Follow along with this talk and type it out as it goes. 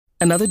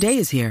Another day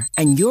is here,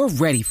 and you're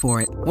ready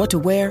for it. What to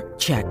wear?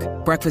 Check.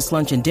 Breakfast,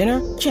 lunch, and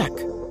dinner? Check.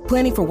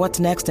 Planning for what's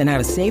next and how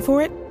to save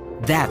for it?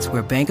 That's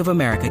where Bank of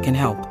America can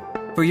help.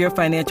 For your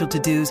financial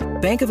to-dos,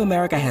 Bank of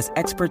America has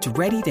experts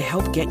ready to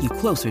help get you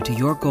closer to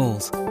your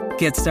goals.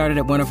 Get started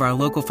at one of our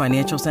local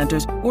financial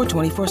centers or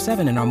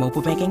 24/7 in our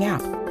mobile banking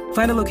app.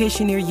 Find a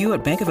location near you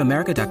at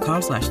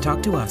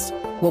bankofamerica.com/talktous.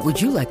 What would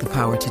you like the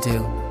power to do?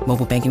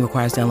 Mobile banking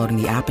requires downloading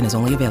the app and is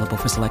only available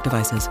for select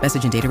devices.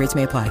 Message and data rates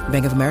may apply.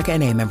 Bank of America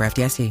N.A., member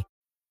FDIC.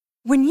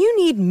 When you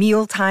need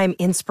mealtime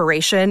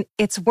inspiration,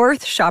 it's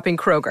worth shopping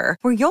Kroger,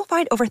 where you'll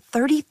find over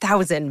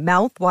 30,000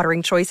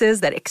 mouth-watering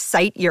choices that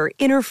excite your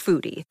inner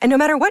foodie. And no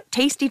matter what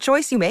tasty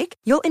choice you make,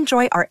 you'll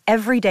enjoy our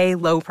everyday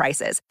low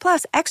prices,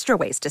 plus extra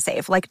ways to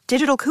save, like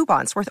digital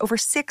coupons worth over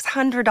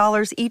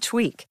 $600 each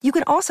week. You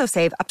can also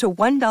save up to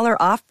 $1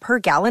 off per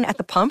gallon at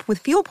the pump with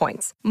fuel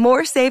points.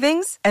 More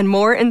savings and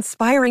more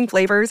inspiring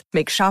flavors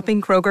make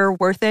shopping Kroger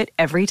worth it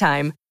every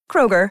time.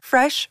 Kroger,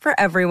 fresh for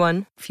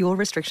everyone. Fuel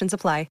restrictions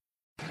apply.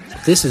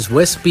 This is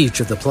West Beach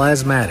of the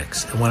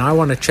Plasmatics, and when I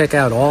want to check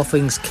out all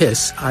things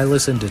Kiss, I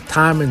listen to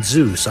Tom and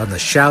Zeus on the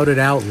Shout It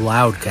Out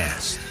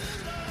Loudcast.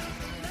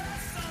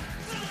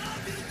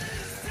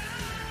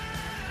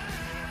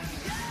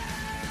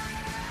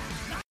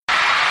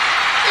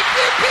 If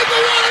you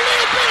people want a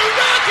little bit of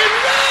rock and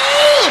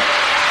roll,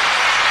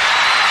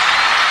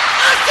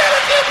 I said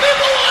if you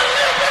people want a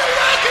little bit of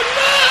rock and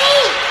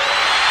roll,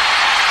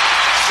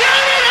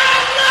 shout it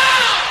out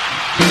loud!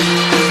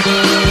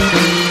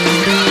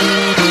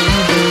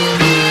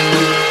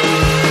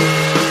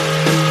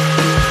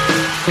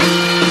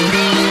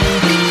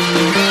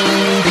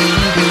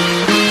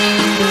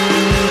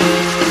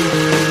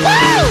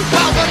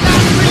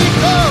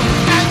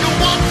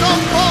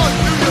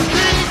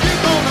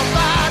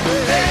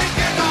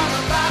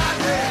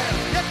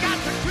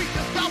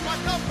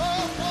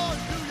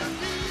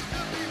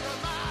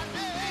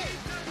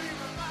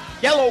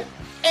 Hello.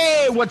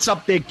 Hey, what's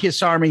up there,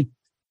 Kiss Army?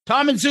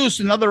 Tom and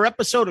Zeus, another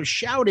episode of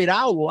Shout It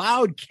Out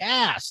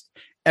Loudcast,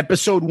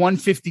 episode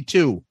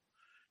 152,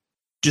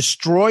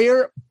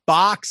 Destroyer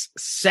box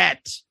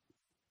set.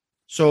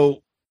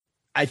 So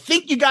I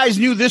think you guys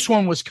knew this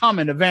one was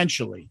coming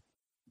eventually.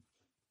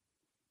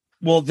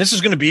 Well, this is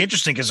going to be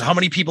interesting because how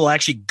many people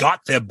actually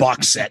got their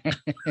box set?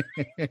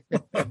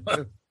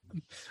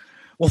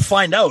 We'll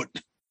find out.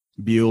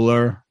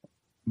 Bueller.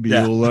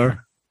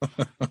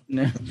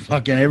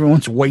 Fucking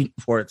everyone's waiting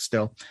for it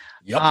still.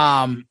 Yep.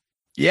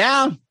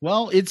 Yeah,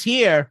 well, it's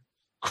here.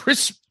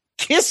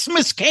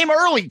 Christmas came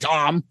early,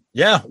 Tom.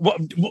 Yeah. Well,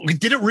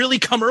 did it really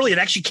come early? It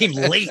actually came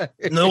late.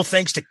 No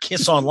thanks to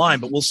Kiss Online,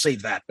 but we'll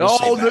save that.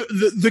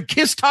 The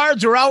Kiss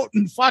cards are out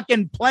in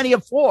fucking plenty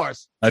of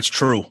force. That's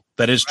true.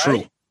 That is Right?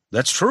 true.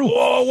 That's true.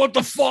 Oh, what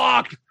the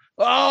fuck?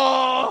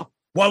 Oh,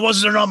 Why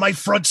wasn't it on my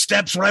front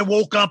steps when I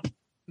woke up?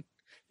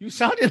 you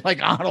sounded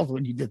like Arnold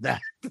when you did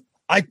that.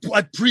 I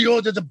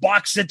pre-ordered the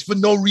box set for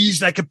no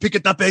reason. I could pick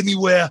it up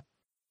anywhere.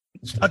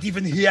 It's not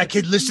even here. I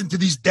can listen to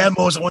these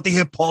demos. I want to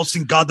hear Paul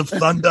sing God of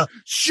Thunder.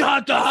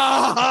 Shut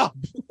up!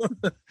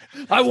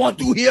 I want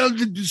to hear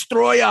the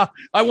Destroyer.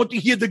 I want to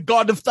hear the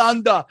God of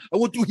Thunder. I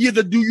want to hear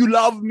the Do You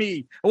Love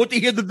Me? I want to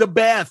hear the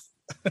Beth.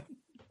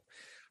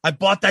 I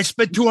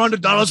spent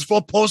 $200 for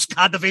a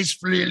postcard of Ace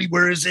Frehley.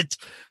 Where is it?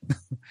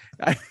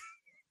 I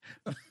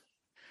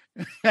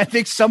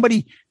think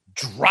somebody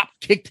drop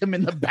kicked him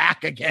in the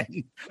back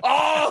again.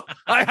 Oh,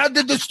 I had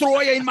the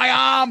Destroyer in my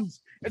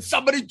arms, and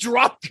somebody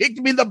drop kicked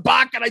me in the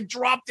back, and I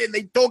dropped it, and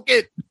they took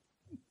it.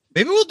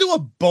 Maybe we'll do a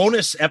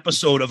bonus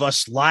episode of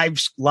us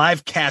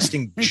live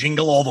casting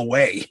Jingle All the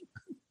Way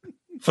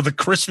for the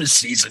Christmas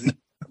season.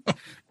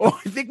 Oh,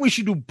 I think we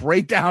should do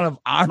breakdown of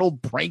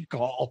Arnold prank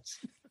calls.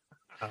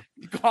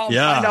 Find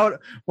out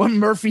what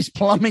Murphy's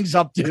Plumbing's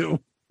up to,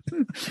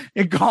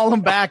 and call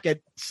him back at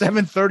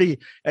 7:30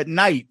 at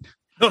night.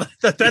 No,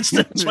 that's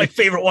my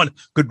favorite one.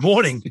 Good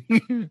morning.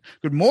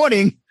 Good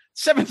morning.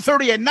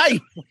 7:30 at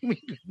night.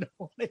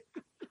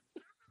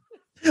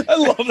 I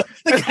love that.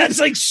 The guy's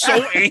like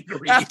so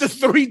angry. After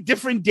 3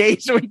 different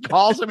days, so he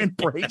calls him and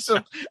breaks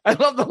him. I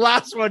love the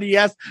last one he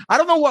asked. I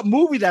don't know what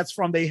movie that's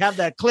from. They have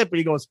that clip and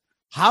he goes,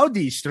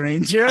 "Howdy,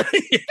 stranger."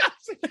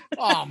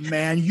 Oh,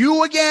 man.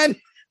 You again?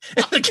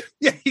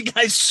 Yeah, you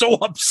guys so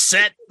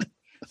upset.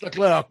 It's like,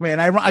 look, man,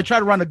 I try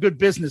to run a good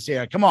business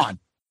here. Come on.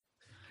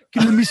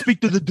 Can let me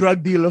speak to the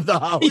drug dealer of the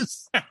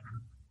house.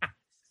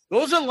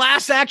 Those are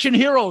Last Action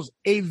Heroes.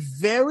 A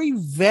very,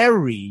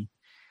 very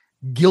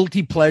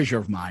guilty pleasure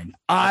of mine.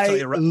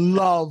 I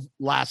love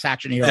Last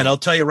Action Heroes. And I'll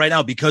tell you right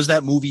now, because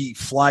that movie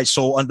flies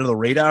so under the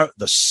radar,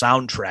 the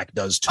soundtrack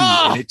does too.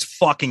 Oh! And it's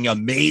fucking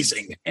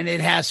amazing. And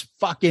it has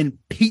fucking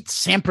Pete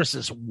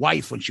Sampras's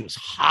wife when she was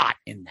hot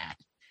in that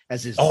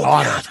as his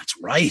daughter. Yeah, that's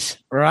right.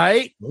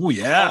 Right? Oh,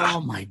 yeah.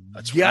 Oh, my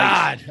That's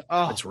God. Right.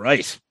 Oh, That's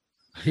right.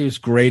 he was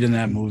great in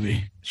that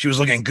movie. She was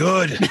looking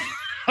good.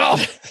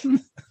 Oh,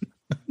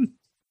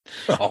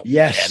 Oh,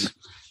 yes. man.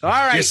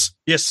 All right.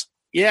 Yes.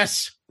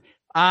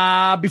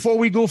 Before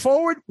we go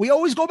forward, we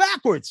always go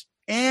backwards.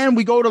 And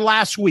we go to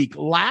last week.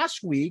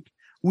 Last week,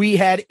 we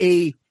had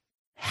a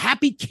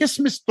Happy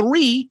Kissmas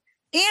 3.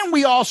 And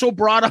we also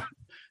brought up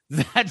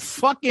that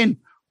fucking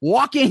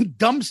walk-in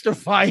dumpster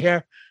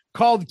fire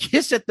called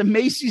Kiss at the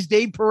Macy's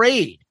Day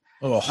Parade.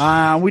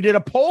 We did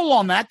a poll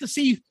on that to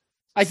see,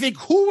 I think,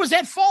 who was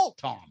at fault,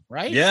 Tom,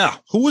 right? Yeah.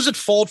 Who was at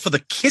fault for the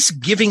Kiss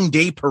Giving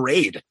Day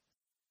Parade?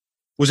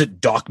 Was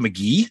it Doc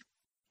McGee?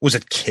 Was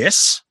it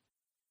Kiss?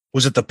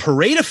 Was it the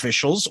parade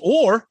officials?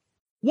 Or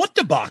what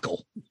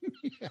debacle?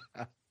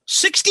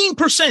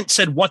 16%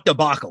 said what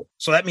debacle.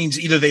 So that means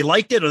either they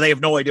liked it or they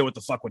have no idea what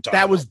the fuck we're talking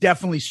about. That was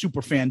definitely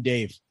Superfan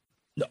Dave.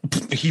 No,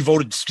 he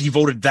voted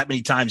that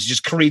many times. He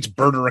just creates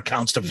burner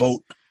accounts to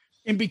vote.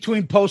 In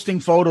between posting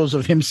photos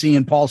of him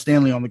seeing Paul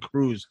Stanley on the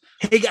cruise.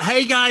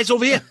 Hey guys,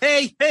 over here.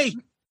 Hey.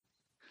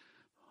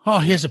 Oh,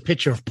 here's a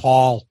picture of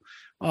Paul.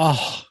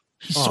 Oh,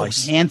 he's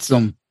so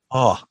handsome.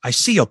 Oh, I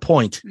see your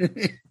point.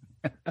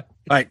 All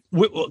right.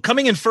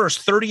 Coming in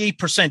first,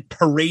 38%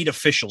 parade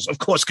officials. Of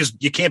course, because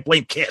you can't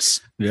blame Kiss.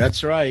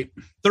 That's right.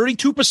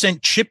 32%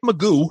 Chip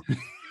Magoo.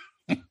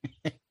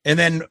 And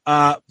then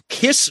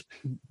Kiss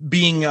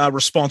being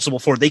responsible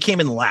for it. They came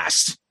in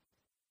last.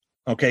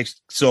 Okay,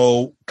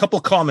 so a couple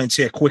comments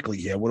here quickly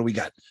here. What do we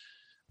got?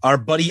 Our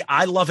buddy,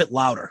 I Love It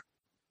Louder.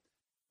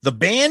 The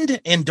band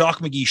and Doc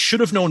McGee should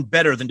have known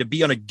better than to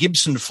be on a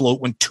Gibson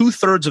float when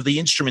 2/3 of the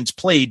instruments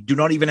played do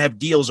not even have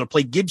deals or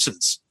play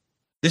Gibsons.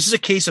 This is a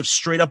case of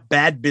straight up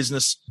bad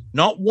business.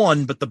 Not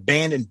one, but the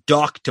band and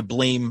Doc to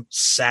blame,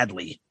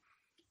 sadly.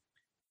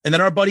 And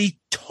then our buddy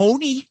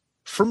Tony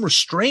from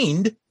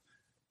Restrained.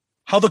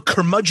 How the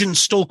Curmudgeon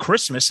Stole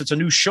Christmas. It's a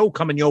new show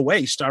coming your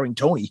way starring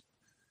Tony.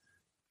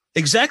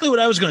 Exactly what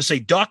I was going to say.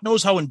 Doc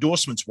knows how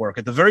endorsements work.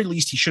 At the very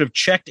least, he should have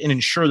checked and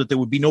ensured that there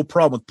would be no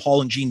problem with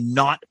Paul and Gene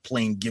not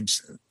playing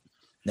Gibson.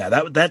 Now,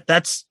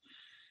 that's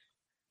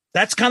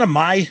kind of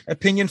my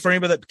opinion for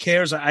anybody that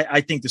cares.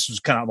 I think this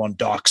was kind of on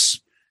Doc's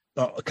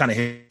kind of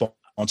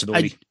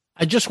responsibility.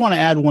 I just want to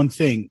add one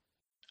thing.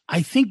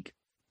 I think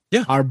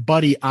our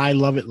buddy I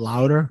Love It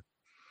Louder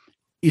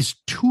is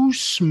too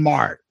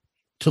smart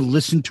to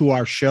listen to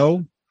our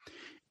show.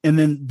 And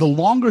then the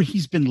longer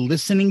he's been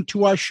listening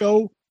to our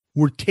show,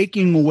 we're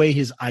taking away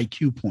his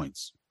IQ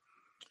points.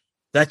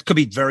 That could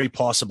be very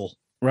possible.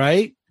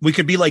 Right? We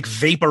could be like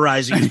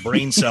vaporizing his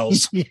brain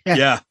cells.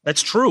 Yeah,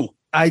 that's true.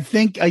 I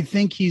think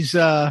he's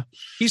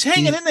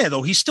hanging in there,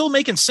 though. He's still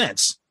making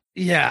sense.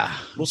 Yeah.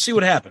 We'll see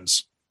what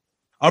happens.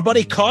 Our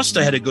buddy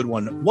Costa had a good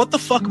one. What the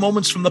fuck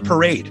moments from the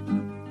parade?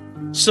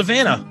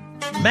 Savannah,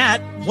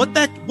 Matt,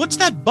 what's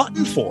that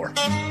button for?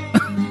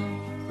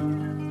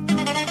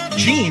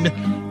 Gene,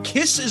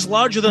 Kiss is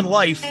larger than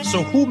life,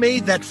 so who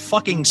made that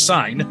fucking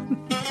sign?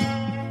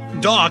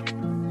 Doc,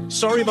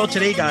 sorry about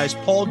today, guys.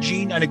 Paul,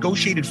 Gene, I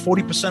negotiated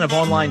 40% of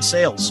online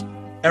sales.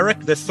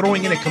 Eric, they're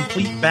throwing in a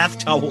complete bath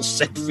towel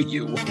set for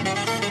you.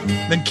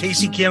 Then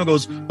Casey Campbell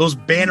goes, those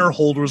banner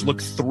holders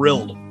look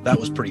thrilled. That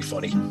was pretty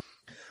funny.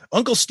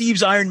 Uncle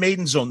Steve's Iron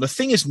Maiden Zone. The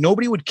thing is,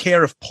 nobody would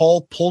care if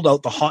Paul pulled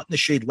out the Hot in the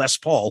Shade Les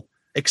Paul,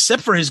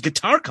 except for his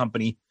guitar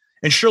company.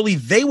 And surely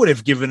they would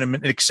have given him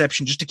an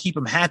exception just to keep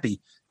him happy.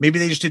 Maybe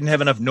they just didn't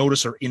have enough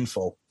notice or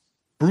info.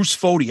 Bruce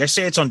Fody, I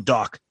say it's on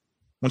Doc.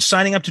 When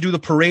signing up to do the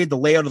parade, the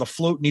layout of the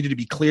float needed to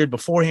be cleared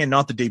beforehand,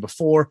 not the day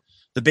before.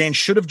 The band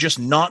should have just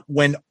not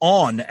went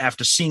on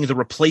after seeing the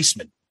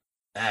replacement.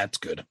 That's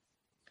good.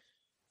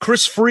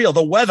 Chris Friel,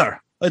 the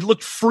weather. It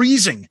looked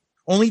freezing.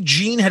 Only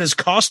Gene had his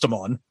costume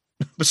on.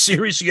 But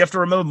seriously, you have to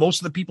remember most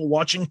of the people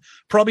watching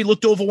probably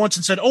looked over once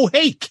and said, oh,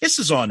 hey, Kiss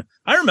is on.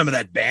 I remember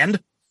that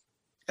band.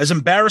 As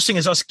embarrassing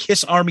as us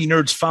Kiss Army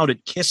nerds found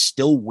it, Kiss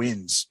still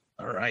wins.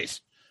 All right.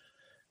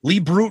 Lee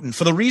Bruton,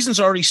 for the reasons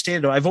already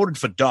stated, I voted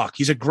for Doc.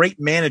 He's a great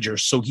manager,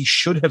 so he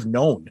should have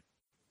known.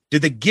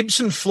 Did the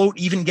Gibson float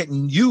even get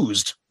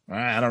used?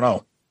 I don't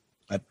know.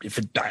 I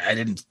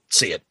didn't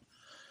see it.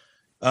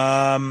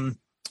 John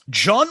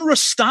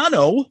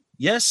Rostano.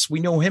 Yes, we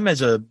know him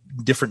as a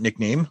different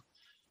nickname.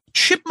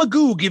 Chip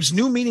Magoo gives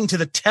new meaning to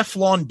the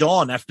Teflon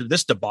Don after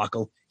this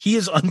debacle. He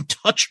is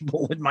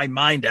untouchable in my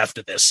mind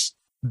after this.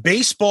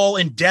 Baseball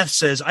and Death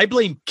says, I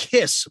blame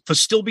Kiss for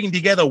still being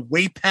together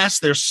way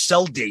past their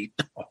sell date.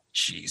 Oh,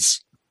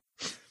 jeez.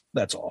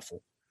 That's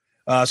awful.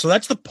 So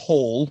that's the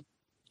poll.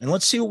 And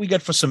let's see what we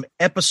got for some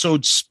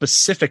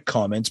episode-specific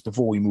comments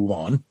before we move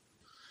on.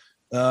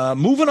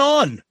 Moving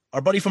on.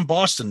 Our buddy from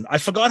Boston. I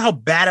forgot how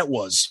bad it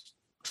was.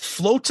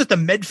 Floats at the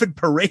Medford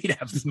Parade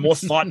have more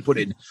thought put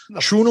in.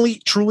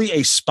 Truly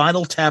a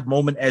Spinal Tap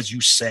moment, as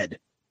you said.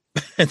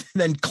 And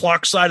then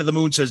Clark Side of the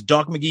Moon says,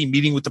 Doc McGee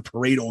meeting with the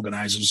parade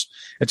organizers.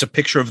 It's a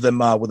picture of them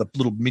with a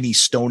little mini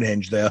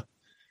Stonehenge there.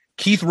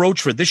 Keith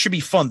Roachford, this should be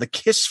fun. The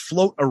Kiss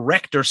Float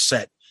Erector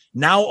set,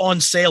 now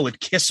on sale at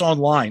Kiss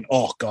Online.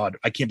 Oh, God,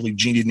 I can't believe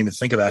Gene didn't even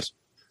think of that.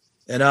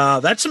 And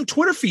that's some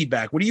Twitter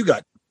feedback. What do you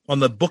got on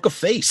the Book of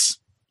Face?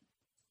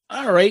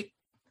 All right.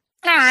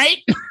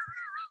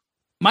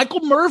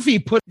 Michael Murphy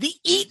put the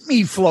Eat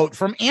Me float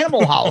from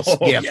Animal House.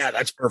 Yeah,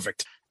 that's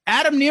perfect.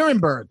 Adam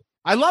Nierenberg.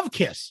 I love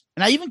Kiss,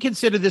 and I even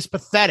consider this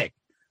pathetic.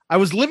 I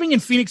was living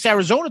in Phoenix,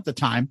 Arizona at the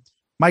time.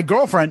 My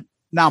girlfriend,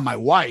 now my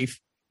wife,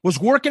 was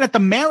working at the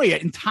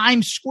Marriott in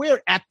Times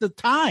Square at the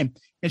time.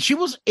 and she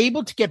was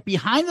able to get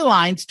behind the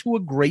lines to a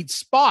great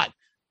spot.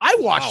 I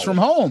watched from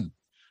home.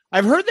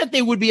 I've heard that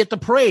they would be at the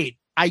parade.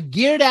 I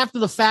geared after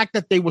the fact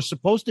that they were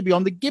supposed to be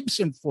on the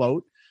Gibson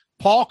float.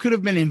 Paul could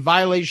have been in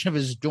violation of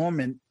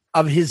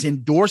his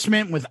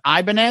endorsement with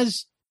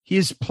Ibanez. He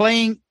is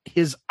playing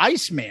his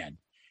Iceman.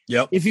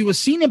 Yep. If he was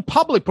seen in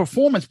public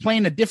performance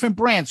playing a different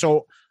brand.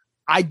 So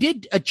I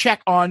did a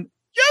check on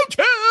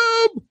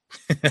YouTube.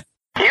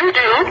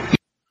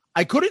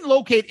 I couldn't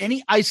locate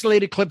any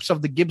isolated clips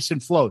of the Gibson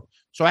float,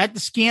 so I had to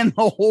scan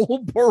the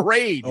whole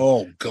parade.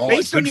 Oh, God.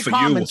 Based on Good your for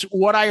comments, you.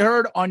 what I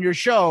heard on your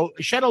show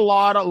shed a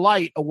lot of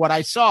light of what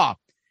I saw.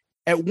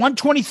 At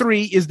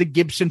 123 is the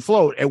Gibson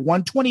float. At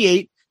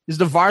 128 is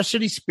the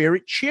Varsity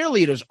Spirit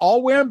cheerleaders,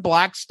 all wearing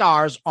black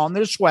stars on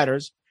their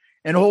sweaters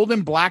and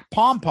holding black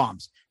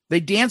pom-poms. They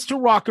danced to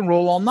rock and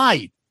roll all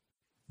night.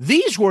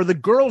 These were the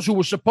girls who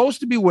were supposed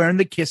to be wearing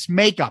the Kiss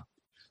makeup.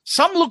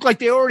 Some look like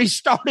they already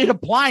started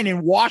applying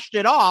and washed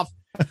it off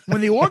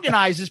when the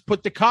organizers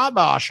put the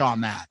kibosh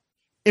on that.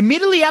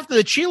 Immediately after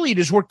the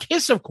cheerleaders were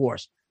Kiss, of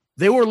course.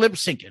 They were lip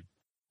syncing.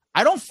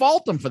 I don't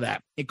fault them for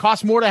that. It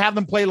costs more to have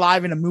them play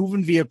live in a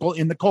moving vehicle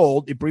in the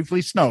cold. It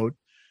briefly snowed.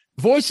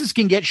 Voices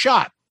can get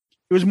shot.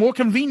 It was more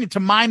convenient to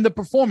mime the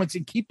performance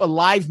and keep a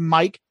live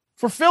mic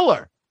for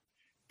filler.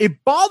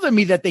 It bothered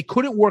me that they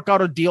couldn't work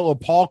out a deal, or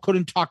Paul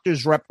couldn't talk to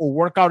his rep or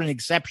work out an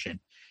exception.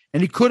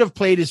 And he could have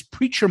played his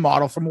preacher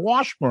model from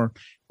Washburn,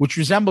 which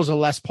resembles a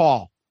Les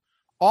Paul.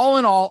 All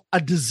in all,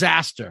 a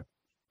disaster.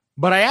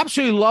 But I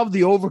absolutely love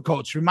the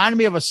overcoats. Reminded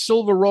me of a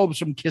Silver Robes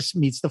from Kiss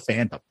Meets the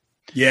Phantom.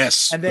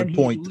 Yes, and then good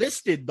point. He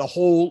listed the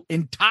whole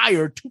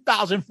entire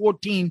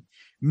 2014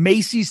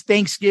 Macy's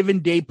Thanksgiving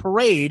Day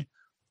Parade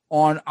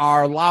on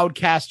our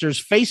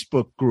Loudcasters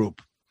Facebook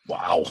group.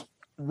 Wow.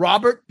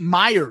 Robert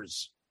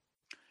Myers.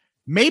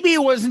 Maybe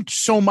it wasn't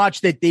so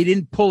much that they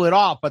didn't pull it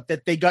off, but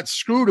that they got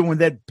screwed and were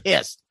then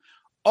pissed.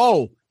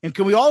 Oh, and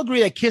can we all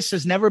agree that Kiss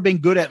has never been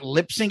good at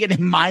lip syncing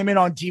and miming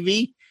on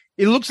TV?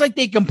 It looks like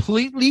they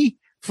completely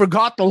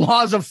forgot the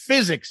laws of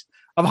physics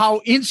of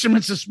how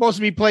instruments are supposed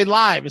to be played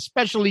live,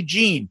 especially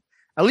Gene.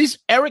 At least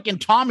Eric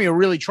and Tommy are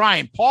really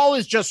trying. Paul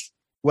is just,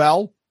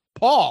 well,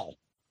 Paul.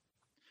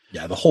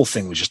 Yeah, the whole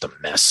thing was just a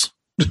mess.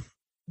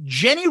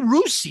 Jenny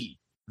Rusi.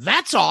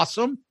 That's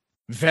awesome.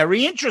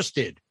 Very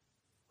interested.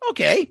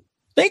 Okay.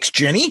 Thanks,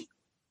 Jenny.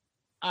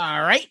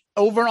 All right.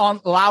 Over on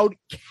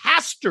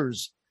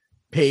Loudcasters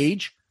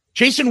page,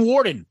 Jason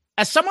Warden.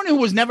 As someone who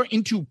was never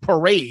into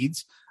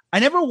parades, I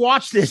never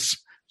watched this,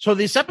 so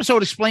this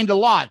episode explained a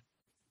lot.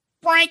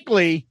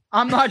 Frankly,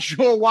 I'm not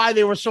sure why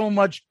there was so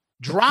much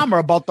drama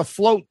about the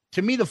float.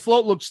 To me, the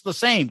float looks the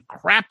same.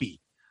 Crappy.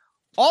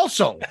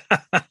 Also,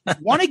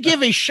 want to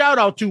give a shout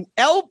out to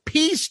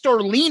LP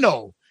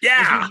Sterlino.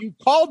 Yeah. You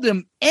called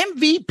him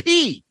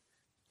MVP.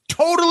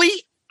 Totally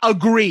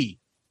agree.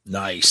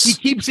 Nice. He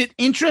keeps it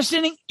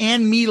interesting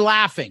and me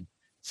laughing.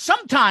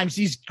 Sometimes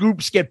these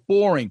groups get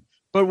boring,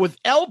 but with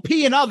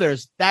LP and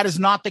others, that is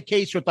not the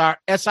case with our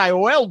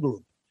SIOL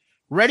group.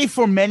 Ready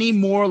for many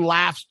more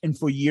laughs and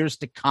for years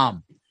to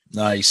come.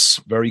 Nice.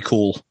 Very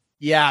cool.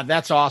 Yeah,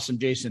 that's awesome,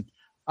 Jason.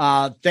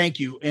 Thank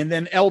you. And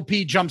then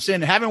LP jumps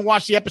in. I haven't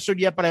watched the episode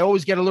yet, but I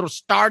always get a little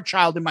star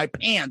child in my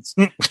pants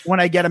when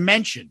I get a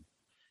mention.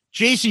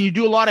 Jason, you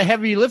do a lot of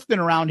heavy lifting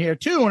around here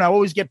too, and I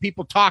always get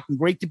people talking.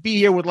 Great to be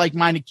here with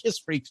like-minded Kiss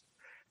freaks,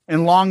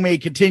 and long may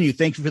it continue.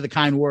 Thank you for the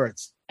kind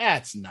words.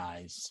 That's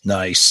nice.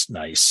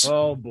 Nice.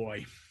 Oh,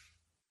 boy.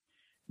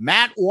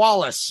 Matt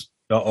Wallace.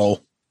 Uh-oh.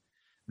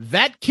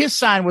 That Kiss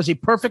sign was a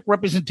perfect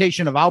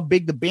representation of how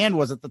big the band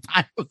was at the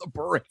time of the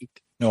parade.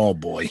 Oh,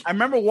 boy. I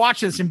remember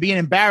watching this and being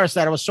embarrassed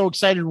that I was so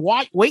excited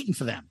waiting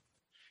for them.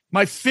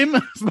 My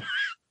family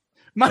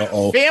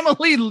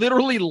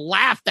literally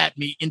laughed at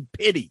me in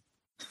pity.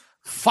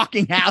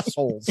 Fucking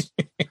assholes.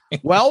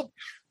 Well,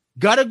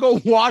 gotta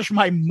go wash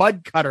my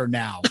mud cutter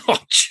now. Oh,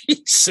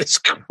 Jesus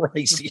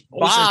Christ.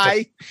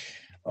 Bye.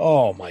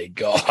 Oh, my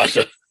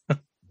God.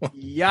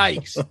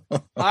 Yikes.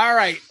 All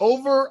right.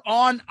 Over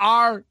on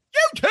our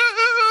YouTube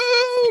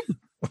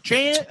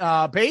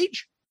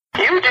page.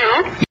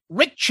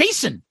 Rick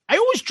Chasen. I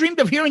always dreamed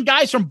of hearing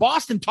guys from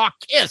Boston talk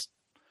Kiss.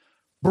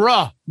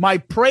 Bruh, my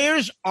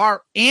prayers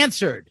are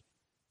answered.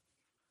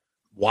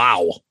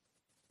 Wow.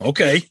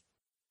 Okay.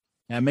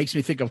 That makes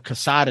me think of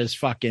Casada's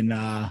fucking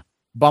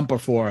bumper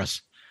for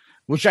us,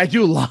 which I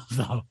do love,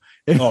 though.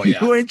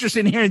 If you're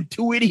interested in hearing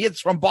two idiots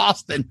from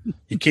Boston,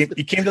 you came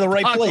to the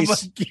right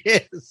place.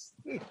 Kiss.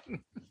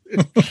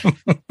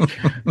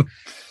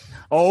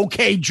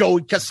 Okay,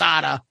 Joey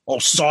Casada. Oh,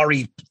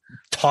 sorry.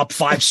 Top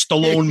 5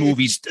 Stallone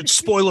movies.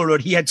 Spoiler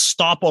alert, he had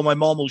Stop or My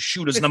Mom Will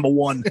Shoot as number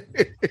 1.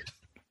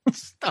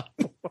 Stop.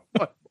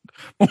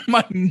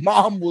 My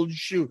Mom Will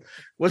Shoot.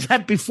 Was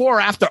that before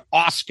or after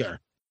Oscar?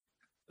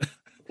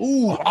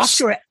 Ooh,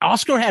 Oscar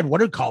had what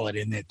do you call it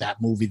in it,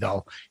 that movie,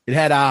 though? It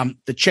had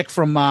the chick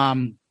from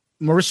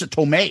Marissa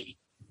Tomei.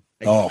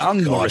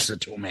 Marissa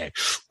Tomei.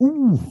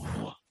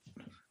 Ooh.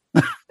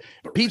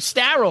 Pete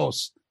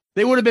Staros.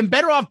 They would have been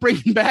better off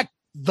bringing back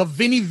the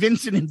Vinnie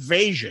Vincent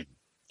Invasion.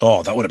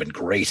 Oh, that would have been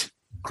great.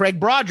 Craig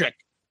Broderick.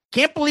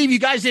 Can't believe you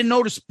guys didn't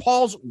notice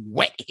Paul's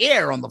wet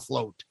hair on the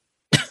float.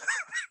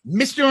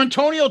 Mr.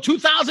 Antonio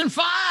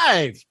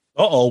 2005.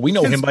 Uh-oh, we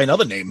know him by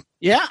another name.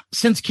 Yeah,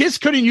 since Kiss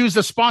couldn't use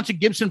the sponsored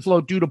Gibson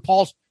float due to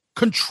Paul's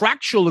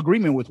contractual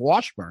agreement with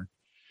Washburn,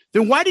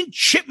 then why didn't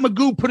Chip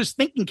Magoo put his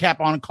thinking cap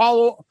on and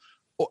call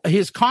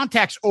his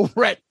contacts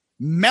over at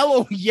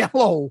Mellow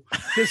Yellow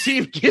to see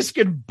if Kiss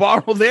could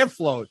borrow their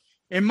float?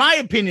 In my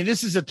opinion,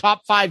 this is a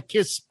top 5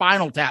 Kiss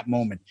Spinal Tap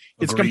moment.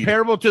 It's Agreed.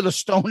 comparable to the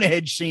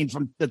Stonehenge scene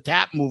from the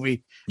Tap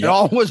movie. Yep. And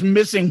all was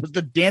missing was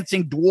the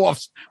dancing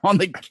dwarfs on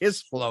the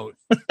Kiss float.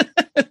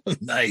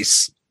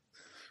 Nice.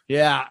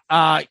 Yeah.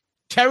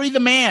 Terry the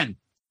Man.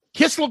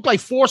 Kiss looked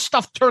like 4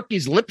 stuffed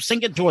turkeys lip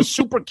syncing to a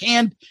super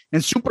canned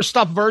and super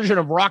stuffed version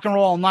of Rock and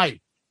Roll All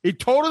Night. It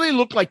totally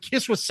looked like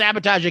Kiss was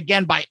sabotaged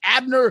again by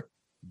Abner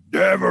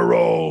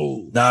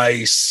Devereaux.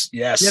 Nice.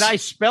 Yes. Did I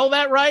spell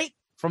that right?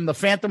 From the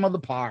Phantom of the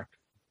Park.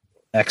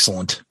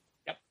 Excellent.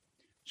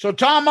 So,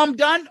 Tom, I'm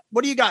done.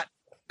 What do you got?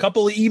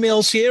 Couple of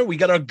emails here. We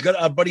got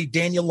our buddy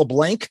Daniel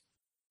LeBlanc.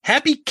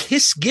 Happy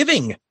Kiss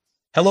Giving.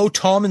 Hello,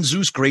 Tom and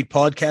Zeus. Great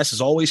podcast as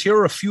always. Here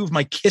are a few of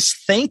my Kiss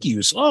thank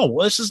yous. Oh,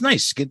 well, this is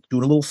nice. Doing a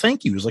little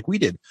thank yous like we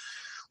did.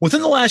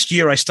 Within the last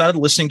year, I started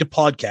listening to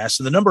podcasts,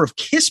 and the number of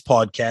Kiss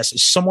podcasts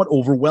is somewhat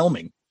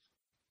overwhelming.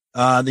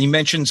 He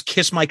mentions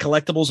Kiss My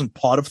Collectibles and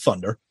Pod of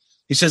Thunder.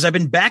 He says, I've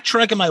been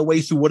backtracking my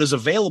way through what is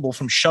available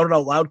from Shout It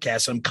Out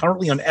Loudcast. I'm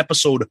currently on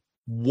episode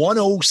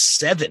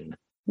 107.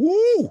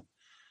 Woo!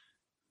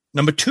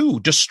 Number 2,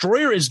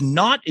 Destroyer is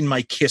not in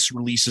my Kiss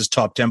releases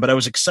top 10, but I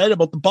was excited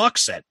about the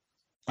box set.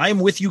 I am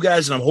with you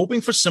guys, and I'm hoping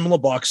for similar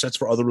box sets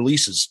for other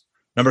releases.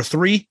 Number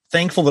 3,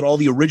 thankful that all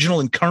the original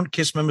and current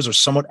Kiss members are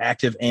somewhat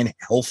active and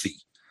healthy.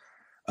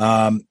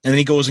 And then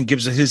he goes and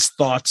gives his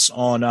thoughts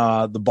on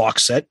the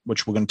box set,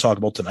 which we're going to talk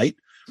about tonight.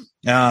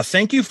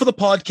 Thank you for the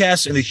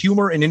podcast and the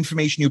humor and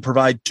information you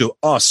provide to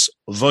us,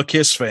 the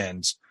Kiss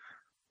fans.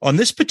 On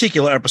this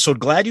particular episode,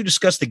 glad you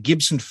discussed the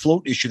Gibson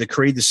float issue that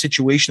created the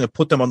situation that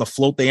put them on the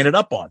float they ended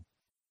up on.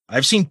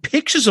 I've seen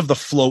pictures of the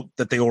float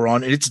that they were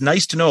on, and it's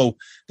nice to know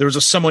there was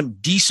a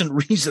somewhat decent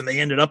reason they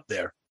ended up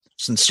there.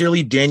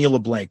 Sincerely, Daniel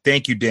LeBlanc.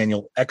 Thank you,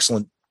 Daniel.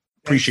 Excellent.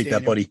 Appreciate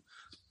that, buddy.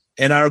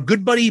 And our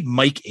good buddy,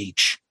 Mike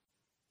H.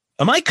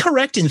 Am I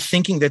correct in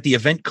thinking that the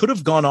event could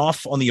have gone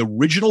off on the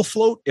original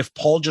float if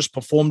Paul just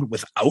performed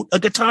without a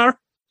guitar?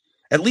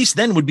 At least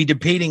then would be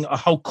debating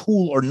how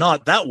cool or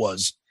not that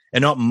was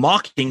and not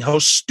mocking how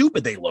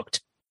stupid they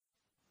looked.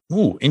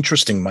 Ooh,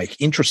 interesting, Mike.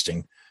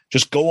 Interesting.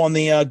 Just go on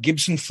the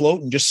Gibson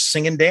float and just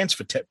sing and dance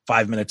for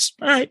 5 minutes.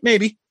 All right,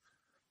 maybe.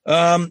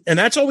 And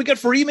that's all we got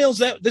for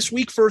emails this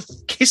week for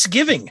Kiss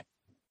Giving.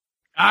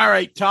 All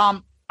right,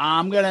 Tom.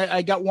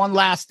 I got one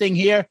last thing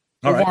here.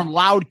 All right. On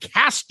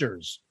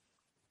Loudcasters.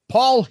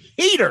 Paul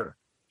Heater.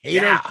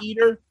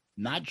 Heater.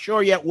 Not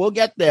sure yet. We'll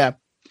get there.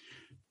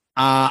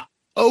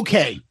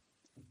 Okay.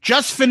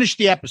 Just finished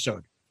the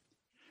episode.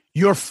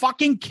 You're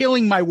fucking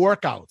killing my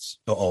workouts.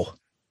 Uh-oh.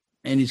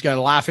 And he's got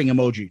a laughing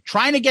emoji.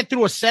 Trying to get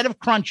through a set of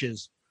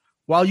crunches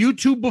while you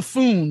two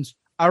buffoons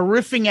are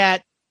riffing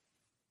at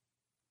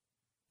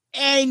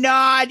A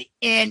Nod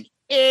and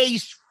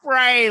Ace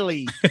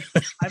Frehley.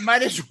 I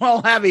might as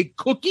well have a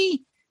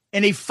cookie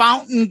and a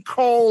fountain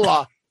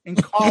cola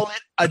and call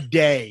it a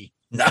day.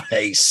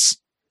 Nice.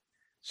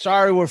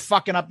 Sorry, we're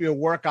fucking up your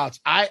workouts.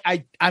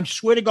 I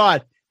swear to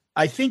God,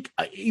 I think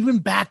even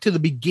back to the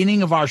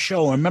beginning of our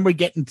show, I remember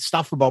getting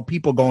stuff about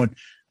people going,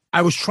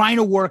 I was trying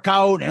to work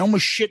out and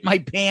almost shit my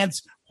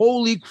pants.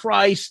 Holy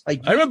Christ.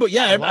 Like I remember,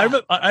 yeah,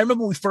 I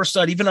remember when we first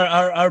started, even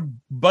our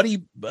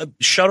buddy,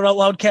 Shout It Out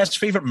Loudcast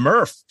favorite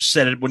Murph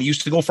said it when he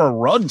used to go for a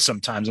run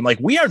sometimes. I'm like,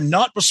 we are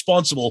not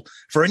responsible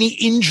for any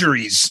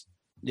injuries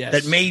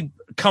that may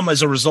come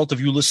as a result of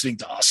you listening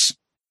to us.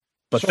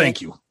 But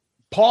thank you.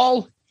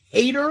 Paul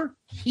Heater,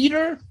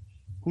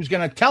 who's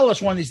going to tell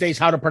us one of these days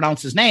how to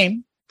pronounce his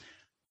name.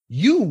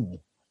 You,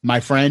 my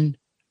friend,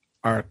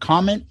 are a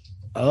comment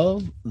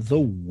of the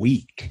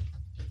week.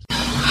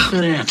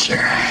 Good answer.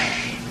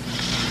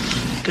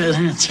 Good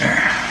answer.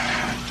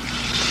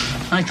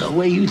 I like the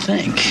way you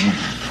think.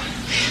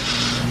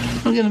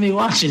 I'm going to be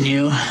watching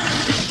you.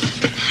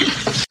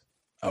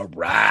 All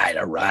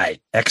right.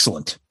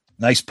 Excellent.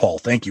 Nice, Paul.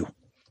 Thank you.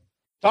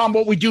 Tom,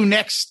 what we do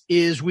next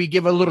is we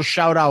give a little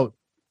shout out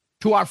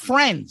to our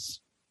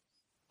friends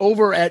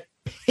over at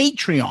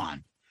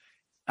Patreon.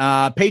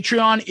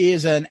 Patreon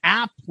is an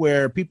app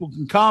where people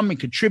can come and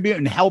contribute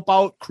and help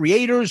out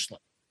creators.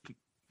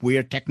 We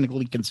are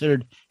technically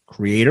considered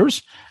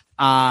creators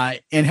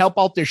and help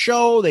out their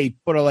show. They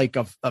put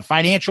a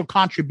financial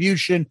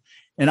contribution,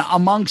 and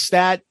amongst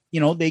that,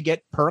 they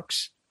get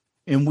perks,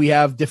 and we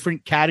have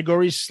different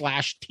categories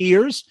 /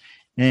 tiers.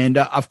 And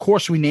of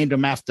course, we named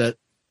them after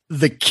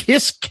the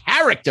Kiss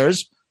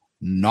characters,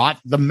 not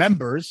the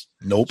members.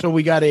 Nope. So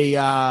we got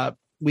a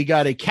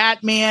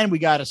Catman, we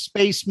got a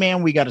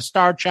Spaceman, we got a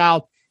Star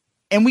Child,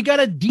 and we got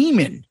a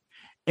Demon.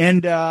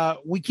 And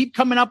we keep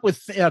coming up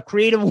with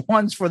creative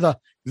ones for the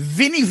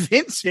Vinnie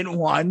Vincent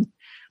one,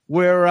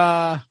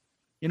 where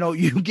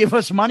you give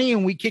us money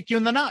and we kick you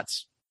in the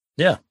nuts.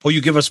 Yeah. Or you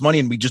give us money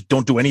and we just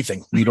don't do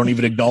anything. We don't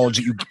even acknowledge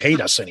that you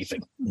paid us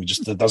anything.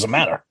 It doesn't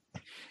matter.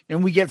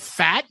 And we get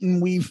fat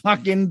and we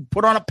fucking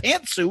put on a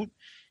pantsuit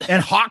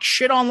and hawk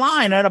shit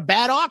online at a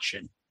bad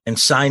auction. And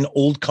sign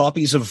old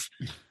copies of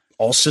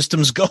All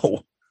Systems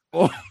Go,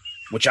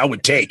 which I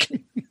would take.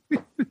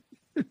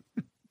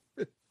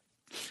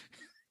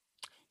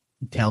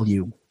 Tell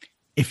you,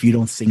 if you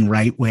don't sing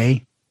right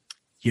way,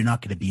 you're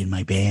not going to be in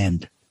my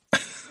band.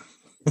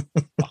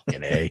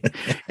 Fucking A.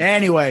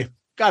 Anyway,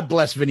 God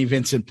bless Vinnie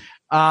Vincent.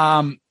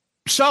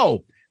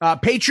 So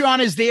Patreon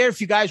is there.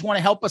 If you guys want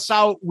to help us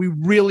out, we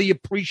really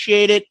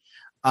appreciate it.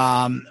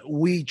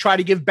 We try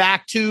to give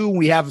back to,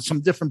 we have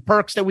some different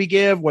perks that we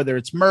give, whether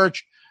it's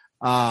merch,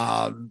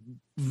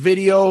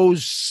 videos,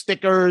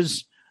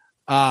 stickers,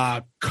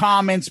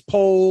 comments,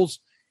 polls.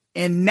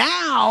 And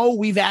now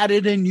we've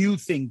added a new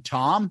thing,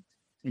 Tom.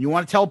 And you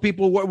want to tell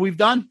people what we've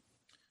done?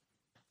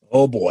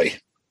 Oh boy.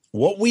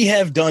 What we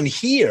have done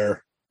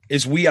here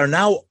is we are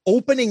now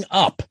opening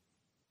up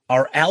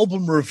our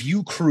album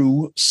review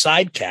crew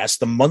sidecast,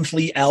 the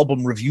monthly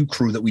album review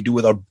crew that we do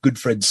with our good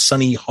friend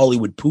Sonny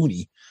Hollywood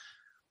Pooney.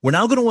 We're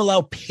now going to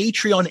allow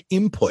Patreon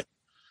input.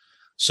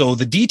 So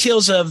the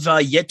details have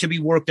yet to be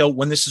worked out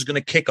when this is going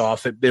to kick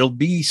off. It'll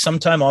be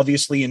sometime,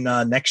 obviously, in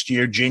next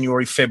year,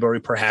 January, February,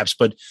 perhaps.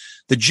 But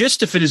the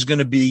gist of it is going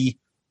to be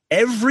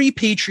every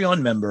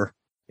Patreon member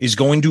is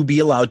going to be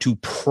allowed to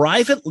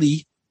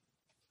privately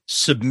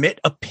submit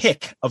a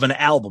pick of an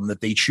album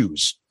that they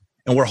choose.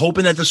 And we're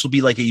hoping that this will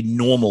be like a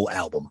normal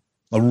album,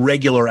 a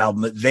regular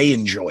album that they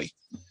enjoy.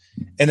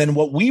 And then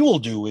what we will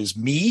do is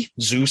me,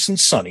 Zeus, and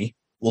Sonny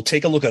will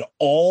take a look at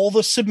all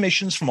the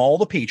submissions from all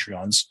the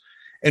Patreons,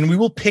 and we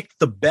will pick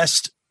the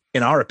best,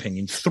 in our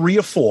opinion, 3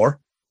 or 4.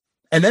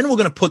 And then we're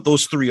going to put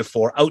those 3 or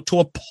 4 out to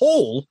a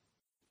poll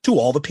to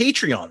all the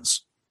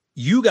Patreons.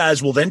 You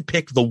guys will then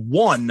pick the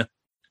one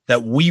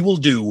that we will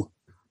do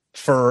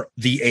for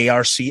the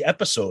ARC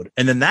episode.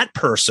 And then that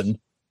person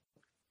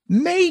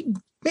maybe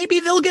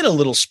they'll get a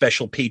little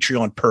special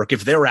Patreon perk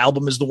if their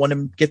album is the one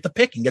to get the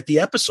pick and get the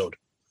episode.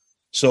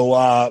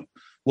 So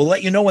we'll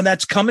let you know when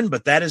that's coming,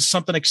 but that is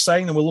something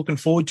exciting that we're looking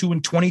forward to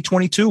in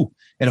 2022.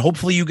 And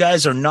hopefully you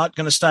guys are not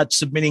going to start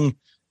submitting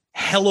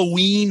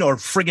Halloween or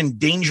friggin'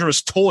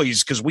 dangerous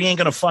toys, because we ain't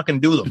going to fucking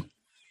do them.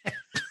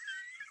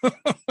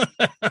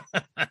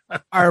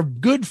 Our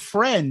good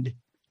friend,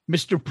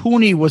 Mr.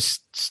 Pooney, was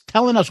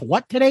telling us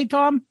what today,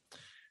 Tom?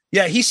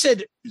 Yeah, he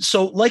said,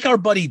 so like our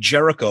buddy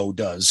Jericho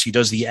does, he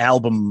does the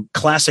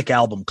classic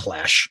album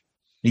Clash.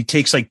 He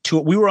takes like 2,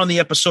 we were on the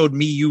episode,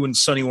 me, you, and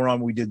Sonny were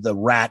on, we did the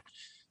Rat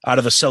Out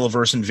of a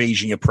Cellarverse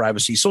Invasion Your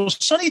Privacy. So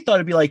Sonny thought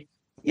it'd be like,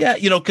 yeah,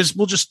 because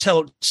we'll just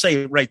say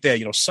it right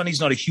there, Sonny's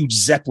not a huge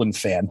Zeppelin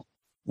fan,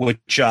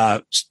 which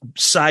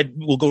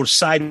we'll go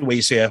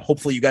sideways here.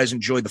 Hopefully you guys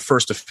enjoyed the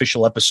first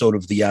official episode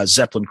of the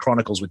Zeppelin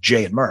Chronicles with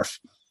Jay and Murph.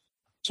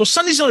 So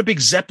Sonny's not a big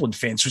Zeppelin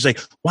fan. So he's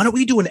like, why don't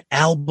we do an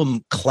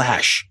album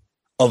clash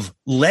of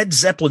Led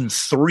Zeppelin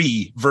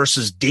 3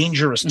 versus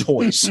Dangerous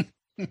Toys?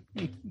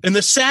 And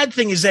the sad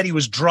thing is that he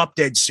was drop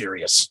dead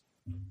serious.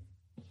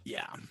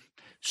 Yeah.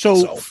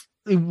 So.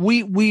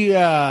 we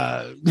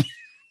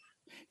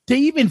to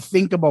even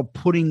think about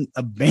putting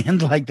a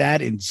band like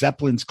that in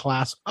Zeppelin's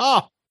class.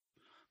 Oh,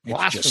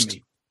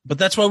 blasphemy. But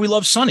that's why we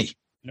love Sonny.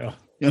 Yeah.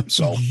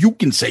 So you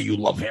can say you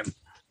love him.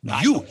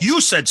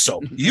 You said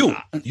so. You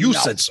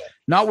said so.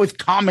 Not with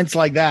comments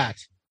like that.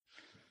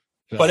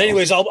 So. But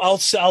anyways,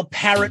 I'll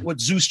parrot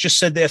what Zeus just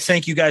said there.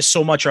 Thank you guys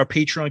so much. Our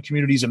Patreon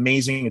community is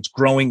amazing. It's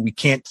growing. We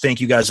can't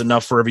thank you guys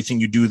enough for everything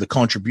you do, the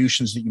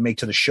contributions that you make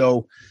to the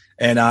show.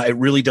 And it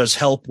really does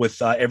help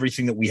with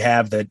everything that we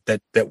have, that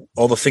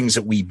all the things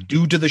that we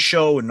do to the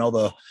show and all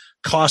the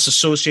costs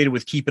associated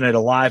with keeping it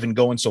alive and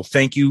going. So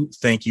thank you.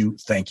 Thank you.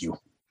 Thank you.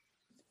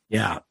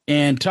 Yeah.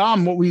 And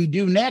Tom, what we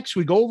do next,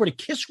 we go over to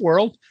Kiss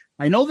World.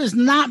 I know there's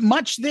not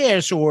much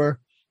there, so we're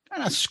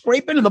kind of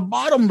scraping to the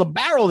bottom of the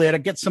barrel there to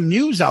get some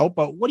news out.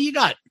 But what do you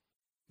got?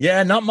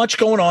 Yeah, not much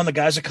going on. The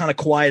guys are kind of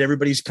quiet.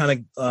 Everybody's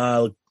kind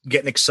of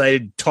getting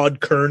excited.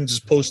 Todd Kearns is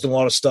posting a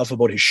lot of stuff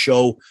about his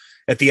show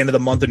at the end of the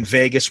month in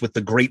Vegas with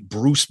the great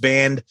Bruce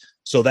Band.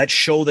 So that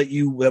show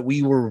that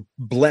we were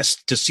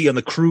blessed to see on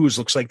the cruise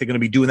looks like they're going to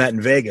be doing that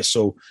in Vegas.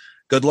 So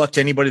good luck to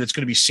anybody that's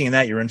going to be seeing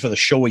that. You're in for the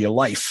show of your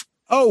life.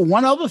 Oh,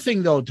 one other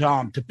thing though,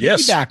 Tom, to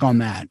piggyback on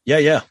that.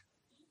 Yeah.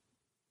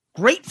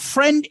 Great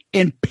friend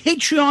and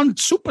Patreon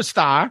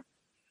superstar,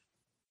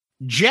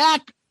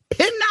 Jack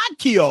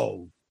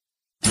Pinocchio.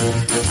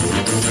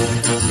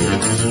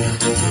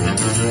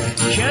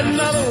 C'è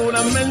la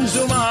luna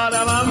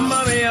menzumata,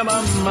 mamma mia,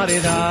 mamma di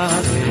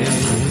dare.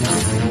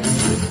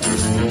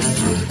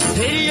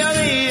 Figlia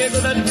mia,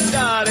 cosa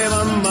dare,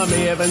 mamma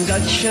mia,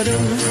 pensacciare.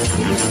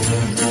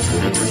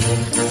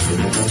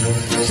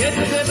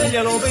 Siete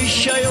vegliano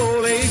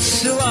pesciaiole,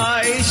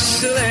 isla,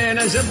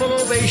 islena, se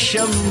volo pesce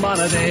a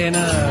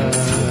manatena.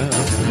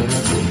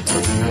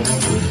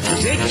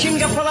 Se ci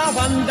ingappa la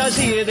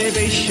fantasia dei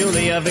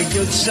pescioli a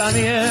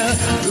vecchiuzzania,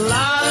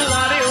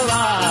 la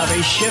riola,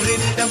 pesce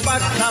fritto e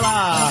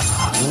baccalà,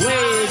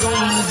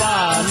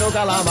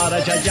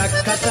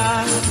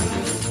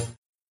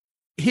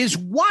 His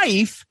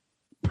wife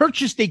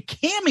purchased a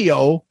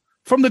cameo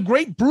from the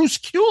great Bruce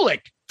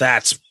Kulick.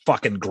 That's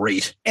fucking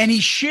great. And he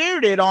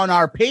shared it on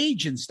our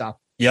page and stuff.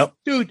 Yep.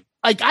 Dude,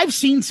 like I've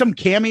seen some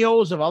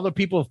cameos of other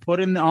people have put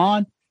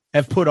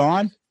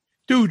on.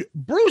 Dude,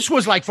 Bruce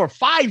was like for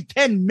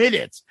 5-10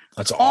 minutes.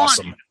 That's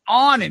awesome.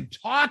 On and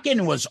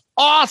talking was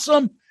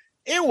awesome.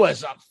 It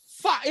was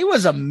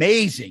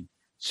amazing.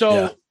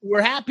 So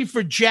we're happy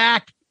for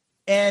Jack.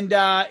 And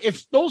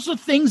if those are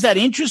things that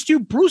interest you,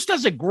 Bruce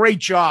does a great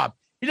job.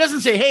 He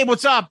doesn't say, "Hey,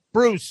 what's up,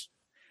 Bruce?"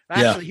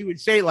 Actually, he would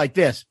say it like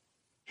this: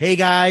 "Hey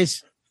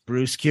guys,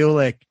 Bruce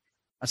Kulick,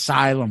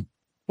 Asylum.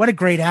 What a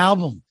great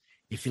album.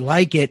 If you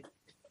like it,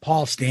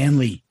 Paul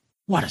Stanley.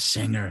 What a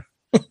singer."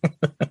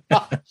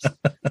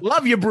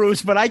 Love you,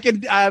 Bruce, but I've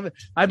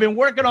been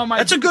working on my.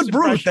 That's a good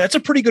Bruce. That's a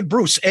pretty good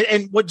Bruce.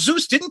 And what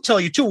Zeus didn't tell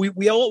you too,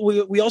 we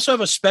also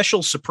have a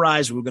special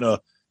surprise. We're gonna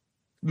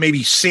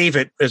maybe save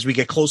it as we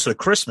get closer to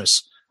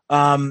Christmas.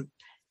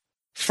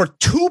 For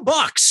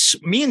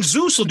 $2, me and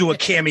Zeus will do a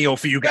cameo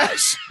for you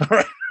guys. All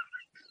right.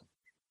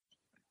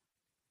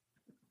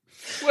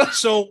 Well,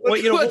 so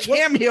what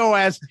cameo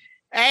as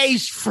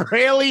Ace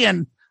Frehley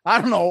and I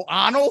don't know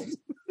Arnold.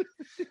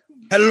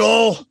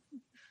 Hello.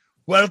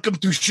 Welcome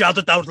to Shout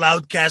It Out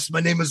Loudcast. My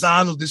name is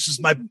Arnold. This is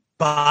my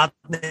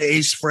partner,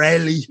 Ace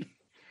Frehley.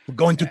 We're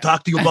going to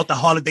talk to you about the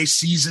holiday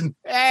season.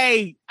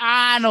 Hey,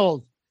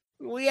 Arnold,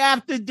 we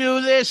have to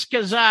do this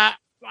because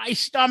my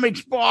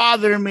stomach's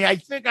bothering me. I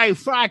think I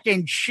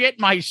fucking shit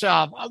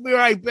myself. I'll be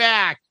right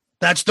back.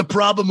 That's the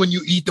problem when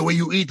you eat the way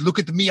you eat. Look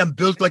at me. I'm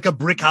built like a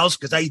brick house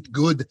because I eat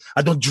good.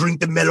 I don't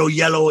drink the mellow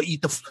yellow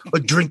or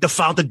drink the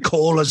fountain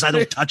colas. I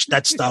don't touch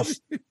that stuff.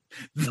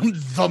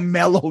 The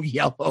mellow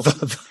yellow.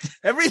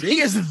 Everything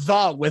is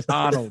the with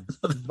Arnold.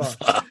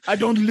 I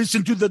don't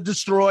listen to the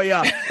Destroyer.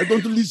 I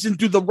don't listen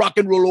to the Rock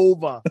and Roll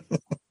Over.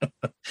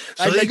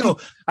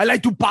 I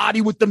like to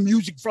party with the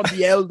music from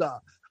the Elder.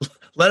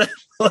 Let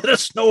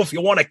us know if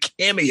you want a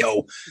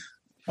cameo.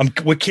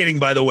 We're kidding,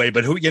 by the way,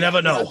 but you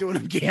never know. I'm not doing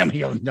a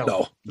cameo.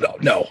 No.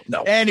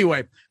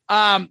 Anyway,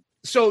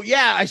 so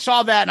yeah, I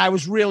saw that and I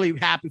was really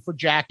happy for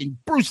Jack.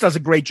 And Bruce does a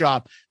great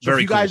job. So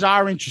if you guys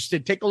are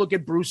interested, take a look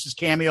at Bruce's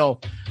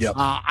cameo. Yep.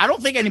 I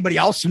don't think anybody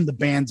else in the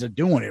bands are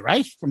doing it,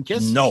 right? From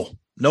Kiss? No.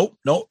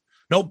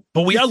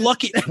 But we are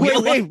lucky.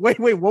 Wait.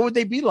 What would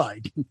they be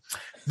like?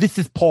 This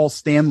is Paul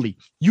Stanley.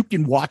 You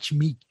can watch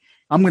me.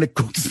 I'm going to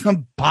cook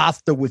some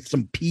pasta with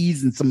some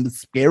peas and some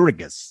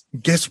asparagus.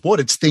 Guess what?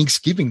 It's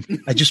Thanksgiving.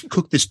 I just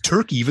cooked this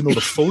turkey, even though the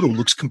photo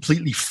looks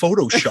completely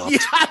photoshopped.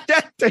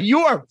 Yeah, you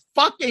are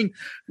fucking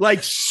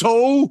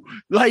so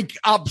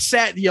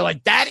upset. You're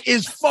like, that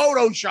is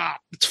Photoshop.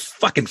 It's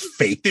fucking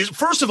fake.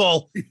 First of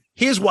all,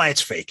 here's why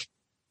it's fake.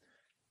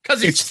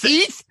 Because his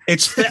teeth?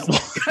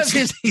 Because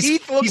his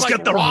teeth look he's like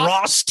got the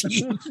Ross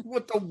teeth.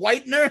 With the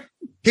whitener?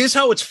 Here's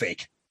how it's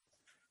fake.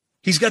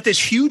 He's got this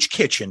huge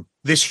kitchen,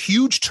 this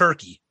huge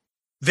turkey.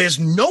 There's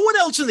no one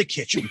else in the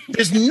kitchen.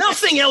 There's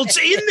nothing else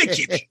in the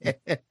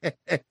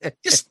kitchen.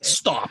 Just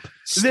stop.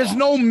 There's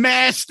no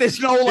mess. There's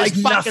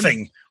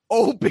nothing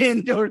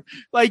opened or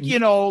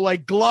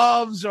like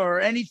gloves or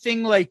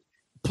anything like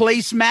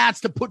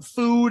placemats to put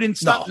food and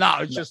stuff.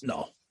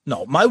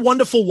 No. My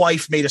wonderful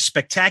wife made a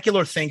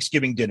spectacular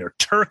Thanksgiving dinner.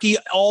 Turkey,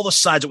 all the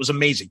sides. It was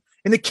amazing.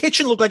 And the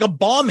kitchen looked like a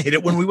bomb hit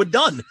it when we were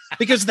done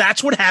because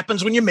that's what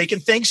happens when you're making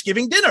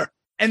Thanksgiving dinner.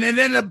 And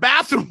then the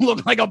bathroom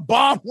looked like a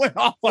bomb went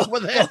off over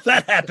there. Well,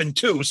 that happened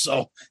too.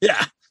 So,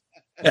 yeah.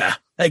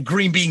 That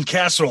green bean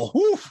casserole.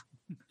 Whew.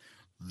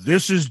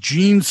 This is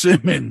Gene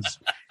Simmons.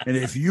 And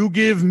if you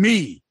give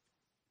me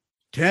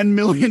 $10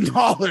 million,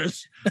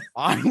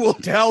 I will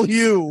tell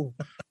you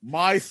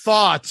my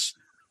thoughts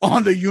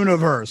on the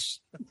universe.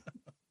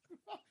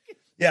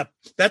 Yeah,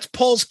 that's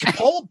Paul's.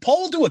 Paul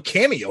will do a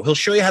cameo. He'll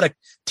show you how to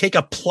take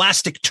a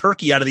plastic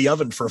turkey out of the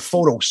oven for a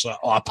photo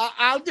op.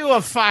 I'll do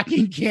a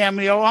fucking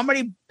cameo. How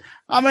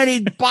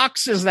many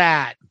bucks is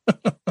that?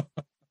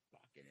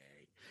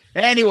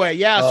 Anyway,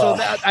 yeah. So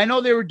I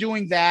know they were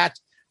doing that.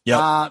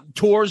 Yeah.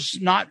 Tours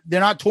they're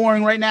not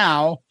touring right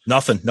now.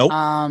 Nothing. Nope.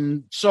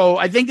 So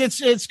I think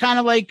it's kind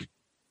of like,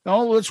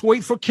 let's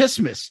wait for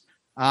Christmas.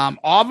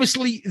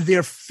 Obviously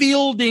they're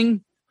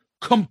fielding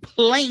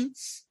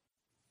complaints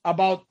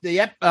about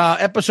the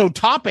episode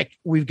topic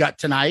we've got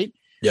tonight.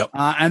 Yep.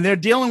 And they're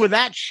dealing with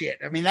that shit.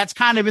 I mean, that's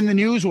kind of in the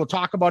news. We'll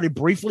talk about it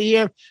briefly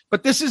here,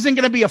 but this isn't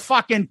going to be a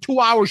fucking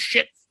 2-hour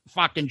shit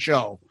fucking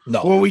show.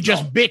 No. Where we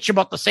just bitch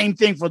about the same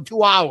thing for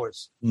 2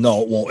 hours.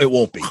 No, it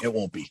won't be. It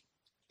won't be.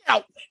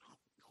 I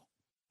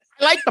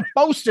like the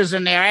posters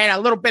in there. I had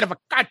a little bit of a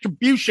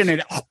contribution in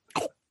it.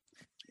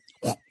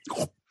 But,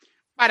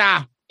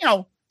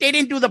 they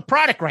didn't do the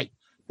product right.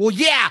 Well,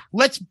 yeah,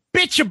 let's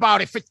bitch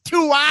about it for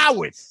 2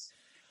 hours.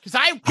 Because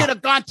I could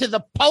have gone to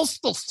the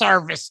Postal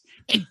Service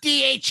and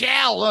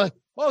DHL.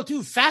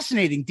 Dude,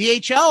 fascinating.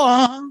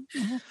 DHL,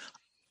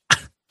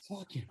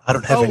 I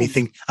don't have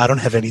anything. I don't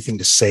have anything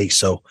to say.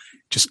 So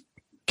just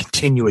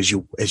continue as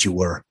you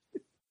were.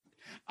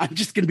 I'm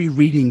just going to be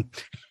reading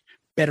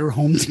Better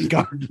Homes and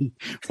Garden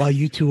while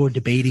you two are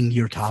debating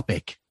your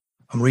topic.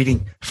 I'm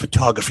reading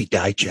Photography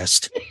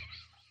Digest.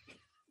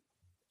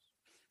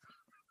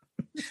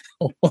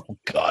 Oh,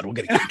 God, we're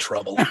going to get in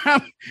trouble.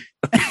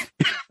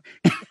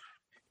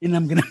 And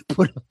I'm going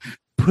to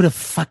put a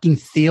fucking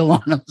seal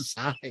on the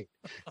side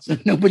so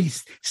nobody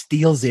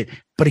steals it,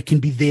 but it can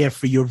be there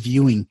for your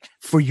viewing,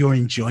 for your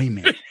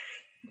enjoyment.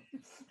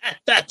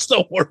 That's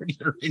the word,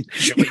 you're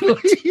enjoying.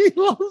 He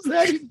loves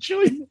that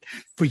enjoyment.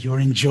 For your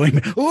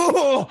enjoyment.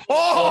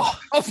 Oh,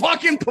 a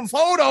fucking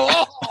photo.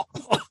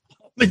 Oh.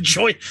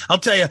 Enjoy. I'll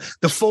tell you,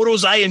 the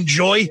photos I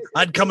enjoy,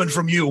 I'd coming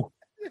from you.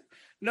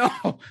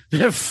 No,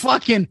 they're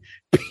fucking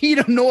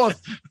Peter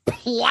North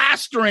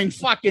plastering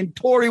fucking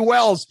Tori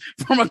Wells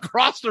from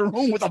across the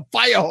room with a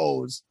fire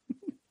hose.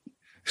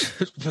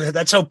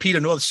 That's how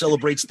Peter North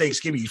celebrates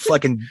Thanksgiving. He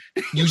fucking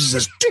uses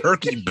his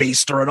turkey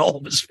baster and all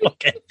of his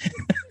fucking.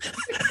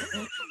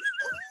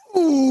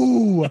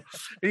 Ooh. And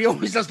he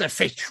always does that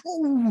face.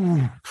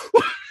 Ooh.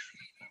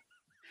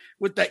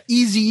 With the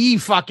Eazy-E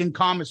fucking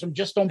comments from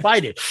Just Don't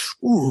Bite It.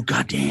 Ooh,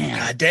 goddamn.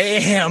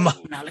 Goddamn.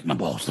 Now lick my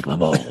balls, lick my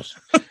balls.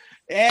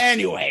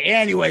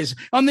 Anyways,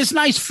 on this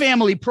nice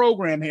family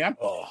program here,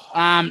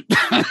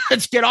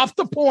 let's get off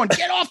the porn.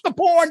 Get off the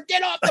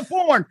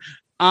porn.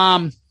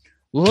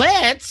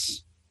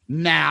 Let's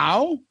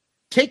now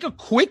take a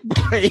quick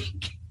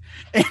break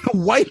and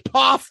wipe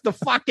off the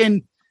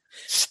fucking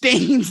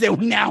stains that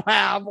we now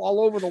have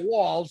all over the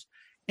walls.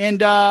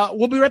 And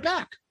we'll be right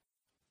back.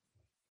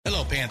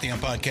 Hello, Pantheon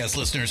Podcast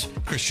listeners.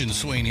 Christian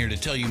Swain here to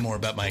tell you more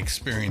about my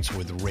experience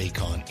with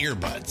Raycon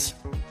earbuds.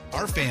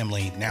 Our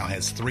family now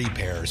has 3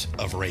 pairs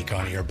of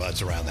Raycon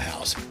earbuds around the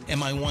house, and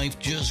my wife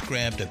just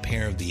grabbed a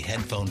pair of the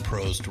Headphone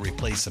Pros to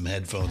replace some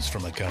headphones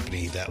from a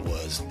company that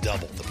was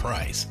double the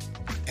price.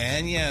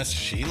 And yes,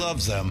 she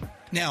loves them.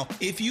 Now,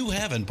 if you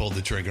haven't pulled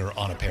the trigger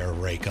on a pair of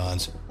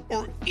Raycons,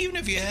 or even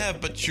if you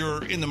have, but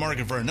you're in the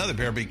market for another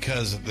pair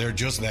because they're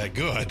just that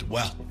good,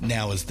 well,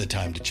 now is the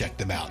time to check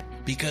them out,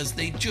 because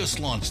they just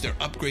launched their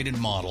upgraded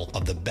model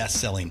of the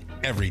best-selling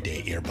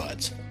everyday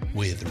earbuds.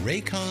 With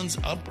Raycon's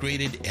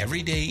upgraded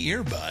everyday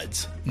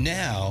earbuds,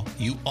 now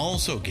you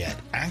also get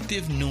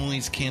active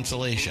noise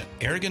cancellation,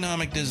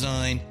 ergonomic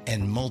design,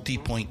 and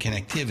multi-point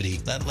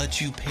connectivity that lets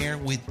you pair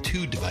with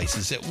 2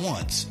 devices at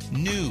once.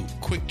 New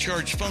quick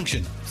charge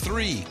function,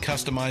 3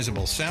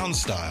 customizable sound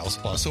styles,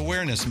 plus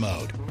awareness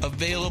mode.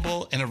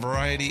 Available in a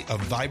variety of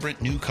vibrant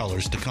new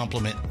colors to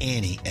complement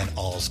any and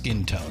all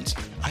skin tones.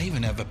 I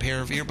even have a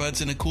pair of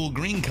earbuds in a cool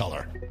green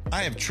color.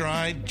 I have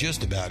tried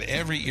just about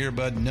every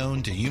earbud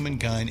known to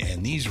humankind,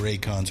 and these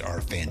Raycons are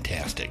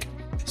fantastic.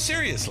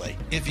 Seriously,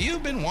 if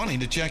you've been wanting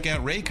to check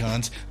out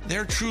Raycons,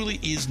 there truly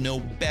is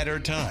no better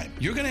time.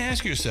 You're going to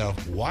ask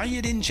yourself why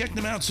you didn't check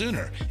them out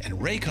sooner, and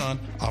Raycon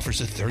offers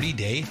a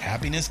 30-day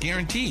happiness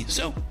guarantee.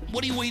 So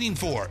what are you waiting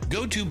for?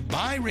 Go to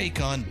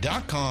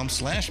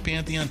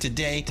buyraycon.com/Pantheon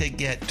today to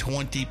get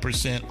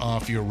 20%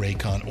 off your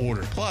Raycon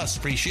order, plus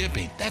free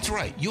shipping. That's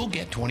right, you'll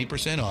get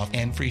 20% off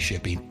and free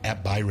shipping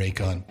at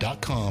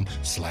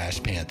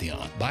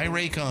buyraycon.com/Pantheon.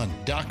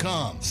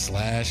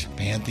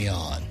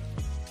 buyraycon.com/Pantheon.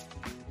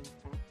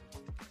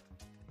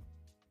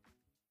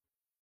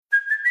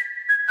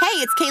 Hey,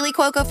 it's Kaylee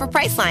Cuoco for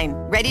Priceline.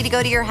 Ready to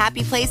go to your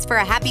happy place for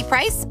a happy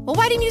price? Well,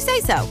 why didn't you say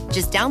so?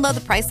 Just download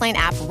the Priceline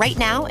app right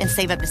now and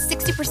save up to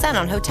 60%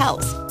 on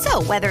hotels.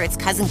 So whether it's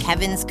Cousin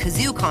Kevin's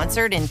Kazoo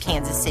Concert in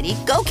Kansas City,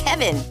 go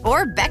Kevin,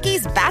 or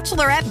Becky's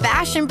Bachelorette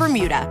Bash in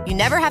Bermuda, you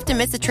never have to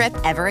miss a trip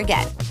ever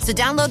again. So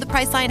download the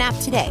Priceline app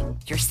today.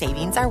 Your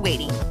savings are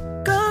waiting.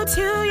 Go to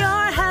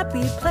your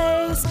happy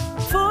place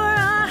for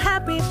a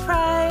happy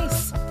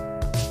price.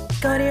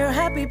 Go to your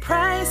happy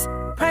price,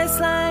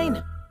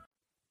 Priceline.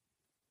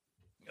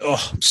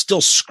 Oh, I'm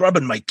still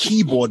scrubbing my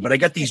keyboard, but I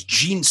got these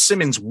Gene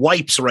Simmons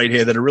wipes right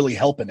here that are really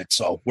helping it.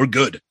 So we're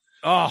good.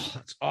 Oh,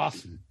 that's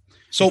awesome.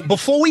 So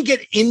before we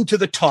get into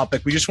the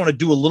topic, we just want to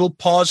do a little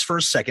pause for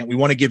a second. We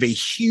want to give a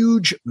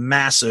huge,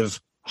 massive,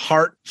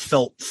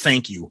 heartfelt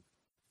thank you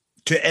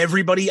to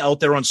everybody out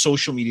there on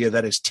social media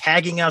that is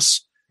tagging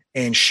us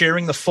and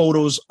sharing the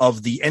photos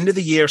of the end of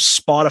the year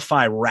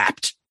Spotify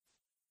Wrapped,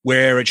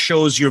 where it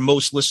shows your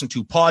most listened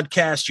to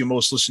podcasts, your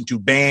most listened to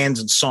bands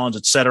and songs,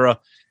 etc.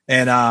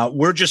 And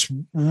we're just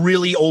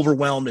really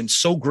overwhelmed and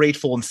so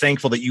grateful and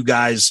thankful that you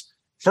guys,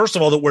 first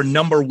of all, that we're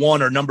number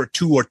 1 or number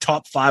 2 or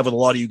top 5 with a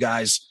lot of you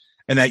guys,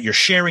 and that you're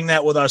sharing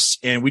that with us.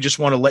 And we just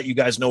want to let you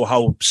guys know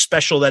how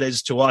special that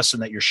is to us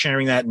and that you're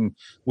sharing that. And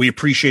we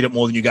appreciate it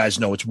more than you guys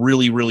know. It's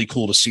really, really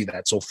cool to see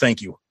that. So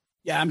thank you.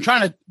 Yeah, I'm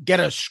trying to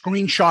get a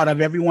screenshot of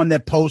everyone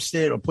that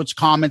posted or puts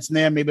comments in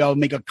there. Maybe I'll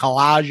make a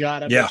collage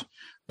out of it.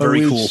 But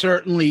very cool.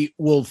 Certainly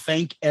will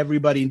thank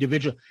everybody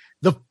individually.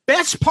 The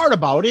best part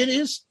about it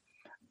is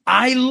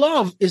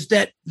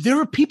that there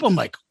are people I'm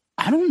like,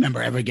 I don't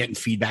remember ever getting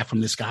feedback from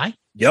this guy.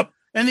 Yep.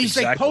 And he's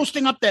like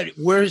posting up that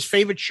we're his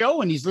favorite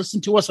show and he's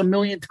listened to us a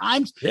million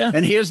times. Yeah.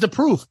 And here's the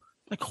proof.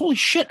 Like, holy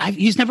shit,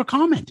 he's never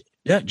commented.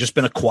 Yeah. Just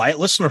been a quiet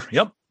listener.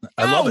 Yep.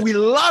 I love it. We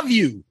love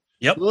you.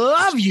 Yep.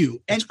 Love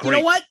you. And you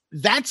know what?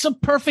 That's a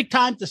perfect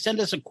time to send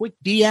us a quick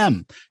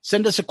DM,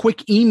 send us a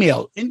quick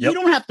email. And you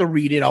don't have to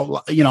read it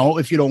out,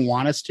 if you don't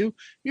want us to.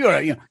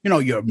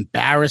 You're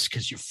embarrassed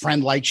because your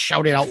friend likes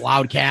Shout It Out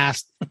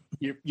Loudcast.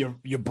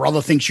 Your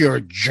brother thinks you're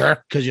a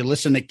jerk because you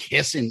listen to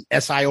Kiss and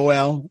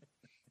SIOL.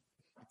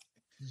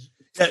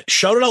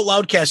 Shout It Out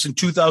Loudcast in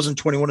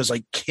 2021 is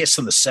like Kiss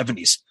in the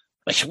 70s.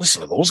 Like,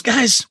 listen to those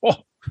guys. Oh.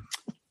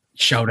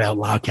 Shout Out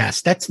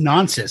Loudcast. That's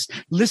nonsense.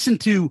 Listen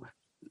to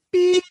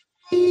beep.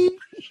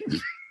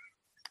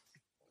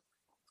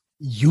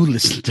 You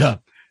listen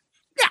to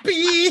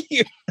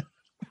beep.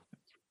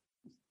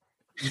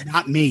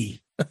 Not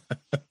me.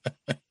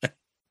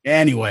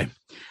 Anyway.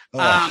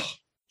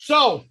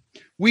 So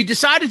we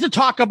decided to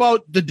talk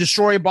about the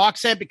Destroyer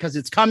box set because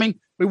it's coming.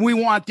 But we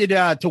wanted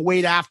to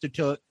wait after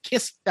to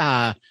Kiss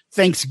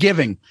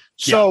Thanksgiving.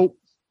 So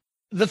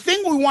the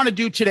thing we want to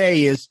do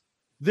today is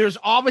there's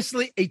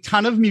obviously a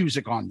ton of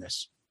music on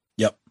this.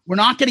 Yep. We're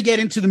not going to get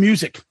into the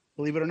music,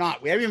 believe it or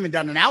not. We haven't even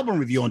done an album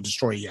review on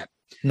Destroyer yet.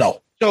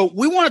 No. So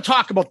we want to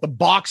talk about the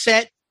box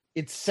set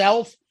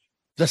itself,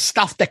 the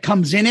stuff that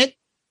comes in it,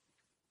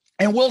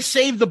 and we'll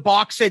save the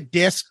box set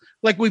disc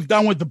like we've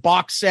done with the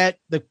box set,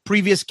 the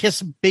previous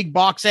Kiss big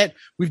box set.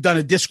 We've done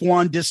a disc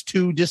 1, disc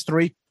 2, disc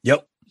 3.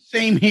 Yep.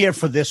 Same here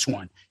for this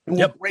one. And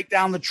we'll break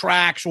down the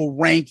tracks. We'll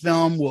rank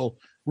them. We'll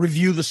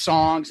review the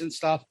songs and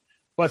stuff.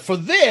 But for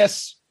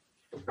this,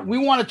 we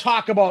want to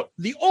talk about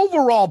the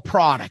overall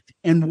product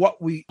and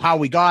how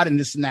we got and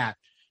this and that.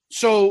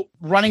 So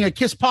running a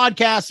Kiss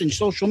podcast and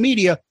social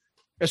media,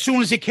 as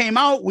soon as it came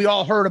out, we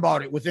all heard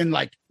about it within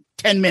like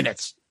 10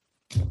 minutes.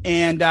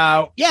 And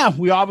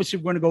we obviously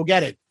were going to go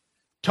get it.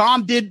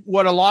 Tom did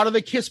what a lot of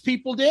the Kiss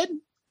people did.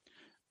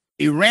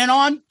 He ran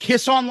on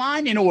Kiss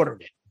Online and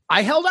ordered it.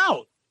 I held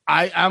out.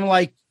 I'm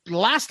like,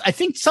 I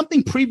think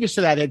something previous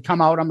to that had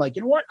come out. I'm like,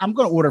 you know what? I'm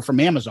going to order from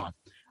Amazon.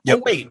 Yep.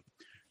 Oh, wait.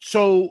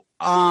 So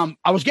I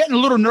was getting a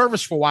little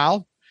nervous for a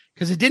while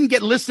because it didn't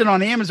get listed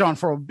on Amazon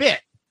for a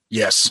bit.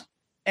 Yes.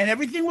 And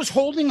everything was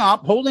holding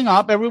up.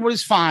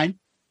 Everybody's fine.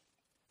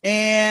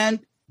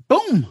 And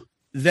boom,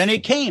 then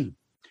it came.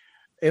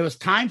 It was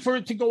time for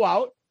it to go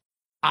out.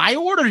 I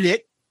ordered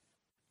it.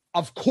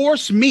 Of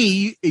course,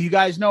 you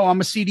guys know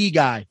I'm a CD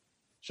guy.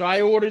 So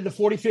I ordered the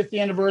 45th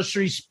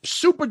anniversary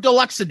super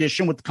deluxe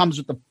edition, which comes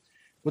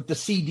with the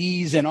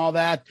CDs and all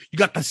that. You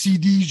got the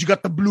CDs, you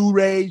got the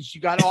Blu-rays,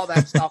 you got all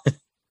that stuff.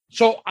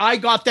 So I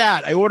got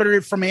that. I ordered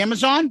it from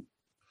Amazon.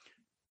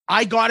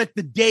 I got it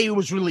the day it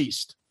was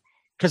released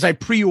because I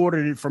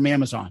pre-ordered it from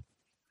Amazon.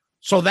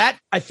 So that,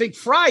 I think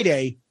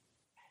Friday,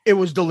 it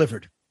was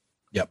delivered.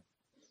 Yep.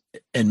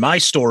 And my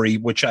story,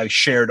 which I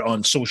shared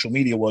on social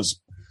media, was,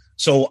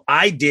 so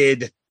I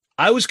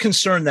was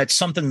concerned that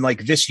something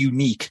like this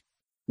unique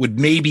would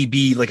maybe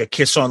be like a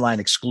Kiss Online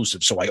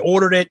exclusive. So I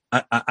ordered it.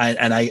 I'm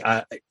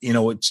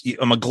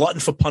a glutton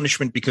for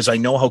punishment because I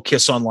know how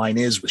Kiss Online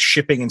is with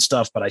shipping and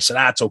stuff, but I said,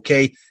 it's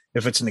okay.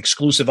 If it's an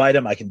exclusive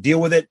item, I can deal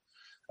with it.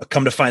 I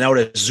come to find out,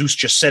 as Zeus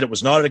just said, it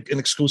was not an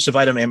exclusive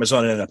item.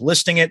 Amazon ended up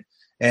listing it.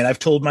 And I've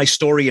told my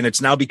story, and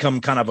it's now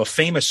become kind of a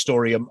famous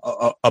story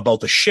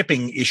about the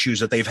shipping issues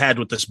that they've had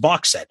with this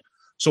box set.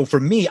 So for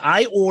me,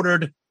 I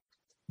ordered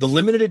the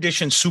limited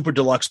edition super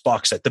deluxe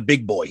box set, the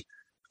big boy.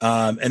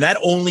 And that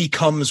only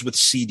comes with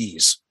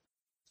CDs.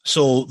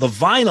 So the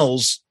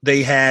vinyls,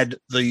 they had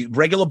the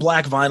regular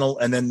black vinyl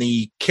and then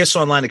the Kiss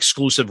Online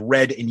exclusive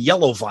red and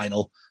yellow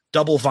vinyl,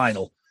 double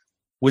vinyl.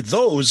 With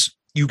those,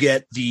 you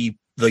get the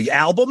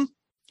album,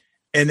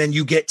 and then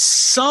you get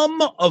some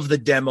of the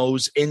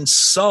demos and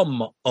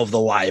some of the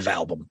live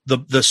album.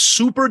 The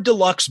super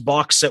deluxe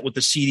box set with the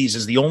CDs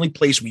is the only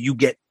place where you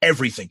get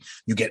everything.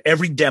 You get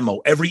every demo,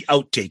 every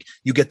outtake.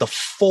 You get the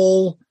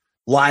full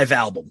live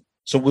album.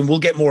 So we'll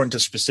get more into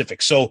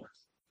specifics. So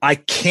I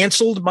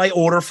canceled my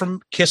order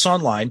from Kiss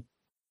Online,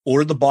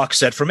 ordered the box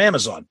set from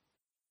Amazon.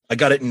 I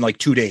got it in like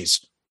 2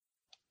 days.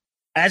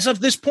 As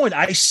of this point,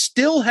 I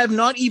still have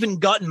not even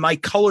gotten my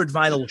colored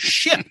vinyl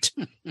shipped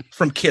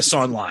from Kiss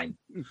Online.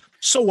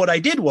 So what I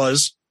did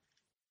was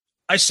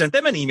I sent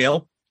them an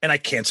email and I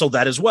canceled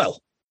that as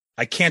well.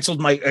 I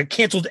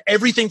canceled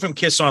everything from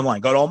Kiss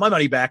Online, got all my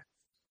money back.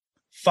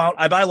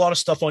 I buy a lot of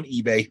stuff on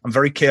eBay. I'm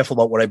very careful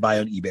about what I buy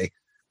on eBay.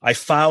 I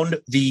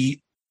found the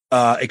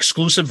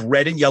exclusive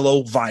red and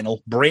yellow vinyl,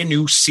 brand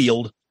new,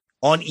 sealed,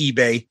 on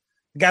eBay.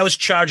 The guy was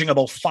charging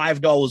about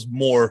 $5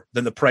 more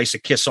than the price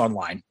of Kiss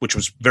Online, which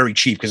was very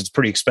cheap because it's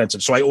pretty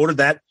expensive. So I ordered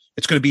that.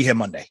 It's going to be here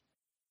Monday.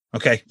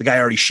 Okay. The guy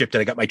already shipped it.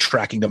 I got my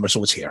tracking number,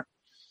 so it's here.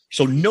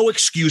 So no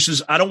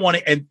excuses. I don't want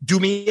to, and do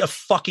me a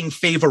fucking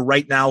favor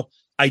right now.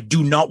 I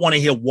do not want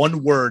to hear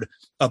one word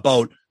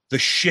about the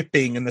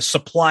shipping and the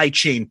supply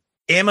chain.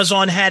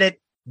 Amazon had it.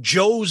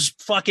 Joe's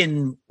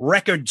fucking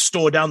record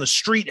store down the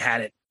street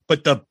had it,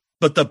 but the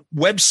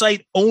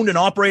website owned and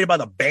operated by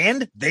the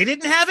band, they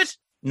didn't have it.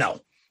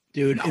 No,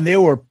 dude. No. And they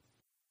were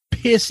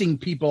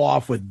pissing people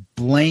off with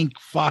blank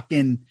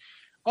fucking,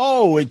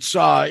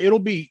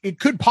 it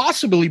could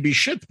possibly be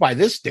shipped by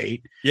this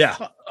date. Yeah.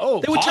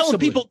 They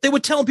were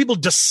telling people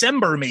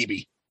December,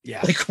 maybe.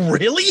 Yeah. Like,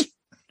 really?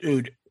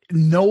 Dude,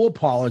 no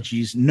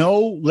apologies.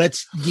 No,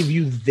 let's give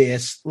you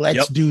this.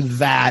 Let's do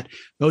that.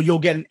 No, you'll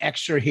get an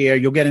extra here.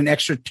 You'll get an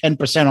extra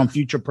 10% on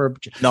future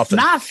purchase.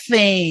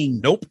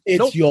 Nothing. Nope.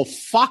 You'll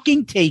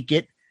fucking take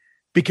it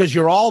because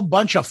you're all a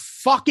bunch of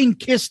fucking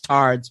kiss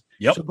tards.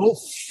 Yep. So go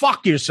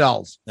fuck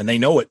yourselves. And they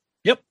know it.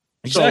 Yep.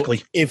 Exactly.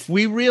 So if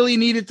we really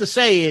needed to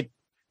say it,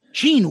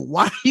 Gene,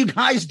 why are you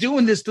guys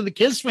doing this to the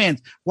Kiss fans?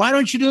 Why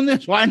don't you do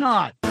this? Why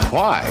not?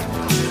 Why?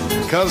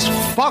 Because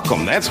fuck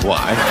them. That's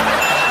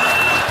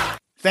why.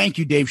 Thank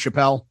you, Dave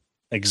Chappelle.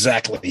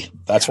 Exactly.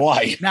 That's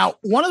why. Now,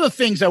 one of the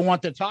things I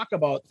want to talk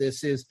about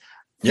this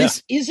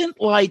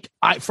isn't like,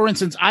 for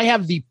instance, I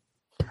have the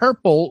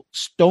purple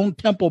Stone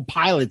Temple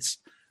Pilots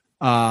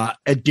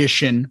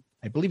edition.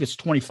 I believe it's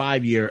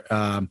 25-year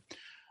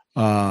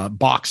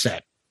box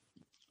set.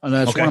 And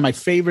that's one of my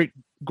favorite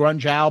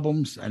grunge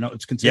albums. I know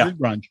it's considered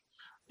grunge.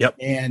 Yep.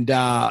 And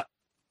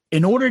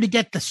in order to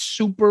get the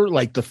super,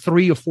 like the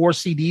 3 or 4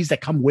 CDs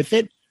that come with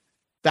it,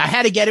 I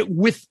had to get it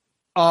with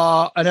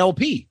an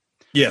LP.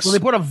 Yes. So they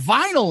put a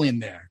vinyl in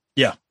there.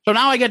 Yeah. So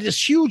now I got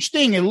this huge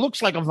thing. It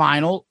looks like a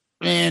vinyl.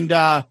 And,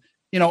 I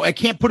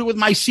can't put it with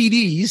my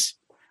CDs.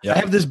 Yeah. I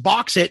have this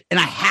box set and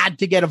I had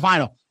to get a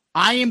vinyl.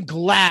 I am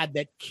glad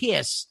that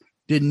Kiss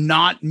did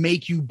not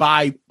make you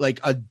buy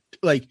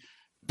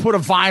put a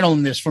vinyl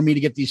in this for me to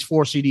get these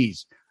 4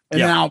 CDs. And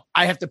now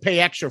I have to pay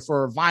extra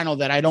for a vinyl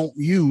that I don't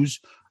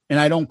use and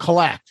I don't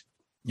collect.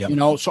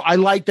 Yeah. So I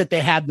like that they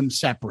had them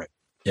separate.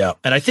 Yeah.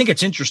 And I think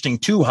it's interesting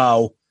too,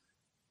 how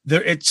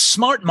it's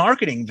smart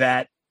marketing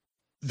that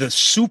the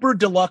super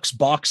deluxe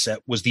box set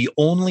was the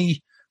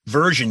only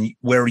version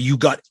where you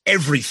got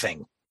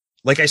everything.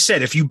 Like I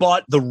said, if you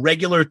bought the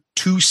regular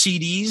 2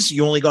 CDs,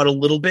 you only got a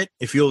little bit.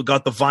 If you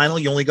got the vinyl,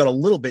 you only got a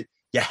little bit.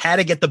 You had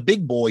to get the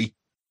big boy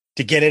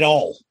to get it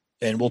all.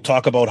 And we'll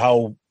talk about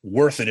how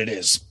worth it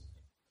is.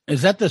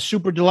 Is that the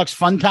Super Deluxe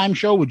Fun Time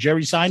show with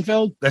Jerry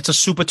Seinfeld? That's a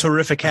super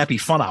terrific happy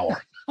fun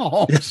hour.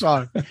 Oh,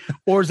 sorry.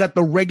 Or is that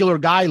the regular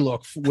guy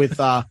look with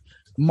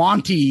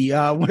Monty,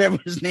 whatever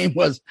his name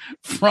was,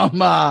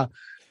 from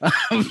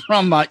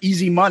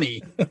Easy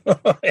Money,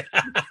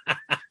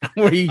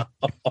 where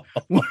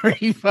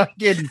he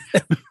fucking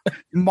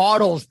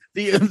models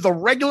the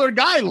regular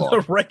guy look.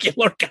 The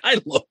regular guy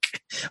look.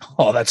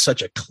 Oh, that's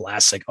such a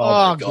classic.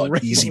 Oh my God,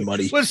 great. Easy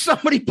Money. Will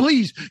somebody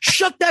please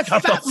shut that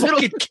fat little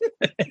kid?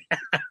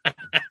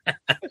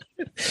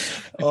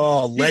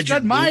 Oh, legend.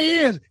 Got my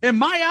ears and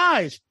my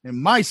eyes and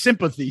my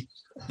sympathy.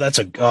 That's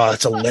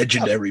a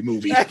legendary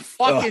movie.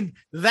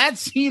 That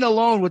scene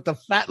alone with the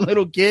fat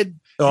little kid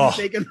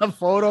taking the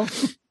photo.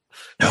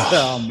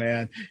 Oh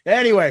man.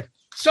 Anyway,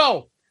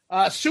 so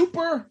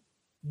Super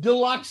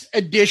Deluxe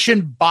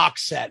Edition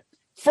box set.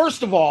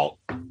 First of all,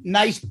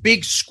 nice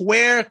big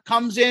square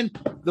comes in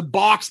the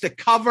box, the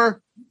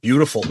cover.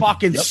 Beautiful.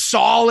 Fucking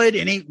solid.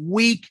 It ain't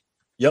weak.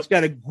 Yep. It's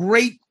got a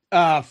great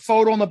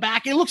photo on the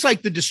back. It looks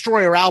like the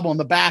Destroyer album on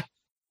the back,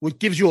 which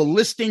gives you a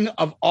listing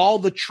of all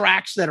the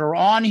tracks that are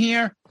on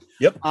here.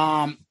 Yep.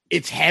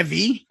 It's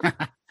heavy.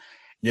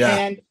 Yeah.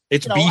 And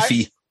it's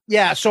beefy.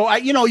 So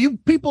you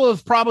people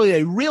have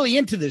probably really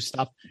into this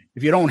stuff.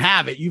 If you don't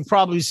have it, you've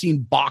probably seen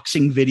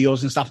boxing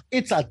videos and stuff.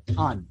 It's a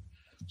ton.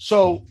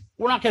 So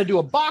we're not going to do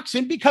a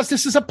boxing because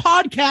this is a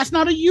podcast,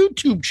 not a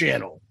YouTube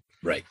channel.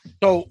 Right.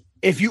 So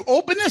if you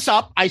open this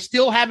up, I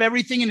still have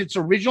everything in its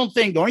original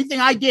thing. The only thing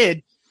I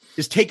did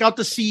is take out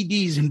the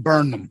CDs and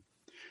burn them,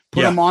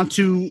 put them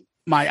onto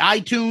my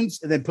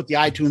iTunes, and then put the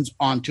iTunes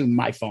onto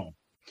my phone.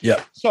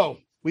 Yeah. So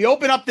we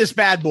open up this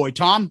bad boy,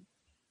 Tom,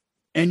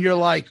 and you're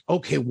like,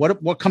 okay,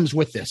 what comes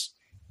with this?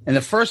 And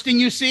the first thing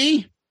you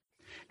see,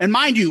 and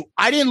mind you,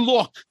 I didn't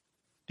look.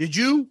 Did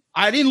you?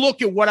 I didn't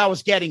look at what I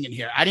was getting in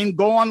here. I didn't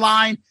go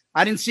online.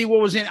 I didn't see what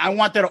was in. I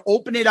wanted to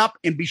open it up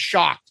and be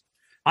shocked.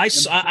 I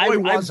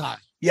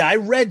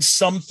read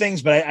some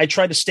things, but I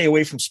tried to stay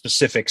away from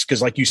specifics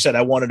because, like you said,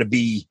 I wanted to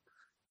be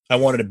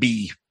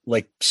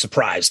like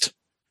surprised.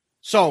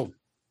 So,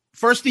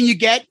 first thing you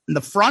get in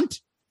the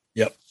front,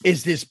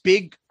 is this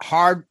big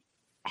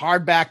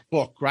hardback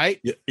book,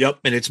 right? Yep,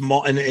 and it's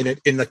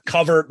in the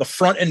cover, the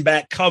front and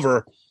back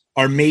cover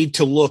are made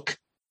to look,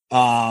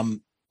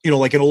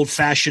 like an old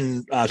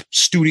fashioned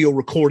studio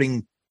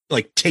recording,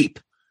 like tape.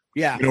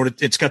 Yeah.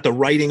 It's got the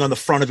writing on the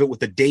front of it with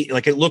the date.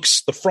 Like it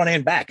looks the front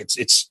and back.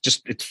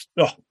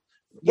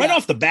 Right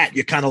off the bat,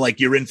 you're kind of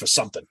like, you're in for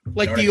something.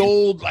 Like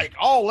old,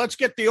 let's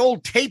get the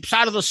old tapes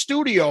out of the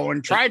studio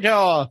and try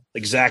to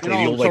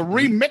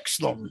remix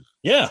them.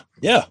 Yeah.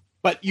 Yeah.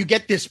 But you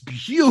get this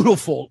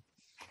beautiful,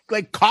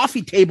 like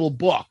coffee table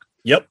book.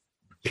 Yep.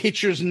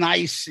 Pictures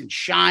nice and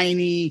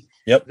shiny.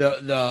 Yep.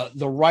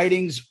 The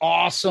writing's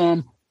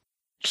awesome.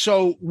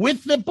 So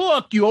with the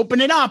book, you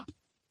open it up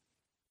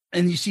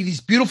and you see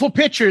these beautiful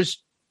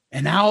pictures.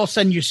 And now all of a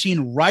sudden you're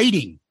seeing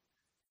writing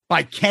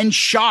by Ken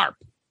Sharp.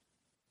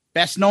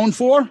 Best known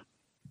for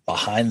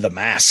Behind the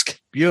Mask.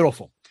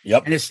 Beautiful.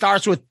 Yep. And it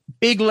starts with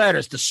big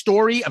letters, the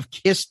story of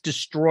Kiss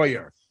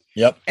Destroyer.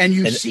 Yep. And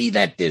you see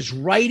that there's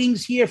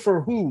writings here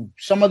for who?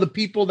 Some of the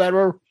people that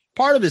are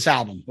part of this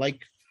album.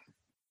 Like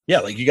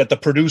you got the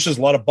producers,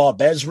 a lot of Bob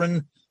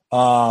Ezrin.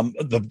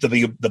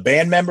 the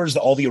band members,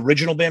 all the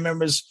original band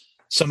members,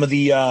 some of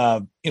the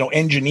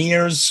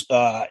engineers.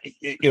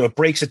 It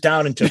breaks it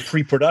down into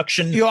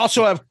pre-production. You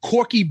also have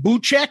Corky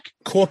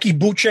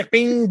Buchek,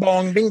 bing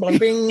bong, bing bong,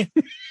 bing.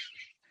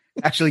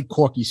 Actually,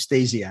 Corky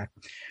Stasiak.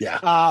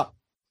 Yeah.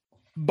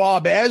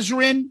 Bob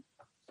Ezrin.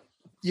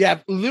 You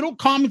have little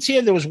comments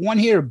here. There was one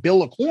here,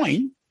 Bill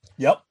Aucoin.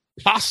 Yep.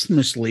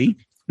 Posthumously.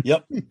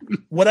 Yep.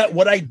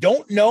 What I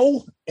don't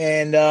know,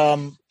 and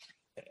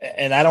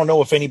I don't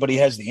know if anybody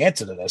has the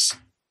answer to this.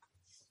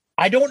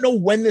 I don't know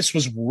when this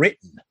was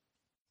written.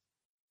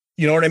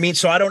 You know what I mean?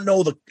 So I don't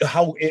know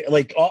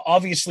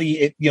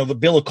obviously the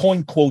Bill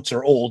Aucoin quotes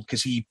are old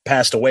because he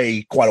passed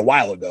away quite a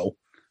while ago.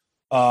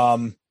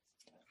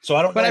 So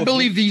I don't know. But I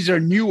believe these are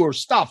newer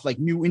stuff, like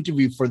new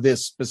interview for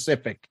this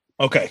specific.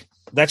 Okay.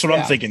 That's what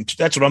I'm thinking.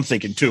 That's what I'm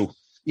thinking too.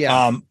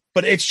 Yeah.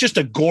 But it's just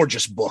a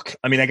gorgeous book.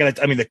 I mean,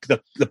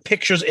 the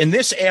pictures in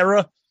this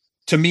era,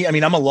 to me, I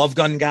mean, I'm a Love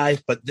Gun guy,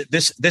 but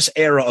this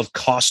era of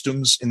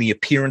costumes and the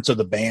appearance of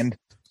the band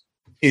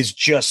is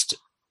just,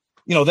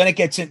 then it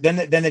gets in,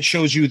 then it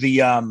shows you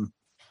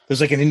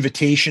there's like an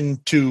invitation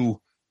to,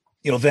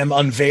 them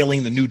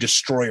unveiling the new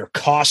Destroyer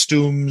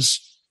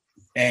costumes,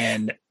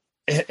 and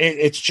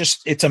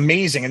it's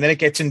amazing. And then it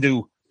gets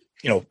into,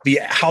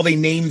 how they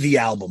named the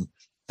album,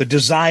 the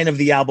design of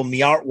the album, the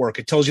artwork.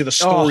 It tells you the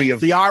story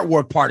of the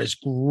artwork part is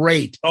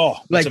great. Oh,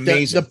 like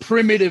amazing. The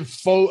primitive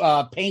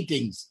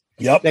paintings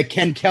that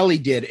Ken Kelly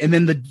did, and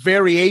then the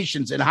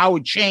variations and how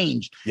it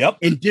changed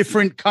in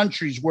different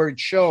countries where it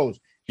shows.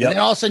 Yep. And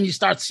then all of a sudden you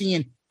start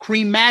seeing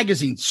Cream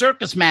Magazine,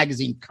 Circus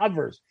Magazine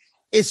covers.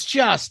 It's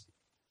just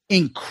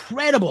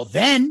incredible.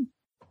 Then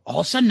all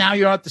of a sudden now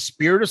you're at the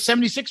Spirit of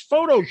 76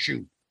 photo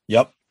shoot.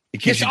 Yep.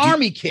 Kiss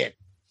Army kit.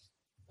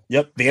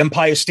 Yep. The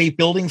Empire State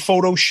Building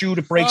photo shoot.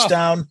 It breaks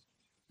down.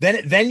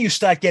 Then you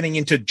start getting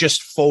into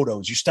just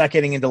photos. You start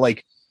getting into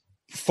like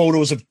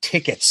photos of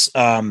tickets,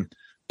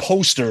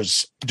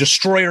 posters,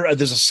 Destroyer.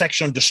 There's a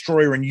section on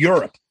Destroyer in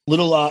Europe,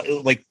 little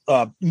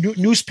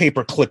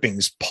newspaper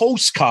clippings,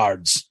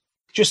 postcards,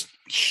 just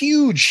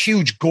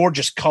huge,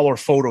 gorgeous color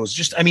photos.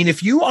 Just, I mean,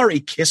 if you are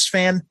a Kiss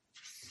fan,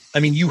 I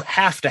mean, you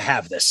have to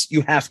have this.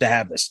 You have to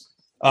have this.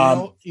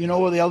 What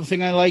the other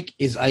thing I like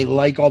is I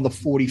like all the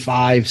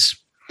 45s.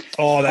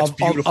 Oh, that's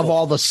beautiful. Of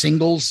all the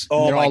singles.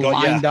 Oh, they're my all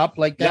God, lined up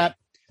like that.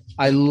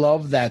 I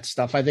love that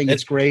stuff. I think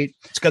it's great.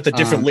 It's got the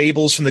different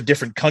labels from the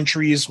different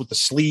countries with the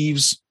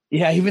sleeves.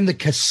 Yeah, even the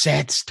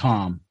cassettes,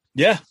 Tom.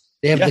 Yeah.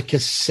 They have the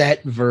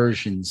cassette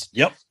versions.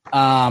 Yep.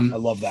 I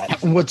love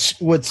that.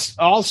 What's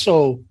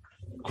also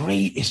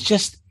great is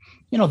just,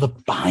 the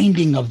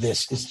binding of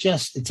this.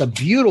 It's a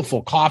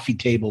beautiful coffee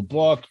table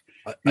book.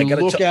 I got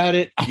to look at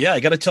it. Yeah,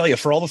 I got to tell you,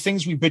 for all the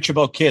things we bitch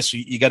about Kiss,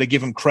 you got to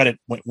give them credit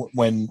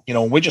when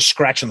we're just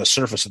scratching the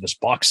surface of this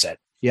box set.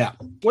 Yeah.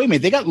 Wait a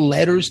minute. They got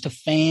letters to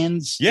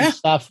fans and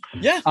stuff.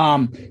 Yeah.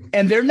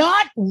 And they're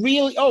not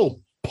really,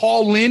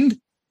 Paul Lynde.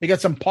 They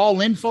got some Paul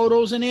Lynde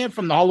photos in there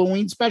from the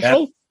Halloween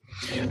special.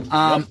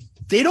 Yep.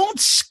 They don't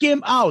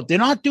skim out. They're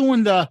not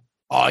doing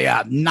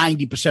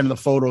 90% of the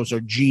photos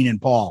are Gene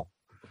and Paul.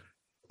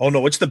 Oh,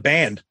 no, it's the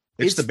band.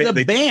 It's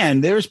the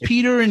band. There's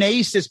Peter and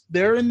Ace.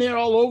 They're in there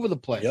all over the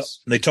place. Yep.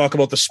 And they talk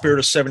about the Spirit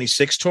of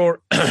 76 tour.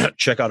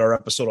 Check out our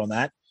episode on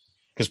that,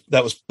 because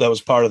that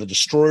was part of the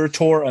Destroyer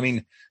tour. I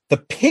mean, the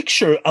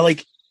picture,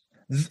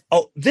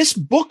 this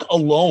book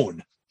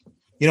alone,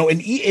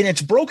 and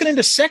it's broken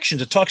into sections.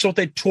 It talks about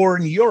they tour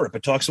in Europe.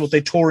 It talks about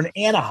they tour in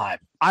Anaheim.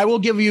 I will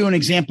give you an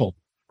example.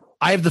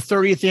 I have the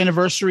 30th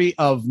anniversary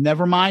of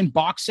Nevermind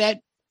box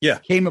set. Yeah.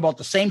 Came about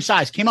the same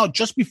size. Came out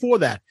just before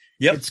that.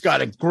 Yep. It's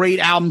got a great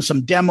album,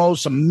 some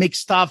demos, some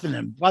mixed stuff, and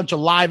a bunch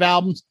of live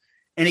albums.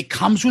 And it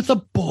comes with a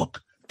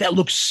book that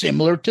looks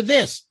similar to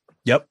this.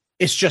 Yep.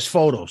 It's just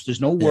photos.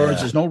 There's no words.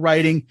 There's no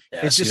writing.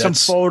 It's just some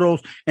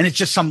photos. And it's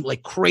just some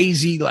like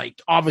crazy,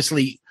 like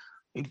obviously,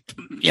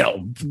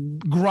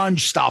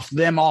 grunge stuff.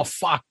 Them all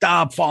fucked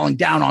up, falling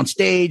down on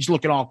stage,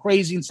 looking all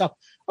crazy and stuff.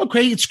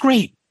 Okay, it's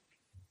great.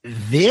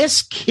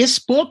 This Kiss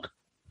book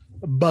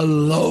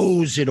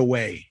blows it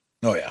away.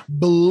 Oh, yeah.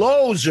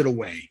 Blows it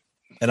away.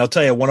 And I'll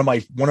tell you, one of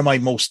my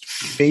most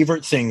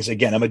favorite things,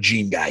 again, I'm a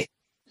Gene guy.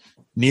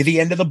 Near the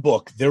end of the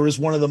book, there is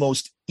one of the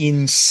most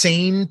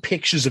insane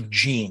pictures of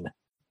Gene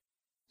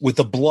with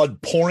the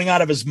blood pouring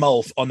out of his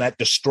mouth on that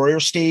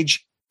Destroyer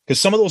stage. Because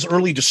some of those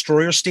early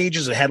Destroyer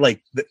stages, it had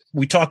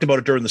we talked about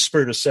it during the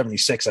Spirit of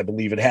 76, I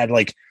believe. It had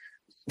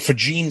for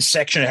Gene's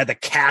section, it had the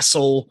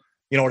castle,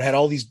 it had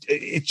all these,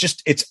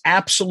 it's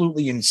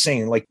absolutely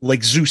insane.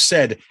 Like Zeus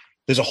said,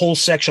 there's a whole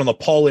section on the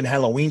Paul Lynde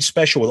Halloween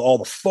special with all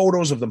the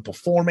photos of them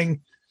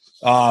performing.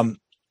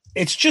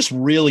 It's just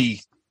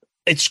really,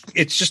 it's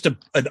just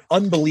an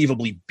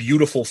unbelievably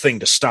beautiful thing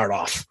to start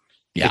off.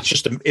 Yeah.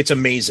 It's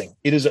amazing.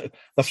 It is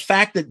the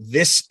fact that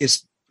this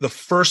is the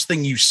first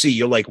thing you see,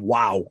 you're like,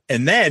 wow.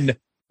 And then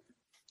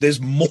there's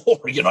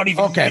more. You're not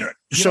even hear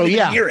it.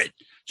 Hear it.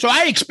 So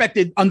I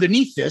expected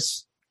underneath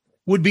this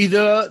would be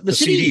the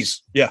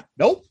CDs. Yeah.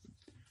 Nope.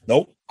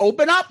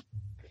 Open up.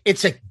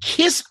 It's a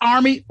Kiss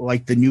Army,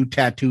 like the new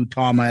tattoo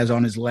Tom has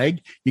on his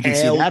leg. You can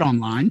see that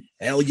online.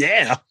 Hell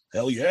yeah.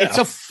 It's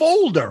a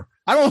folder.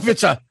 I don't know if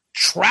it's a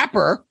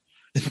trapper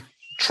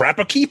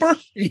keeper.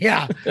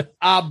 Yeah.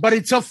 But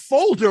it's a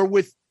folder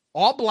with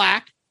all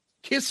black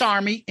Kiss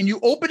Army, and you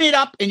open it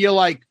up and you're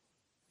like,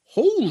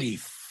 holy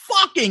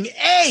fucking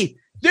A,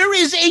 there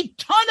is a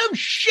ton of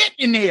shit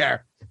in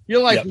there.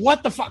 You're like,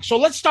 what the fuck? So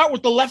let's start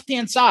with the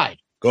left-hand side.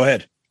 Go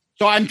ahead.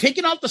 So I'm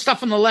taking out the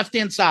stuff on the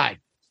left-hand side.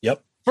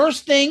 Yep.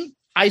 First thing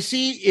I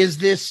see is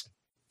this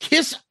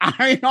Kiss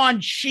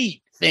iron-on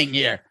sheet thing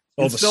here.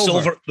 Oh,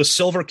 the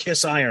silver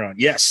Kiss iron-on.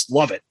 Yes,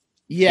 love it.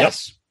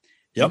 Yes.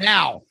 Yep.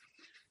 Now,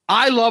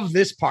 I love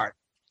this part.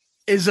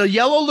 Is a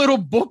yellow little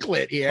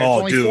booklet here. It's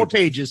only 4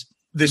 pages.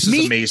 This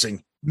is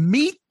amazing.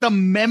 Meet the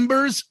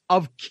members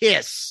of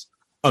Kiss.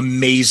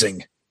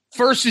 Amazing.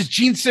 First is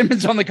Gene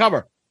Simmons on the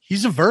cover.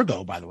 He's a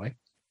Virgo, by the way.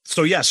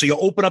 So you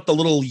open up the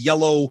little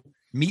yellow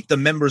meet the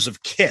members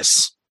of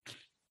Kiss.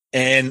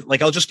 And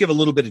like, I'll just give a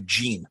little bit of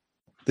Gene.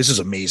 This is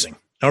amazing.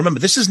 Now remember,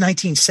 this is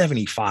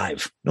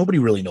 1975. Nobody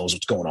really knows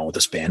what's going on with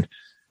this band.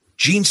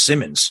 Gene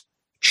Simmons,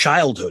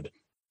 childhood.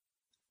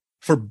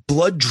 For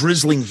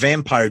blood-drizzling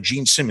vampire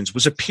Gene Simmons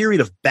was a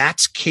period of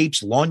bats,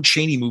 capes, Lon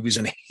Chaney movies,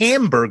 and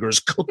hamburgers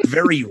cooked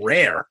very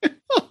rare.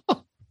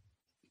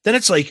 Then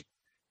it's like,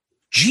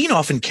 Gene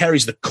often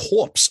carries the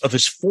corpse of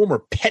his former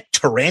pet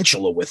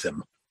tarantula with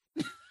him.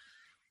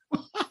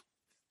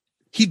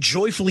 He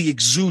joyfully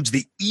exudes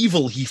the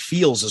evil he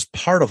feels as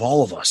part of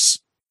all of us.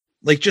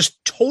 Like,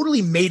 just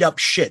totally made up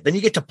shit. Then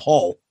you get to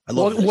Paul. I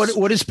love this.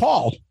 What is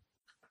Paul?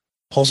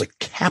 Paul's a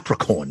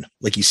Capricorn,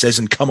 like he says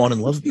in Come On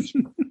and Love Me.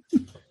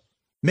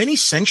 Many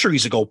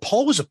centuries ago,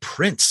 Paul was a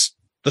prince,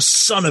 the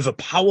son of a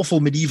powerful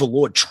medieval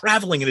lord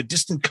traveling in a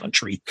distant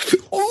country.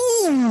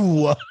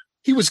 Ooh!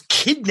 He was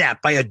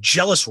kidnapped by a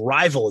jealous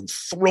rival and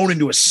thrown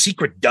into a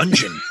secret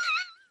dungeon.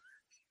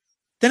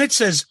 Then it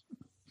says,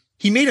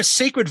 he made a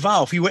sacred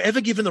vow. If he were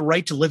ever given the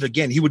right to live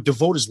again, he would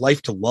devote his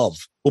life to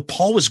love. Well,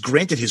 Paul was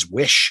granted his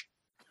wish.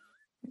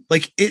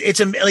 Like,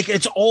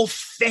 it's all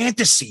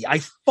fantasy.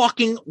 I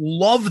fucking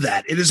love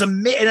that. It is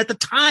amazing. And at the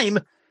time,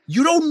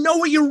 you don't know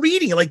what you're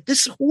reading. Like,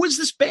 who is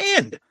this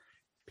band?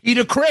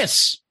 Peter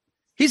Criss.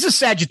 He's a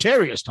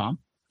Sagittarius, Tom.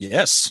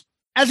 Yes.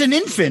 As an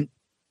infant,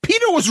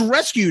 Peter was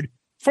rescued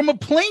from a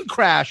plane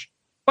crash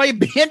by a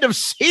band of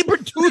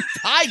saber-toothed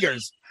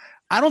tigers.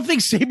 I don't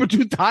think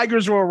saber-toothed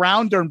tigers were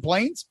around during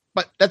planes,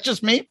 but that's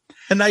just me.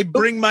 And I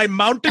bring my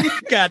mountain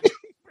cat.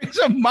 It's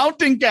a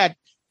mountain cat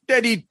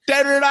that he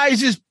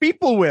terrorizes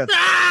people with.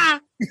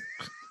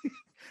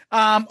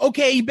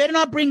 Okay, you better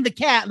not bring the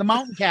cat, the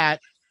mountain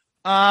cat.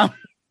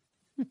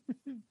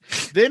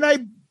 Then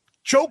I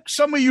choke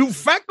some of you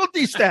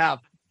faculty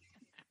staff.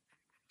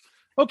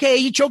 Okay,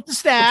 you choke the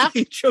staff.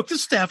 Okay, choke the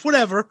staff,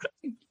 whatever.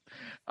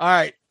 All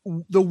right.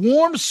 The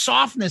warm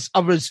softness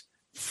of his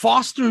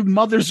foster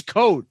mother's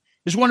coat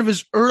is one of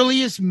his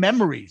earliest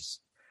memories.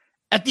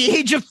 At the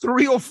age of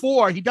 3 or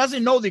 4, he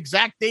doesn't know the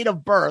exact date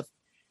of birth.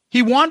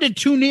 He wandered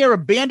too near a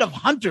band of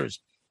hunters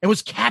and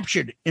was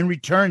captured and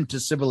returned to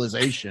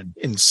civilization.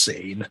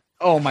 Insane.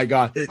 Oh, my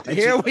God.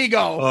 Here we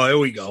go. Oh, here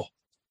we go.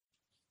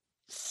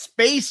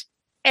 Space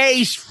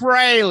Ace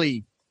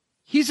Frehley.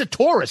 He's a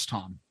Taurus,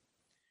 Tom.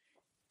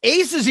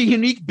 Ace is a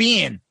unique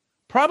being,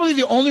 probably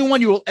the only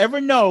one you will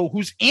ever know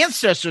whose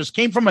ancestors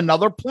came from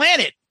another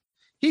planet.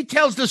 He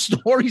tells the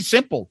story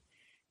simple.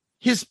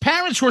 His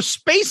parents were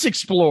space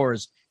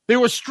explorers. They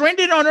were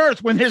stranded on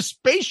Earth when his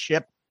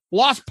spaceship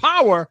lost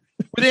power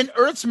within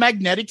Earth's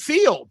magnetic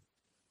field.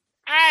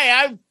 Hey,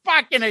 I'm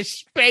fucking a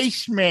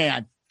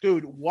spaceman.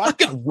 Dude,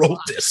 what? I fucking wrote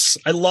this.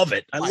 I love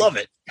it. I love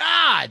it.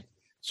 God.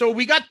 So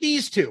we got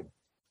these two.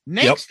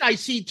 Next, I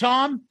see,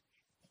 Tom,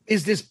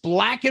 is this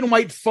black and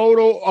white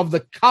photo of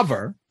the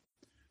cover,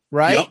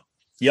 right?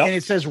 Yep. And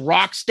it says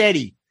Rock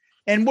Steady.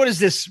 And what is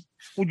this?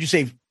 Would you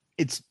say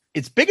it's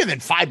bigger than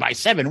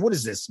 5x7? What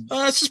is this?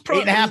 This is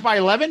probably 8.5 by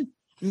 11.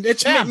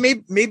 It's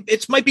maybe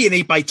it might be an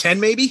 8x10,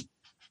 maybe.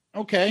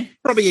 Okay,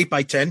 probably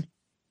 8x10.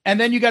 And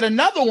then you got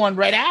another one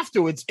right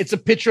afterwards. It's a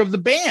picture of the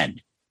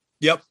band.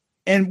 Yep.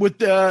 And with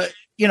the,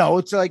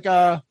 it's like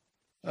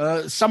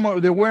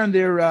some they're wearing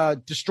their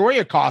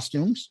Destroyer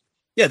costumes.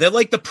 Yeah, they're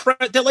like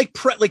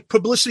like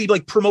publicity,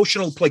 like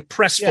promotional, like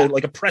press photo,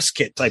 like a press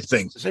kit type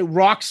thing. Say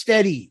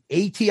Rocksteady,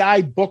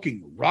 ATI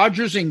Booking,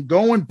 Rogers and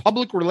Goen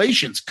Public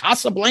Relations,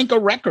 Casablanca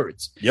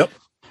Records. Yep.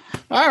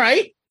 All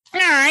right.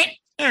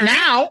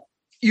 Now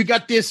you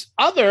got this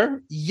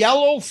other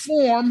yellow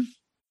form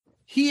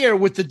here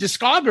with the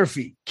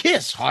discography: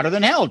 Kiss, Hotter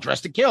Than Hell,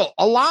 Dressed to Kill,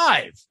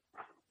 Alive.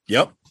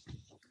 Yep.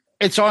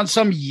 It's on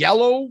some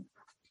yellow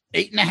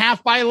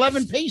 8.5 by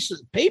 11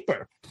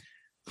 paper.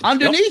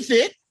 Underneath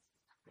it,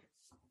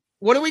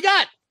 what do we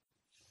got?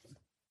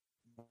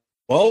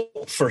 Well,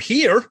 for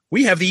here,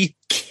 we have the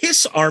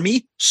Kiss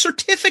Army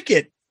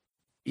certificate.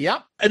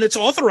 Yep. And it's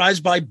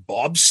authorized by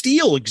Bob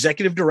Steele,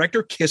 Executive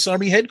Director, Kiss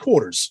Army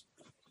Headquarters.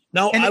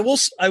 Now, I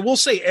will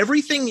say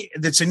everything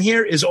that's in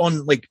here is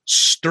on like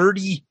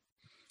sturdy,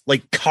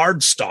 like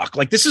card stock.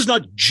 Like, this is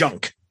not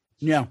junk.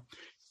 Yeah.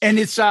 and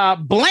it's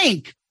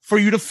blank for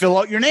you to fill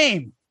out your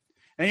name.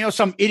 And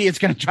some idiot's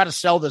going to try to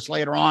sell this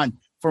later on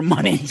for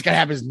money. He's going to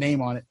have his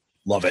name on it.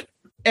 Love it.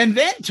 And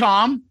then,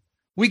 Tom,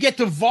 we get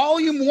to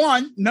volume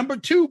 1, number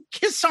 2,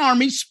 Kiss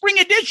Army Spring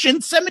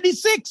Edition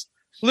 76.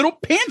 Little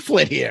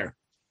pamphlet here.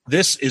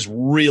 This is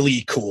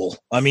really cool.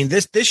 I mean,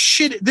 this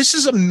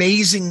is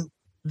amazing.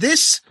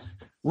 This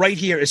right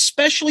here,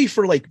 especially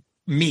for like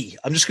me,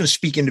 I'm just going to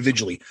speak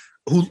individually,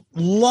 who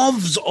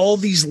loves all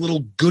these little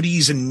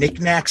goodies and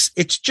knickknacks.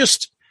 It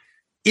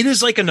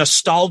is like a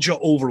nostalgia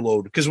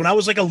overload. Because when I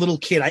was like a little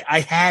kid, I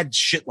had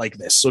shit like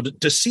this. So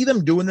to see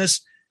them doing this,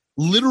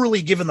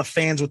 literally giving the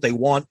fans what they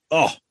want.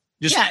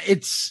 This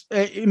is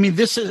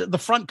the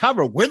front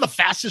cover. We're the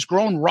fastest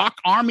growing rock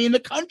army in the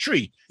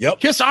country.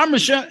 Yep. Kiss Army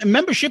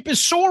membership is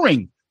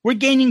soaring. We're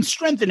gaining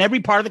strength in every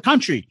part of the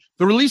country.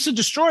 The release of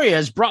Destroyer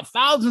has brought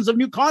thousands of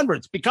new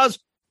converts because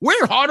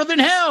we're harder than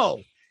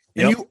hell.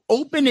 And you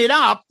open it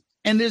up,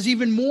 and there's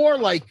even more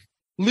like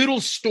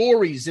little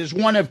stories. There's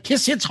one of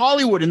Kiss Hits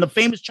Hollywood in the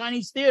famous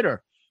Chinese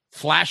theater.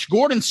 Flash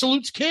Gordon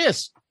salutes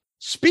Kiss.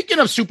 Speaking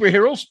of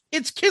superheroes,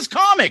 it's Kiss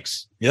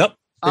Comics. Yep.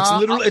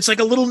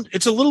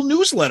 It's a little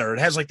newsletter. It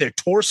has like their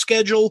tour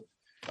schedule.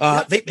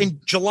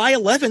 In July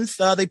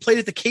 11th, they played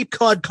at the Cape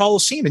Cod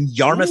Coliseum in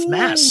Yarmouth,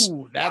 Mass.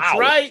 That's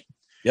right.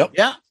 Yep.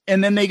 Yeah.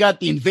 And then they got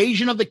the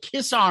Invasion of the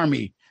Kiss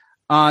Army,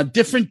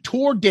 different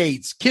tour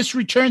dates. Kiss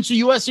returns to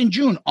U.S. in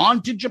June,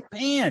 on to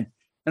Japan.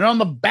 And on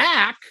the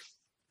back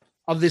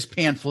of this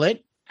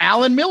pamphlet,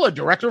 Alan Miller,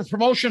 Director of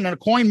Promotion at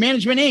Coin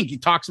Management, Inc. He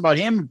talks about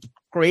him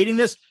creating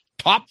this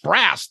top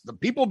brass, the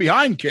people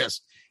behind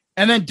Kiss.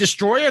 And then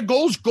Destroyer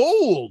goes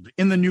gold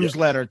in the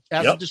newsletter.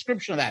 That's a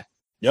description of that.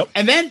 Yep.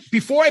 And then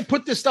before I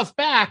put this stuff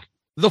back,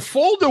 the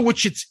folder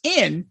which it's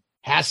in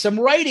has some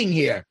writing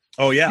here.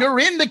 Oh, yeah. You're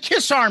in the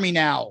Kiss Army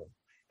now.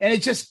 And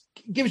it just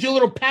gives you a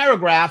little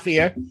paragraph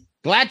here.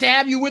 Glad to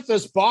have you with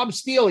us, Bob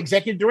Steele,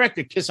 Executive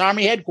Director, Kiss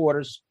Army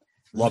Headquarters.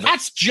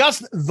 That's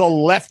just the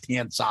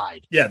left-hand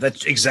side. Yeah,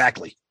 that's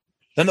exactly.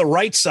 Then the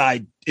right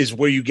side is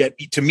where you get,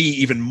 to me,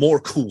 even more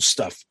cool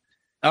stuff.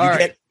 All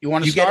right. You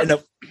want to start?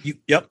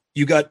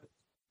 You got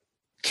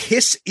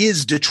Kiss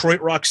is Detroit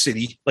Rock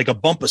City, like a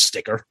bumper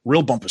sticker,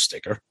 real bumper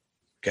sticker.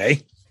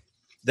 Okay.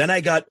 Then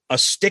I got a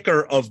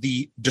sticker of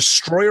the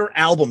Destroyer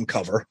album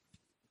cover,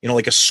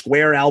 like a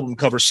square album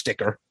cover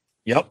sticker.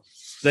 Yep.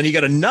 Then you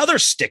got another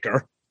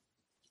sticker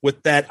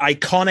with that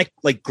iconic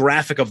like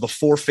graphic of the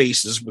 4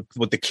 faces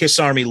with the Kiss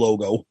Army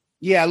logo.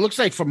 Yeah, it looks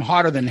like from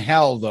Harder Than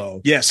Hell,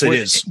 though. Yes, it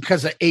is.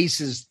 Because of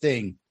Ace's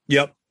thing.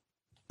 Yep.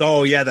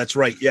 Oh, yeah, that's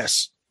right.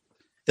 Yes.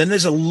 Then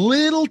there's a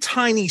little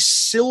tiny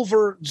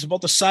silver, it's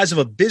about the size of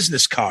a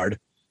business card.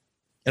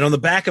 And on the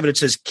back of it, it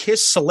says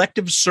Kiss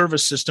Selective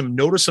Service System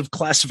Notice of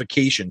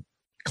Classification.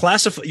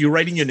 You're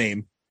writing your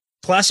name.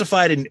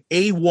 Classified in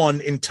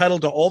A1,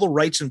 entitled to all the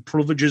rights and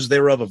privileges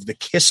thereof of the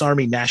Kiss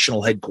Army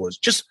National Headquarters.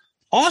 Just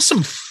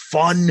awesome,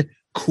 fun,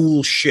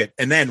 cool shit.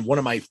 And then one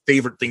of my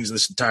favorite things in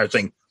this entire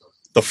thing,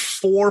 the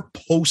 4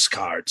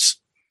 postcards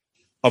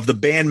of the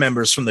band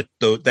members from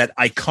that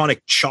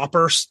iconic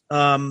chopper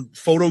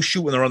photo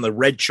shoot when they're on the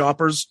red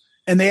choppers.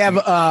 And they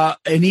have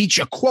in each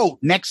a quote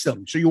next to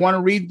them. So you want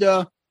to read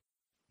the...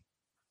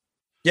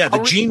 Yeah,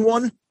 the Gene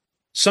one.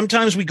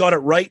 Sometimes we got it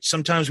right.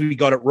 Sometimes we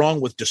got it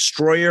wrong. With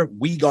Destroyer,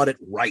 we got it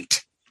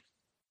right.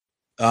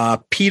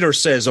 Peter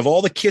says, of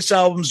all the Kiss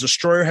albums,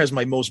 Destroyer has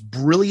my most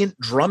brilliant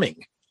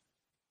drumming.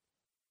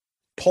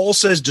 Paul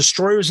says,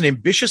 Destroyer is an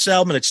ambitious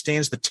album and it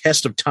stands the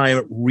test of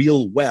time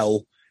real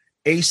well.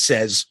 Ace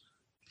says,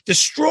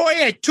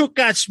 Destroyer took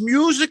us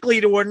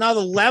musically to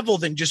another level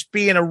than just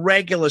being a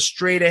regular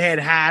straight-ahead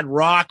hard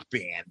rock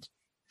band.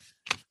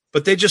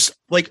 But they just,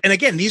 like, and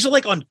again, these are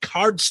like on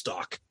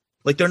cardstock.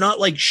 Like, they're not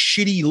like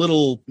shitty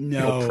little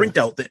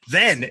printout.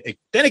 Then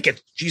it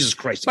gets, Jesus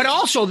Christ. But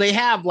also they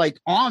have like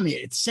on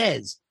it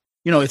says,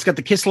 it's got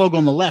the Kiss logo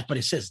on the left, but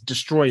it says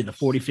Destroyer, the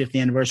 45th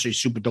anniversary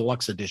super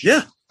deluxe edition.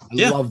 Yeah.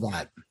 I love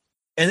that.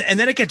 And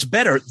then it gets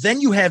better.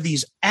 Then you have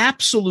these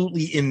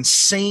absolutely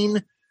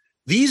insane.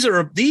 These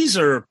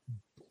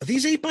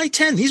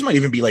 8x10. These might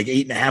even be like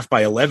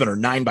 8.5x11 or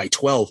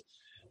 9x12.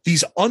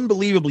 These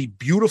unbelievably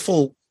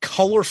beautiful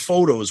color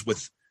photos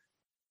with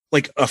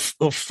like a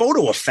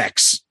photo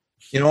effects.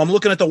 I'm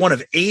looking at the one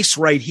of Ace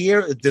right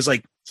here. There's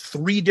like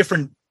 3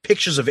 different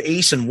pictures of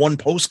Ace in one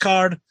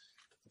postcard.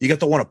 You got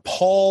the one of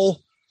Paul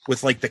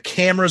with like the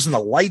cameras and the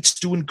lights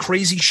doing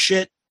crazy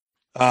shit.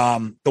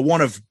 The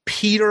one of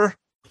Peter,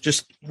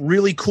 just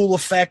really cool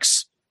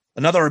effects.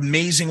 Another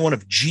amazing one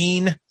of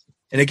Gene.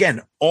 And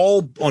again,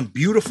 all on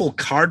beautiful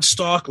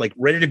cardstock, like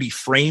ready to be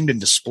framed and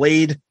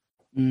displayed.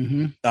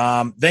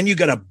 Mm-hmm. Then you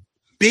got a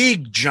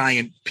big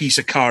giant piece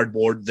of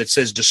cardboard that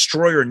says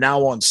Destroyer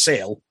now on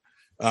sale.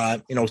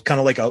 Kind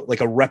of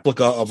like a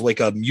replica of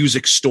like a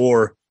music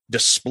store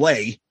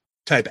display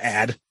type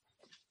ad.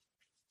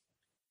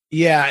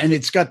 Yeah, and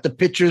it's got the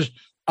pictures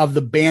of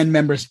the band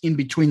members in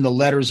between the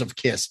letters of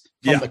Kiss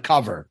from the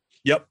cover.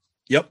 Yep.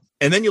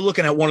 And then you're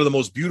looking at one of the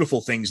most beautiful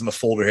things in the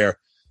folder here,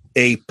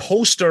 a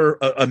poster,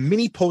 a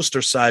mini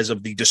poster size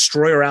of the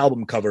Destroyer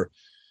album cover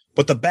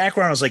but the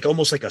background is like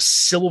almost like a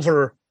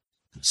silver,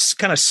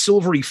 kind of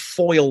silvery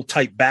foil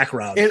type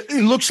background. It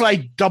looks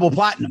like double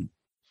platinum.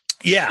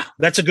 Yeah,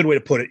 that's a good way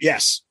to put it.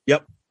 Yes.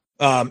 Yep.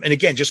 And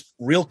again, just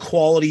real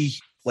quality,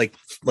 like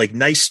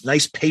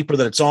nice paper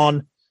that it's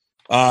on.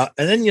 And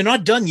then you're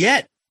not done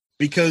yet,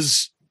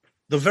 because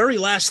the very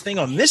last thing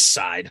on this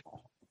side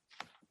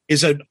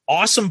is an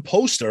awesome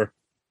poster,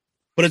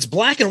 but it's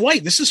black and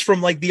white. This is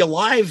from like the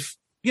Alive,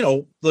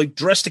 like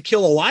Dress to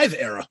Kill Alive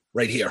era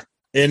right here.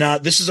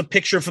 And this is a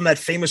picture from that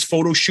famous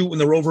photo shoot when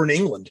they're over in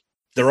England.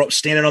 They're up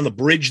standing on the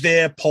bridge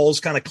there.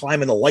 Paul's kind of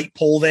climbing the light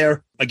pole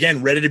there.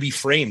 Again, ready to be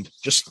framed.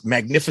 Just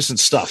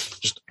magnificent stuff.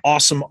 Just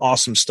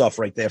awesome stuff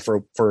right there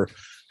for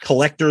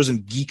collectors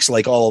and geeks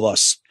like all of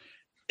us.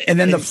 And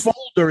then the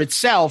folder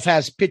itself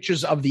has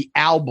pictures of the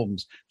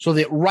albums. So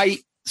the right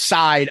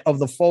side of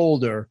the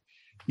folder,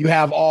 you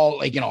have all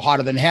like,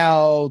 Hotter Than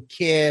Hell,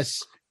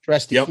 Kiss,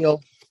 Dress to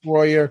Kill,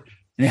 Destroyer,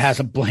 and it has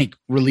a blank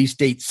release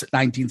date,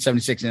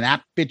 1976. And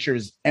that picture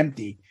is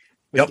empty.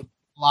 Yep.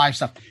 Live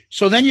stuff.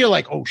 So then you're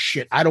like, oh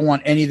shit, I don't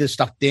want any of this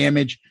stuff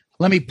damaged.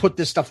 Let me put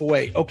this stuff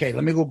away. Okay,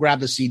 let me go grab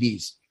the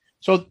CDs.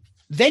 So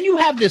then you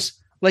have this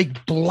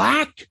like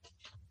black,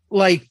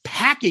 like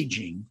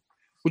packaging,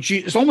 which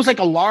is almost like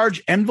a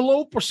large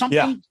envelope or something.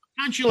 Yeah.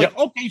 And you're like,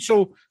 okay,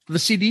 so the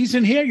CDs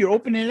in here, you're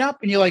opening it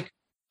up and you're like,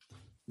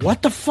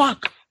 what the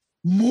fuck?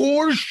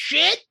 More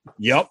shit?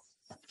 Yep.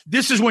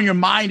 This is when your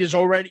mind is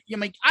already,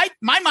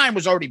 my mind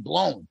was already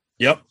blown.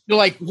 Yep. You're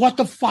like, what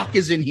the fuck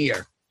is in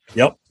here?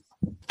 Yep.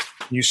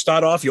 You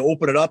start off, you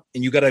open it up,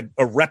 and you got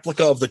a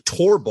replica of the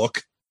tour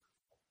book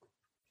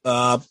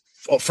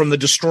from the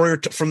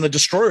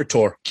Destroyer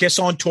tour. Kiss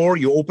on tour.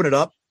 You open it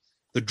up.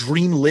 The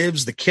dream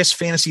lives. The Kiss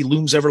fantasy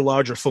looms ever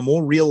larger. For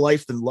more real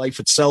life than life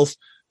itself,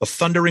 a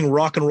thundering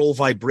rock and roll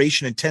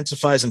vibration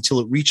intensifies until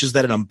it reaches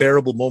that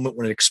unbearable moment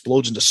when it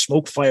explodes into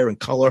smoke, fire, and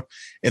color,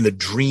 and the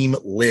dream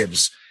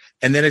lives.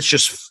 And then it's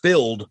just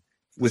filled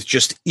with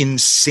just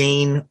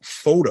insane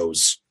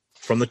photos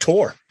from the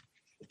tour.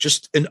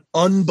 Just an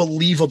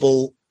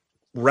unbelievable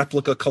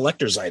replica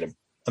collector's item.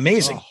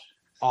 Amazing. Oh,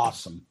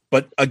 awesome.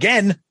 But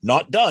again,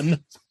 not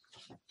done,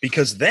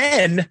 because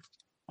then,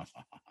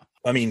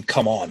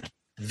 come on.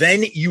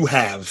 Then you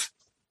have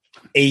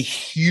a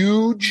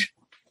huge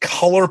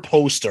color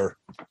poster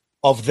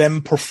of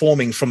them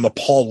performing from the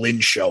Paul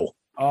Lynde show.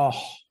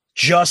 Oh,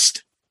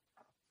 just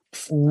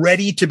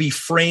ready to be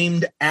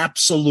framed.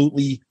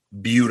 Absolutely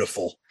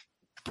beautiful.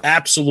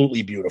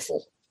 Absolutely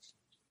beautiful.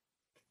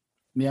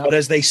 Yeah. But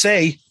as they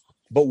say,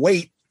 but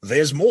wait,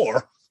 there's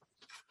more,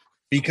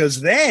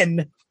 because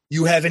then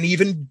you have an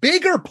even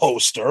bigger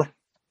poster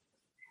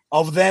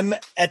of them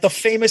at the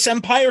famous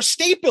Empire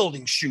State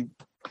Building shoot,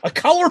 a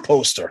color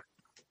poster.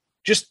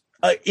 Just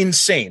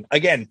insane.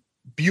 Again,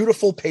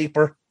 beautiful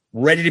paper,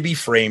 ready to be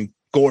framed.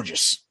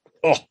 Gorgeous.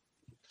 Oh,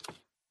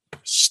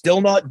 still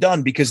not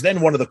done, because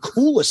then one of the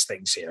coolest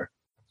things here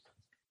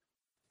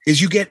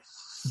is you get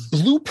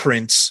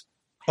blueprints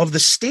of the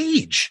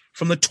stage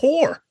from the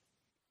tour.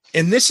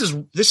 And this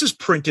is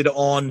printed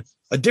on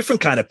a different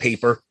kind of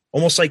paper,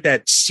 almost like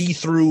that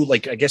see-through,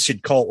 like I guess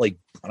you'd call it like,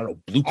 I don't know,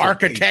 blueprint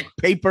architect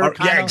paper.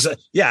 Yeah,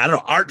 yeah, I don't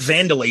know. Art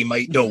Vandelay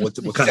might know what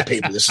kind of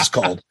paper this is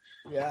called.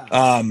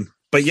 Yeah.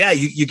 But yeah,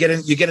 you get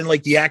in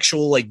like the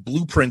actual like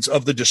blueprints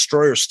of the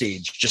Destroyer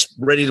stage, just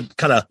ready to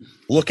kind of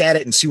look at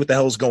it and see what the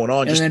hell is going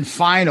on. And then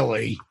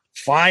finally,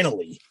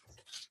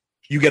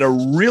 you get a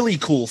really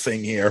cool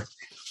thing here,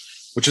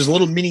 which is a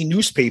little mini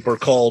newspaper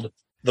called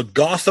the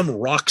Gotham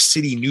Rock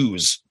City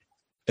News.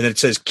 And it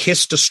says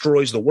Kiss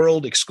destroys the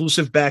world,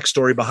 exclusive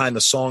backstory behind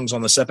the songs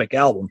on this epic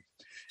album.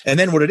 And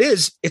then what it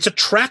is, it's a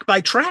track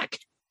by track.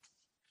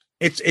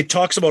 It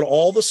talks about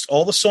all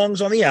the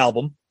songs on the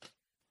album,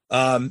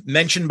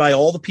 mentioned by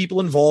all the people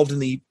involved in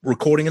the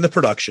recording and the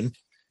production.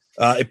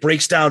 It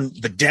breaks down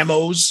the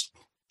demos.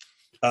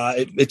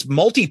 It's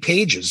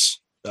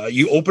multi-pages.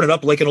 You open it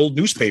up like an old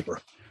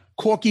newspaper.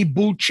 Corky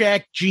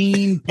Buchek,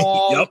 Gene,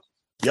 Paul,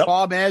 yep.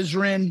 Bob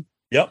Ezrin,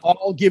 yep,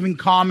 all giving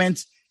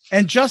comments.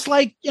 And just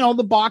like,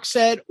 the box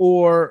set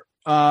or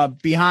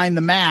Behind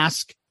the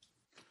Mask,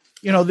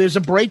 there's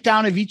a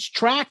breakdown of each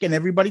track and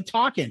everybody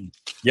talking.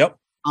 Yep.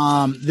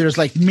 There's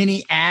like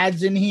mini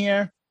ads in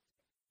here,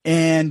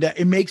 and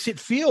it makes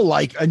it feel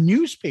like a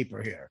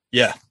newspaper here.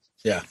 Yeah.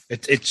 Yeah.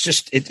 It's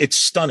just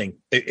stunning.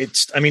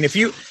 If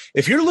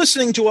you're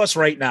listening to us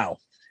right now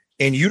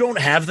and you don't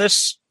have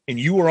this and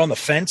you are on the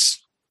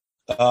fence,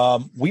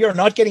 we are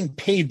not getting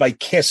paid by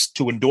Kiss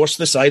to endorse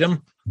this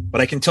item.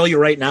 But I can tell you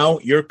right now,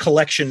 your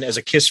collection as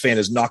a Kiss fan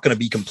is not going to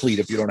be complete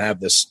if you don't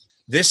have this.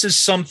 This is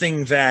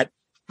something that,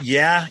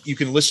 you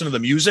can listen to the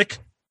music,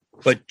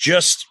 but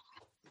just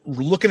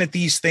looking at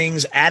these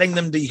things, adding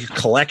them to your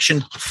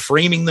collection,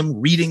 framing them,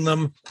 reading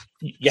them,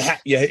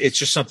 it's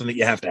just something that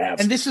you have to have.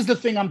 And this is the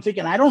thing I'm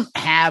thinking. I don't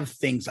have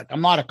things like,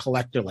 I'm not a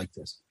collector like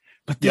this,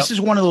 but this is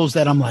one of those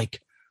that I'm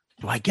like,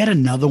 do I get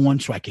another one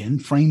so I can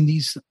frame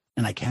these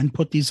and I can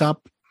put these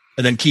up?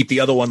 And then keep the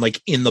other one like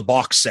in the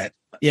box set.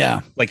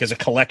 Yeah. Like as a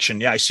collection.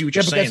 Yeah, I see what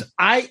you're saying.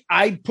 Because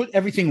I put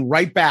everything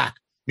right back.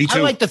 Me too.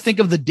 I like to think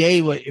of the day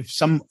if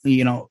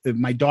if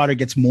my daughter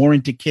gets more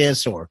into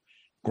Kiss or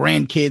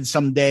grandkids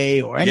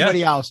someday or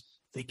anybody else,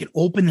 they can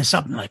open this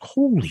up and like,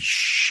 holy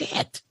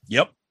shit.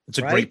 Yep. That's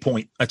a great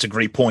point. That's a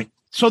great point.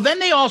 So then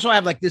they also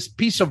have like this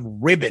piece of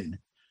ribbon,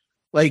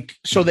 like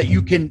so that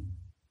you can,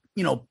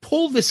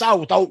 pull this out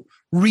without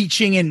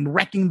reaching and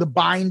wrecking the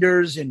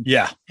binders and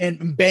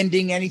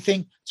bending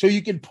anything. So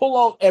you can pull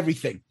out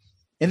everything.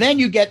 And then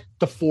you get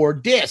the 4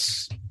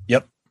 discs.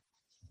 Yep.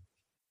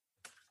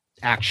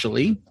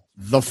 Actually,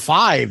 the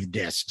 5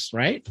 discs,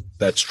 right?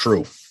 That's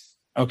true.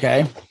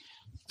 Okay.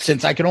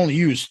 Since I can only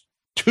use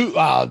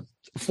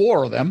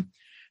 4 of them.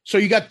 So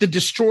you got the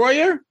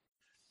Destroyer,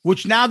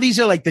 which now these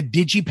are like the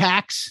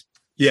digipacks.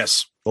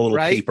 Yes. The little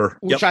paper.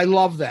 Which I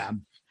love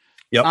them.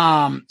 Yep.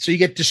 So you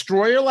get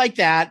Destroyer like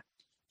that.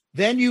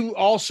 Then you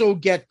also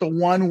get the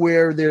one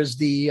where there's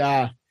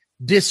the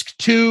disc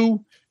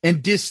 2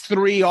 and disc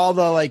 3, all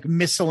the like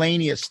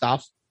miscellaneous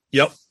stuff.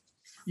 Yep.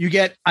 You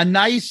get a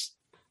nice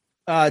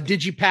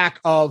digipack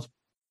of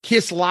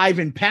Kiss Live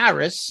in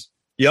Paris.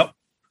 Yep.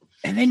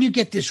 And then you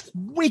get this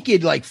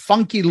wicked, like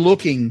funky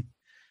looking,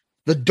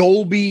 the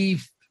Dolby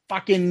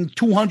fucking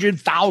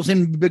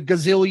 200,000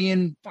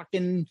 gazillion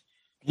fucking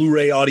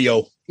Blu-ray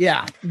audio.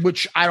 Yeah.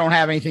 Which I don't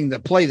have anything to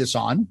play this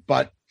on,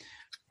 but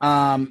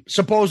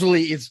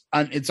supposedly it's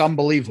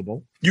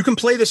unbelievable. You can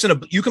play this in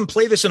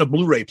a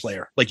Blu-ray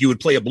player, like you would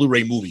play a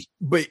Blu-ray movie.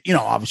 But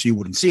obviously you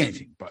wouldn't see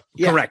anything. But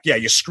correct, yeah,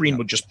 your screen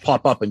would just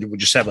pop up and it would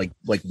just have like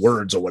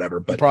words or whatever.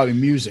 But probably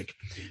music.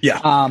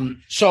 Yeah.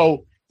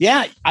 So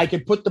yeah, I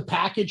could put the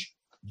package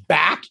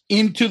back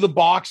into the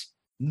box,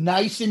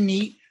 nice and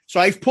neat. So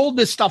I've pulled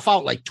this stuff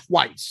out like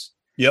twice.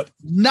 Yep.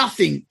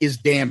 Nothing is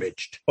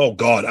damaged. Oh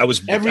God,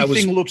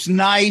 everything looks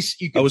nice.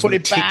 You can put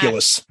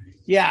meticulous. It back.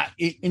 Yeah,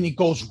 and it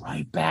goes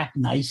right back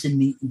nice and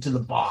neat into the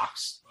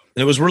box.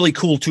 And it was really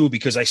cool too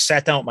because I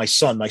sat down with my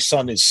son. My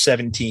son is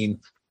 17,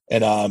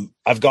 and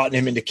I've gotten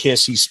him into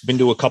Kiss. He's been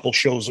to a couple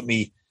shows with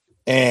me,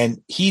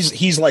 and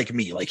he's like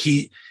me. Like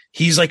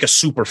he's like a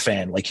super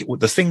fan. Like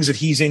the things that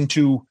he's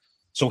into.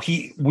 So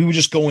we were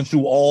just going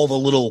through all the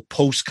little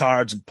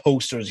postcards and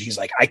posters. He's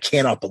like, I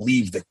cannot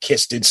believe that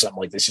Kiss did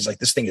something like this. He's like,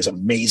 this thing is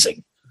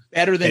amazing.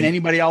 Better than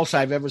anybody else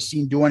I've ever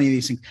seen do any of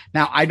these things.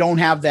 Now, I don't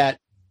have that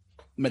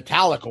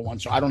Metallica one,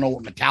 so I don't know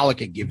what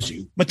Metallica gives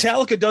you.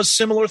 Metallica does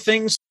similar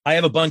things. I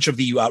have a bunch of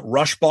the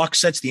Rush box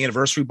sets, the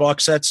anniversary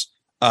box sets.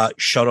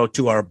 Shout out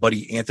to our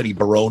buddy Anthony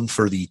Barone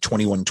for the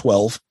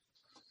 2112.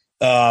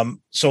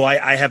 So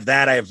I have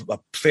that. I have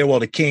Farewell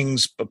to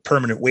Kings,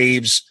 Permanent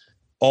Waves,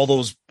 all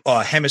those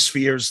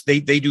hemispheres.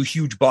 They do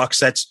huge box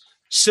sets,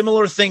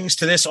 similar things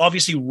to this.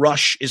 Obviously,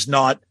 Rush is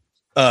not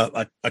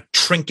a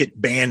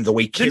trinket band the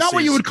way Kiss They're not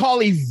what is. you would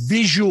call a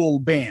visual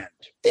band.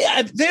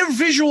 Yeah, they're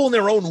visual in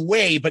their own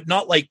way, but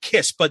not like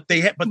Kiss. But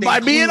they by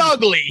being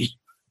ugly.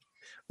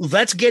 Well,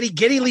 that's Geddy.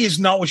 Geddy Lee is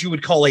not what you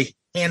would call a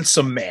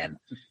handsome man.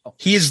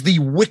 He is the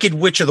Wicked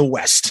Witch of the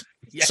West.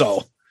 Yes.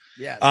 So,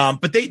 yeah.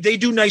 But they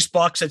do nice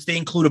box sets. They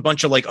include a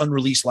bunch of like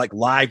unreleased like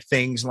live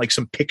things and like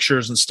some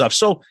pictures and stuff.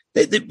 So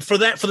for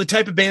the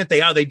type of band that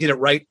they are, they did it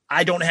right.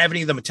 I don't have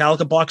any of the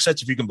Metallica box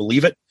sets, if you can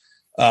believe it.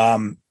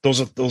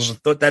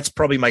 That's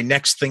probably my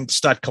next thing to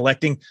start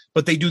collecting.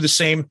 But they do the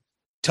same.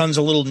 Tons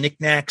of little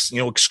knickknacks,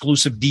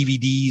 exclusive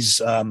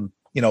DVDs,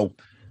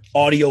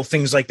 audio,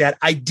 things like that.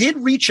 I did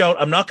reach out.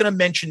 I'm not going to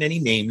mention any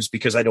names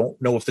because I don't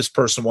know if this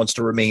person wants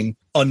to remain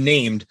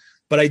unnamed,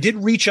 but I did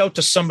reach out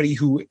to somebody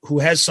who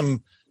has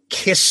some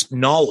Kiss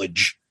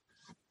knowledge.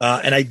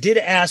 And I did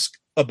ask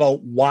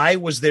about why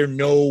was there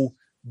no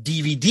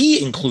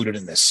DVD included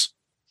in this?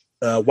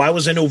 Why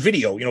was there no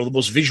video? The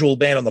most visual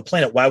band on the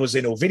planet. Why was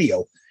there no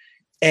video?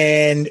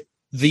 And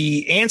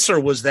the answer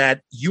was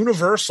that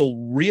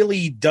Universal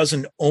really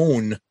doesn't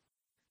own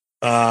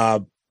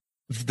the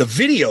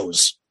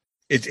videos.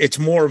 It's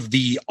more of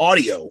the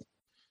audio.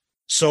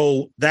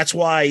 So that's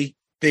why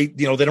they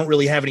don't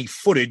really have any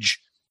footage.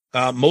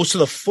 Most of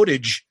the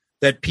footage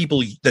that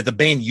the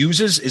band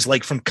uses is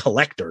like from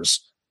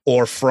collectors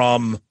or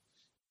from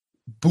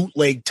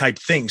bootleg type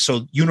things.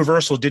 So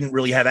Universal didn't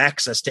really have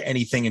access to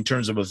anything in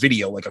terms of a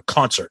video, like a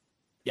concert.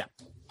 Yeah.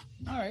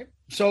 All right.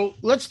 So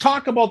let's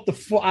talk about the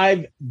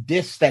 5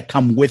 discs that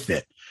come with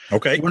it.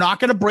 Okay. We're not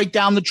going to break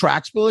down the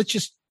tracks, but let's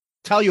just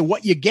tell you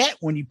what you get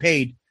when you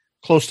paid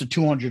close to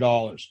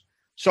 $200.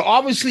 So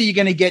obviously you're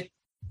going to get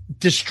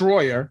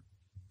Destroyer,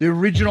 the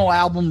original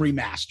album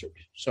remastered.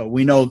 So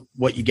we know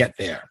what you get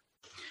there.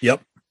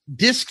 Yep.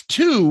 Disc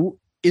 2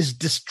 is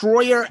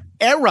Destroyer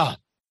era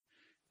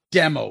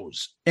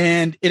demos,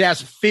 and it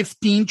has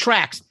 15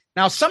 tracks.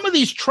 Now, some of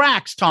these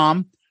tracks,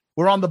 Tom,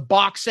 were on the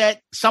box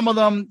set. Some of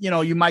them,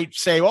 you might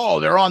say, oh,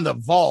 they're on the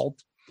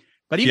vault.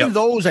 But even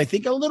those, I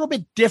think, are a little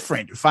bit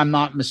different, if I'm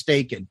not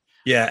mistaken.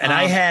 Yeah, and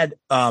I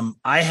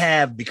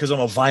have, because I'm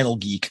a vinyl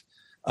geek,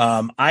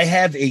 I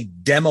have a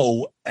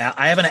demo.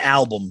 I have an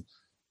album.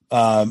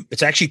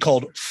 It's actually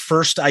called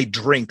First I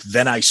Drink,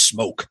 Then I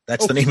Smoke.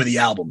 That's the name of the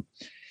album.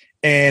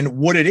 And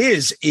what it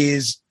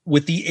is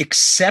with the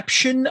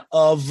exception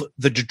of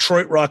the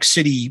Detroit Rock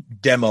City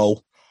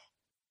demo,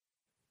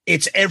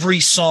 it's every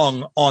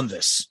song on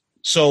this.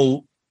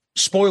 So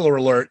spoiler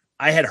alert,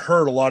 I had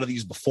heard a lot of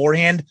these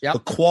beforehand. Yep.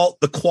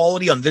 The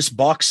quality on this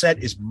box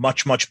set is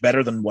much, much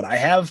better than what I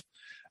have.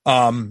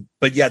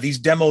 But yeah, these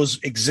demos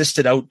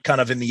existed out kind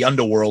of in the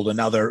underworld, and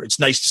now it's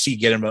nice to see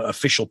get an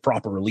official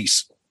proper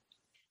release.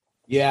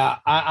 Yeah,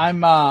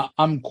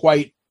 I'm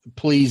quite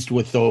pleased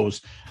with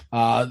those.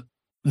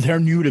 They're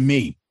new to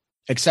me,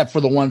 except for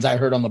the ones I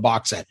heard on the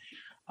box set.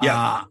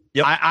 Yeah.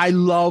 Yep. I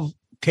love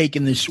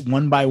taking this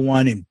one by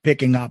one and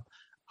picking up.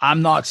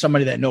 I'm not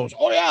somebody that knows,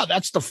 oh yeah,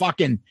 that's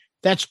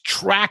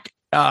track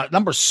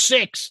number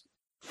 6,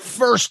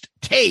 first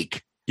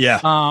take. Yeah.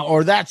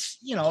 Or that's,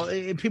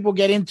 people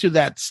get into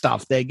that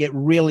stuff. They get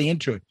really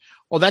into it.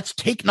 Oh, that's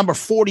take number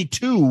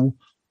 42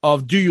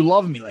 of Do You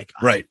Love Me? Like,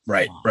 right.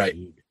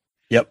 Dude.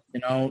 Yep.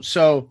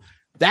 So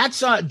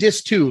that's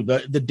disc 2,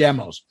 the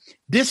demos.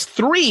 Disc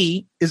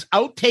 3 is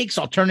outtakes,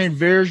 alternative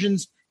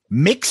versions,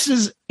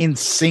 mixes, and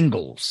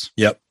singles.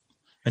 Yep.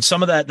 And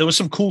some of that, there was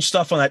some cool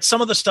stuff on that. Some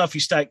of the stuff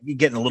you start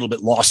getting a little bit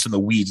lost in the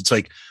weeds. It's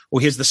like, well,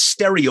 here's the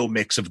stereo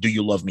mix of Do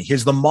You Love Me?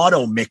 Here's the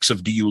mono mix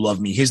of Do You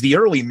Love Me? Here's the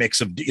early mix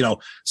of,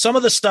 some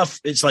of the stuff.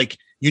 It's like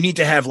you need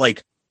to have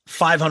like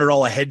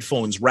 $500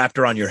 headphones wrapped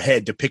around your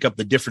head to pick up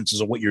the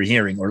differences of what you're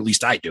hearing, or at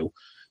least I do.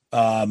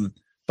 But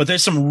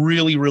there's some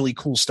really, really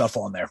cool stuff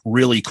on there.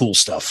 Really cool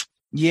stuff.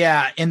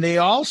 Yeah. And they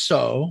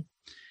also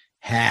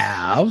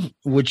have,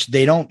 which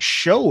they don't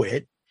show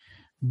it,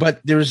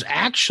 but there's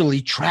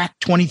actually track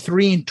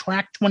 23 and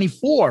track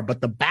 24,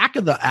 but the back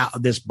of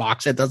this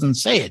box set doesn't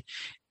say it.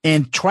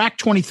 And track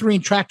 23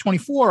 and track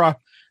 24 are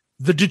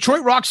the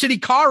Detroit Rock City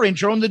car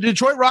intro and the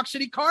Detroit Rock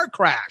City car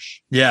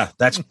crash. Yeah,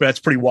 that's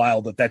pretty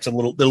wild. That's a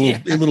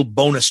little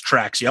bonus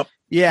tracks. Yep.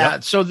 Yeah.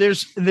 Yep. So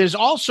there's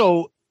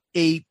also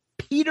a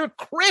Peter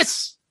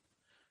Criss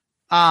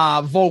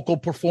vocal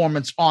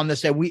performance on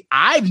this that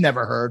I've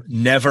never heard.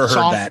 Never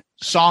heard that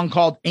song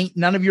called Ain't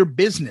None of Your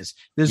Business.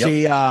 There's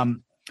a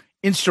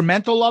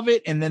instrumental of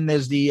it, and then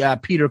there's the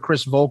Peter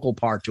Criss vocal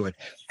part to it.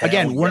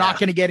 Again, we're not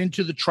going to get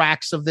into the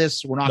tracks of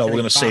this. We're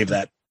going to save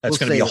that. That's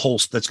going to be a whole.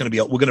 That's going to be.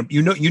 We're going to.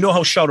 You know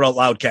how Shout Out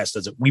Loudcast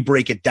does it. We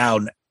break it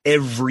down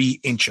every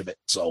inch of it.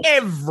 So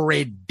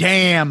every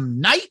damn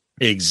night.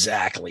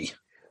 Exactly.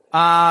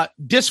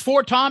 Disc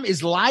 4, Tom,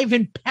 is live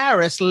in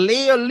Paris,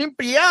 Les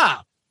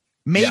Olympia,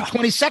 May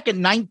 22nd,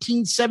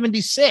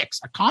 1976.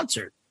 A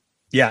concert.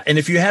 Yeah, and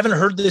if you haven't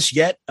heard this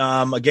yet,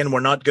 again, we're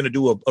not going to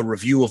do a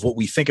review of what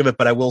we think of it,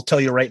 but I will tell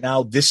you right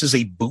now, this is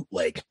a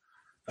bootleg.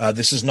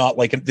 This is not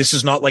like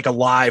a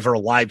live or a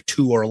live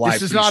 2 or a live.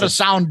 This is not a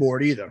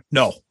soundboard either.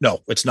 No,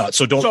 it's not.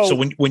 So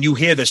when you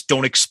hear this,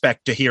 don't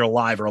expect to hear a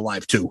live or a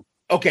live 2.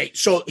 Okay,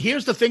 so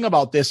here's the thing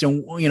about this,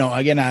 and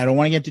again, I don't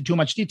want to get into too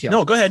much detail.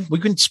 No, go ahead. We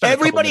can spend.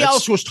 Everybody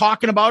else was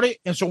talking about it,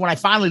 and so when I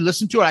finally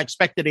listened to it, I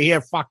expected to hear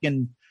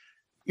fucking.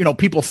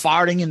 People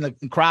farting in the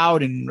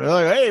crowd and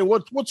hey,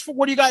 what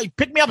do you got?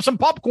 Pick me up some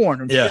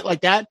popcorn and shit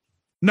like that.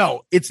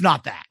 No, it's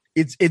not that.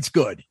 It's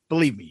good.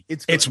 Believe me,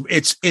 it's good.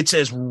 It's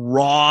as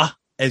raw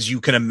as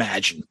you can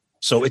imagine.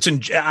 So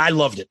I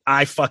loved it.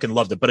 I fucking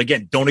loved it. But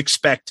again, don't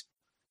expect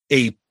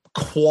a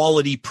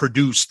quality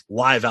produced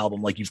live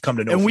album like you've come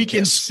to know. And we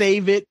can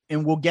save it,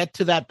 and we'll get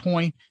to that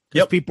point.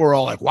 Yep. People are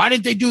all like, why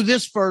didn't they do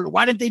this concert?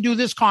 Why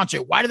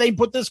did they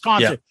put this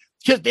concert?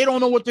 Because they don't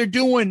know what they're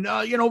doing.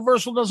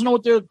 Versal doesn't know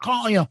what they're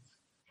calling.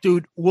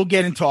 Dude, we'll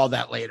get into all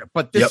that later.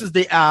 But this is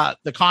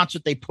the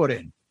concert they put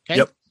in. Okay.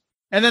 Yep.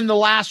 And then the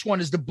last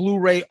one is the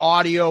Blu-ray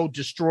Audio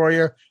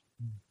Destroyer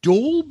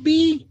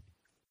Dolby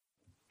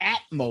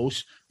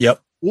Atmos.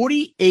 Yep.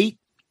 48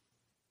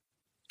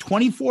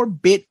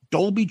 24-bit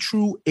Dolby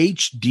True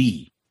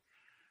HD.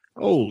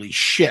 Holy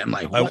shit. I'm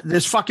like,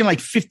 there's fucking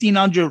like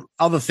 1,500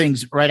 other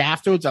things right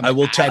afterwards. I have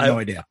no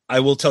idea.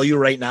 I will tell you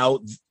right now,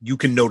 you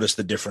can notice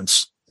the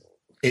difference.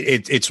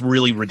 It's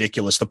really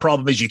ridiculous. The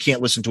problem is you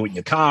can't listen to it in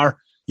your car.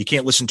 You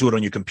can't listen to it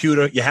on your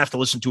computer. You have to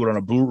listen to it on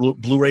a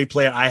Blu-ray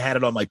player. I had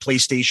it on my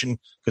PlayStation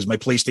because my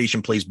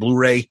PlayStation plays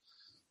Blu-ray.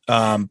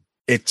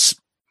 It's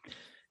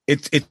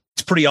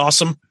pretty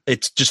awesome.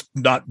 It's just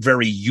not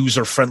very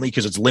user-friendly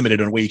because it's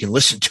limited on where you can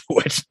listen to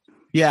it.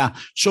 Yeah.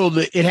 So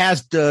it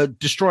has the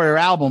Destroyer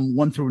album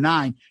 1 through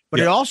 9,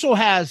 but it also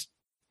has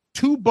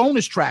 2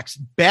 bonus tracks,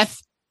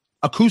 Beth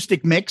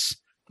acoustic mix.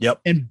 Yep.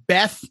 And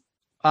Beth,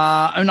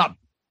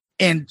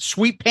 and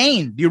Sweet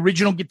Pain, the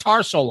original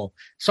guitar solo.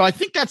 So I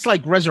think that's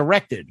like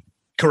Resurrected.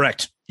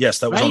 Correct. Yes,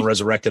 that was on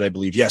Resurrected, I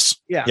believe. Yes.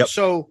 Yeah. Yep.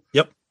 So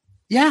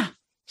yeah.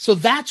 So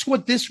that's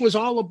what this was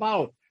all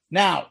about.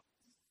 Now,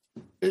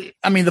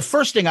 I mean, the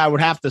first thing I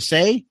would have to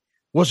say,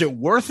 was it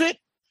worth it?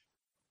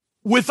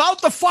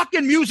 Without the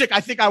fucking music, I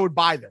think I would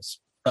buy this.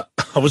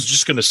 I was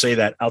just going to say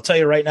that. I'll tell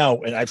you right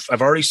now, and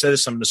I've already said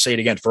this, I'm going to say it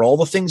again. For all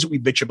the things that we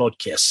bitch about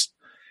Kiss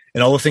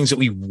and all the things that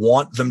we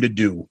want them to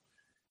do,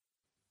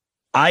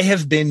 I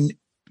have been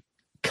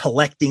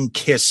collecting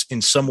Kiss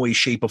in some way,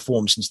 shape, or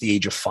form since the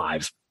age of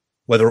 5,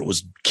 whether it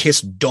was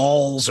Kiss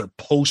dolls or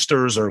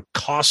posters or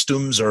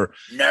costumes or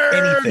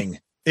anything.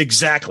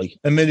 Exactly.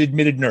 I'm an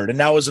admitted nerd. And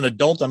now as an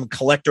adult, I'm a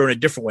collector in a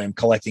different way. I'm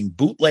collecting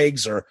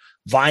bootlegs or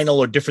vinyl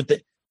or different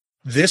things.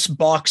 This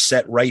box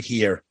set right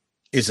here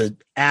is an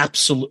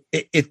absolute.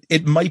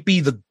 It might be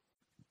the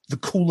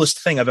coolest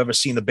thing I've ever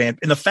seen the band,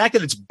 and the fact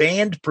that it's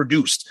band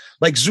produced,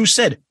 like Zeus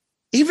said,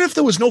 even if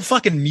there was no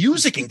fucking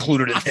music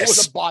included in I would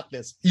this, have bought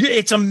this. yeah,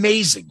 it's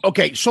amazing.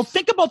 Okay, so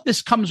think about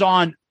this comes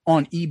on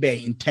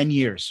eBay in 10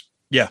 years.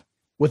 Yeah,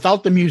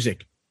 without the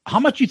music. How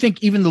much you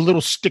think even the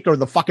little sticker,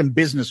 the fucking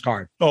business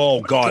card?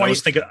 Oh God, 20, I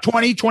was thinking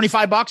 20,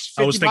 25 bucks.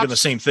 I was thinking the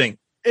same thing.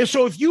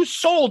 So if you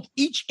sold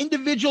each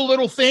individual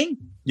little thing,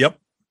 yep,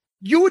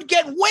 you would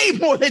get way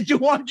more than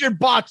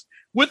 $200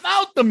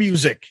 without the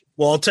music.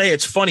 Well, I'll tell you,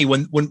 it's funny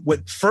when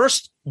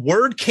first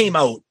word came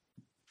out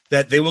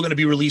that they were going to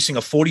be releasing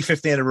a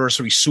 45th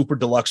anniversary super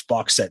deluxe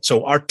box set.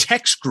 So our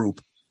text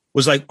group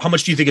was like, "How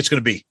much do you think it's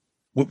going to be?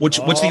 What's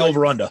the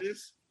over under?"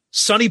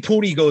 Sonny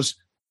Pooney goes,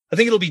 "I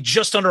think it'll be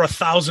just under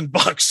 $1,000."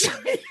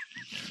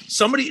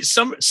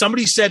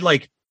 Somebody said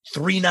like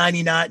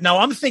 $399. Now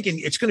I'm thinking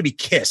it's going to be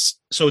Kiss,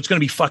 so it's going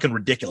to be fucking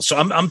ridiculous. So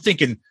I'm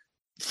thinking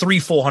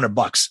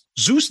 $300-400.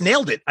 Zeus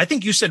nailed it. I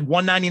think you said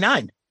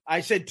 $199. I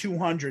said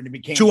 200. It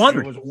became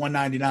 200. It was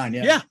 199.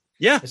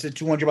 Yeah. I said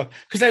 $200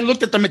 because I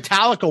looked at the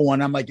Metallica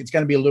one. I'm like, it's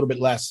going to be a little bit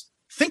less.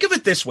 Think of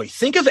it this way.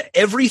 Think of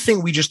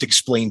everything we just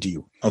explained to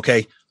you.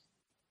 Okay,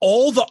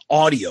 all the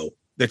audio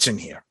that's in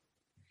here,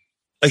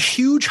 a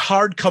huge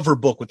hardcover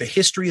book with the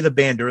history of the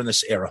band during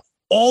this era,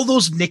 all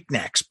those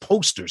knickknacks,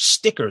 posters,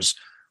 stickers,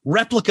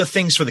 replica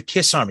things for the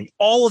Kiss Army,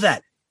 all of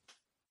that,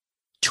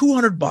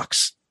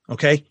 $200.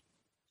 Okay,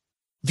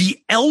 the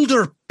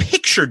Elder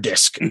picture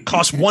disc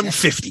costs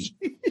 $150.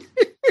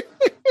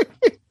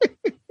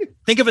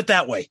 Think of it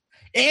that way.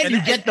 And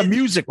you get the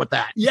music with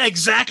that. Yeah,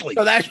 exactly.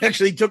 So that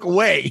actually took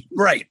away.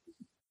 Right.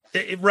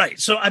 Right.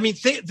 So, I mean,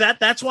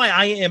 that's why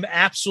I am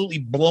absolutely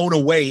blown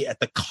away at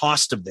the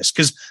cost of this,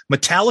 because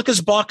Metallica's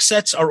box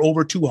sets are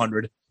over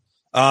 200.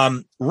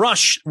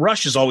 Rush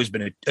has always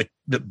been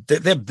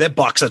their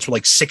box sets were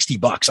like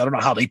 $60. I don't know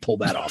how they pulled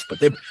that off, but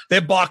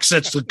their box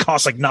sets would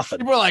cost like nothing.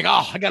 People are like,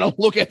 oh, I got to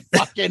look at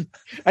fucking,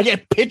 I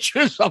get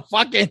pictures of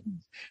fucking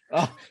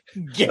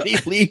Geddy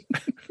Lee.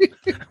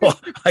 Well,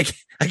 I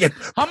get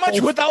how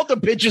much without the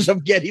pictures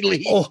of Geddy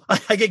Lee? Oh,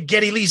 I get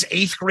Geddy Lee's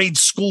 8th grade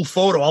school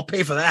photo. I'll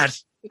pay for that.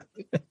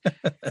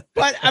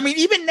 But I mean,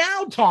 even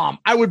now, Tom,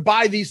 I would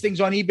buy these things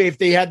on eBay if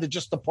they had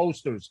just the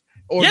posters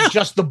or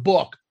just the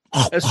book.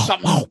 There's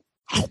something.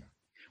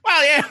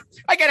 Well, yeah,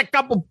 I got a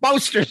couple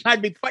posters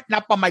I'd be putting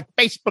up on my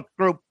Facebook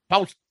group.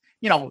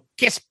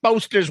 Kiss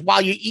posters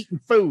while you're eating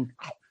food.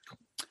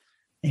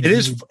 And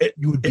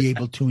you would be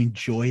able to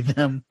enjoy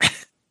them.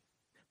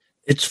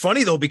 It's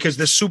funny though, because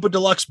this super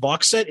deluxe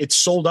box set, it's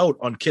sold out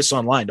on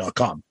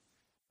kissonline.com.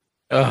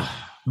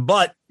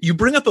 But you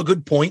bring up a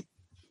good point.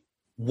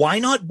 Why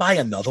not buy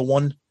another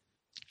one?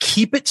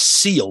 Keep it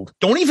sealed.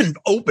 Don't even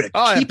open it.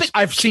 Keep it.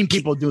 I've seen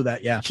people do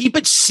that. Yeah. Keep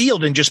it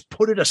sealed and just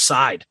put it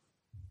aside.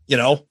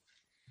 And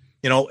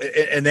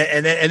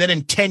then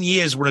in 10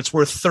 years when it's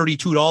worth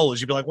 $32,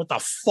 you'd be like, what the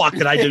fuck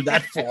did I do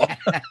that for?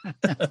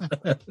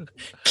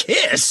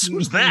 Kiss?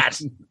 Who's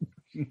that?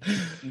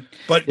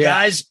 But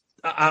guys,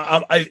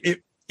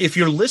 if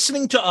you're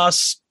listening to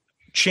us,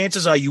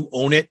 chances are you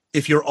own it.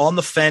 If you're on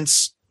the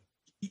fence,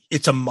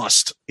 it's a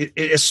must,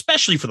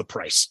 especially for the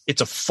price.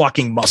 It's a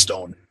fucking must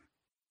own.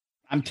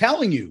 I'm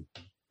telling you,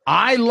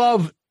 I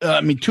love,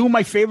 two of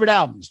my favorite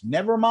albums,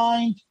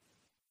 Nevermind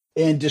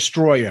and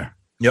Destroyer.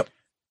 Yep.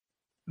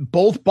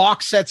 Both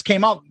box sets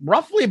came out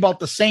roughly about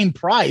the same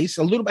price.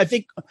 A little, I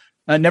think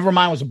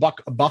Nevermind was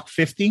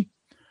 $150.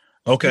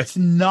 Okay. It's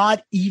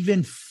not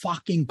even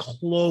fucking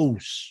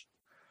close.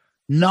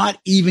 Not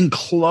even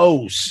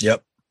close.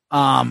 Yep.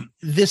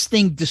 This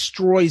thing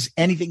destroys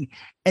anything.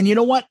 And you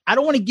know what? I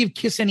don't want to give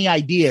Kiss any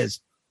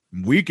ideas.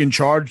 We can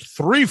charge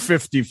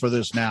 $350 for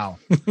this now.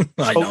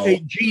 I know.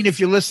 Hey, Gene, if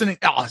you're listening,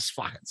 this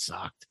fucking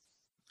sucked.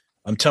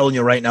 I'm telling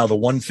you right now, the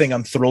one thing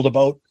I'm thrilled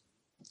about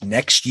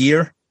next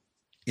year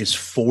is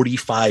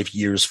 45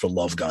 years for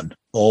Love Gun.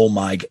 Oh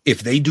my God.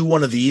 If they do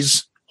one of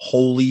these,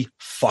 holy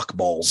fuck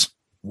balls.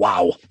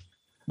 Wow.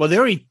 Well, they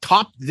already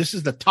topped. This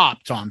is the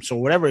top, Tom. So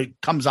whatever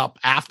comes up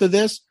after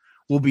this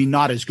will be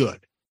not as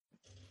good.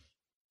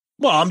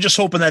 Well, I'm just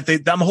hoping that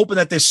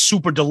this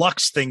super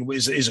deluxe thing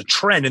is a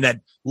trend, and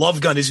that Love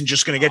Gun isn't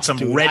just going to get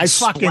some red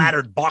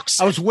splattered box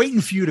set. I was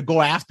waiting for you to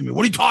go after me.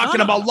 What are you talking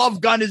about?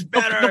 Love Gun is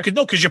better.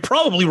 No, because you're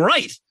probably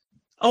right.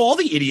 Oh, all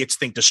the idiots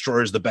think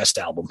Destroyer is the best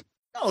album.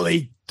 No,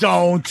 they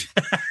don't.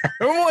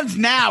 Everyone's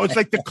now. It's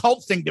like the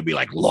cult thing to be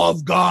like,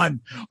 Love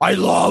Gun. I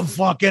love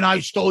fucking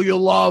I Stole Your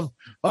Love.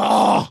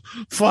 Oh,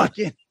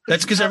 fucking.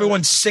 That's because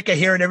everyone's sick of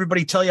hearing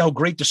everybody tell you how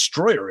great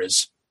Destroyer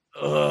is.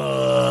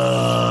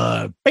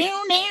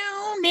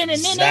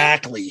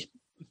 Exactly.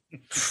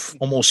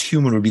 Almost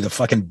Human would be the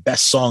fucking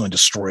best song on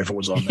Destroyer if it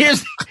was on there.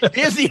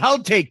 Here's the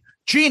outtake.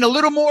 Gene, a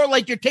little more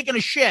like you're taking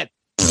a shit.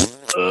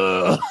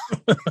 No,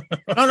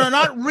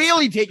 not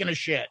really taking a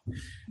shit.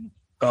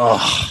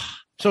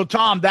 So,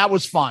 Tom, that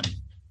was fun.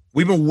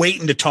 We've been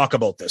waiting to talk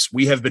about this.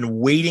 We have been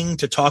waiting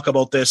to talk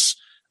about this.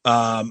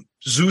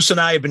 Zeus and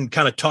I have been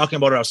kind of talking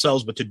about it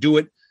ourselves, but to do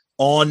it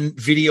on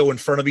video in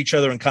front of each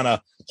other and kind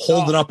of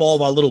holding up all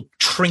of our little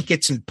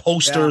trinkets and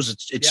posters.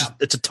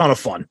 It's a ton of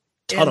fun.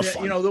 Fun.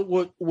 You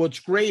know, what's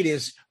great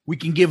is we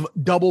can give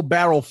double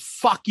barrel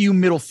fuck you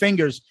middle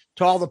fingers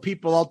to all the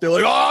people out there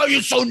like, oh,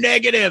 you're so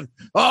negative.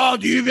 Oh,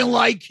 do you even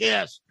like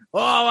Kiss?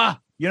 Oh,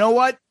 you know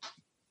what?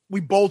 We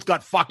both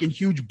got fucking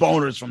huge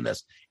boners from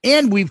this,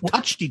 and we've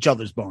touched each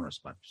other's boners.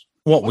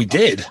 Well, we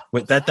did.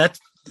 That's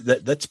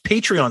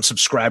Patreon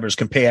subscribers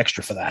can pay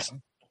extra for that.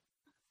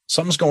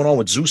 Something's going on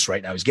with Zeus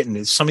right now.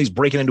 Somebody's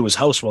breaking into his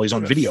house while he's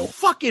on video.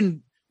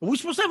 Fucking, are we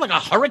supposed to have like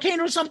a hurricane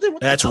or something?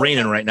 That's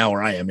raining right now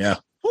where I am. Yeah.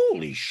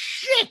 Holy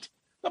shit!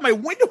 I thought my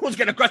window was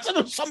gonna crash. There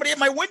was somebody at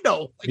my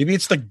window. Maybe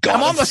it's the god.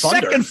 I'm on the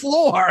thunder. second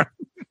floor.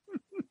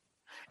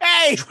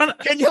 Hey,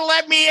 can you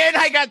let me in?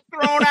 I got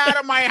thrown out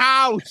of my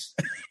house.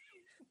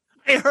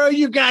 I heard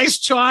you guys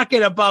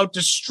talking about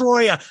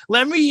Destroyer.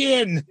 Let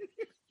me in.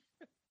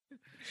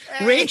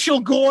 Hey. Rachel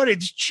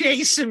Gordon's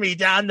chasing me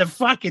down the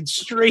fucking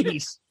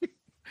street.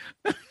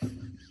 I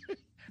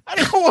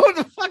don't want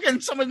to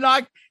fucking someone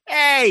knock.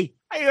 Hey,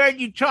 I heard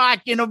you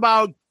talking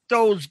about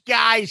those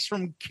guys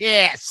from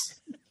Kiss.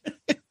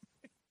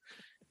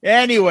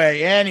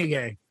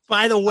 Anyway.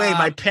 By the way,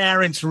 my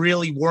parents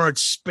really weren't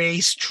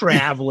space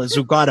travelers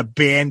who got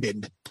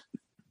abandoned.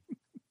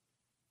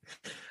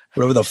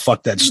 Whatever the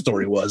fuck that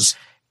story was.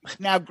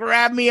 Now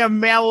grab me a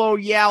mellow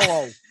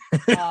yellow.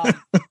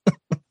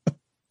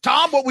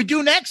 Tom, what we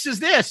do next is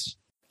this.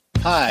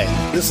 Hi,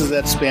 this is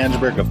Ed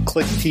Spansberg of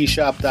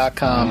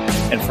ClickTshop.com,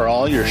 and for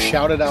all your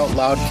Shout It Out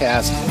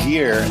Loudcast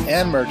gear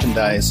and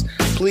merchandise,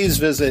 please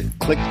visit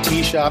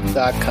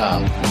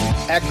ClickTshop.com.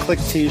 At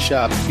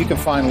ClickTshop, you can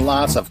find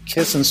lots of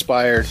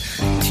Kiss-inspired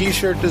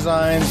t-shirt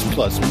designs,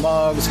 plus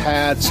mugs,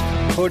 hats,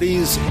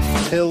 hoodies,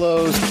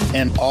 pillows,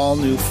 and all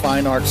new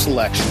fine art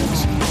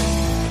selections.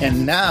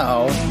 And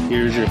now,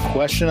 here's your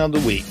question of the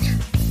week.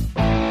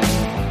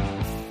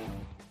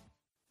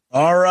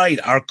 All right,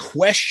 our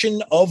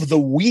question of the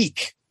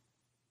week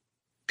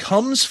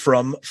comes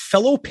from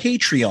fellow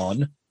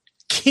Patreon,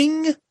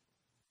 King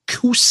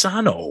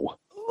Cusano.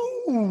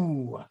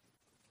 Ooh.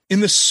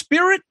 In the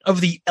spirit of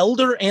the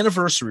Elder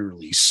Anniversary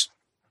release,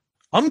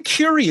 I'm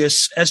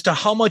curious as to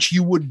how much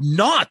you would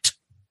not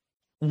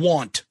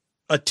want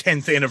a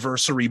 10th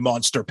anniversary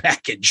Monster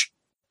package.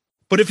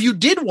 But if you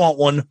did want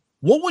one,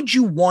 what would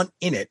you want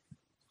in it?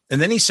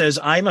 And then he says,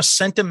 I'm a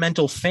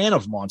sentimental fan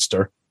of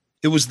Monster.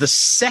 It was the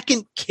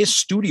second Kiss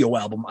studio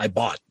album I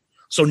bought.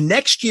 So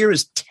next year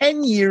is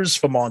 10 years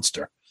for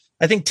Monster.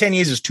 I think 10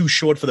 years is too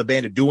short for the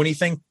band to do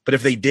anything. But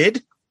if they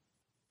did,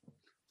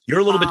 you're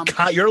a little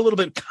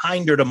bit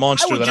kinder to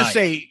Monster than I. I would just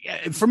say,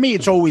 for me,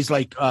 it's always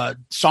like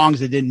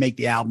songs that didn't make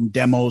the album,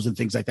 demos and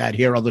things like that.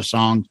 Hear other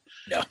songs.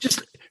 Yeah.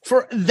 Just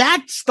for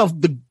that stuff,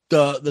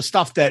 the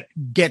stuff that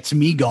gets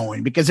me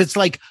going, because it's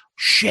like,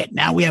 shit,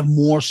 now we have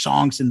more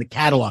songs in the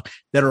catalog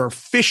that are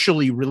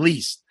officially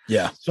released.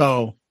 Yeah.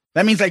 So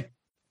that means like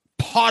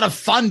Pot of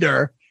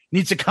Thunder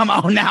needs to come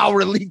out now,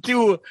 really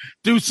do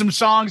some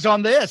songs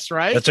on this,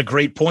 right? That's a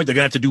great point. They're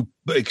gonna have to do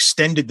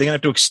extended. They're gonna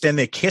have to extend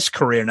their Kiss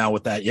career now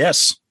with that.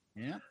 Yes.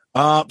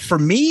 Yeah. For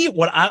me,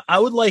 what I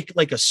would like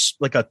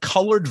a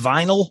colored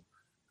vinyl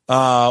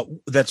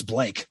that's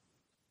blank,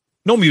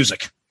 no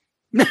music.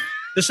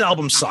 This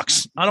album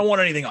sucks. I don't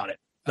want anything on it.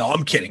 No,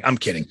 I'm kidding.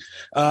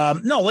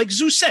 No, like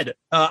Zeus said,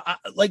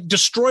 like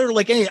Destroyer,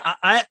 like any.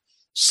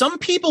 Some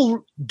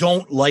people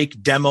don't like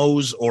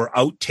demos or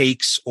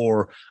outtakes,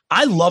 or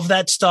I love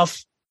that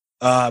stuff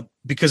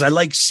because I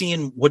like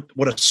seeing what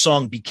a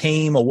song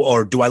became,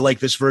 or do I like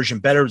this version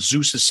better?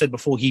 Zeus has said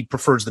before he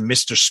prefers the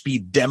Mr.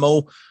 Speed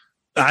demo.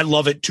 I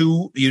love it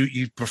too.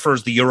 He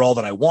prefers the You're All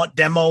That I Want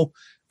demo.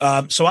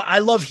 So I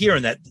love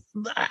hearing that.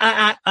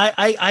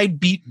 I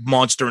beat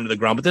Monster into the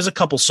ground, but there's a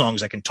couple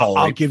songs I can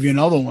tolerate. I'll give you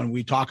another one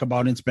we talk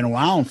about. It's been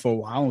around for a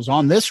while. I was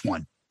on this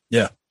one.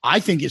 Yeah. I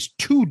think it's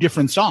two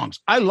different songs.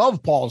 I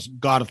love Paul's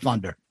God of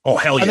Thunder. Oh,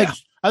 hell yeah.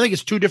 I think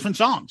it's two different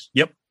songs.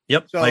 Yep.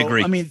 So, I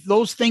agree. I mean,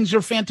 those things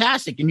are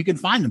fantastic and you can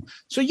find them.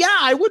 So yeah,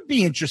 I would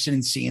be interested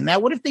in seeing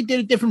that. What if they did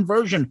a different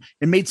version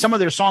and made some of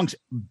their songs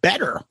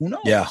better? Who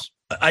knows? Yeah.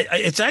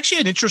 It's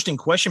actually an interesting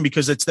question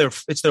because it's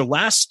their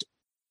last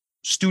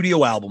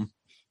studio album.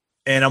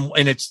 And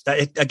it's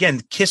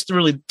again, Kiss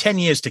really 10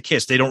 years to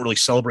Kiss. They don't really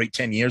celebrate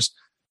 10 years,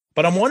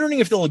 but I'm wondering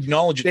if they'll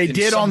acknowledge it. They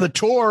did on the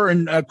tour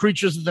and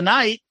Creatures of the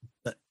Night.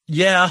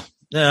 Yeah,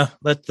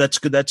 that's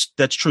good.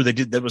 That's true. They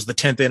did. That was the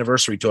 10th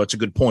anniversary tour. It's a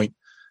good point.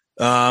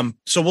 So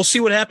we'll see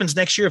what happens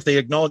next year if they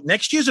acknowledge.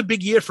 Next year's a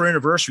big year for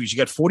anniversaries. You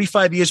got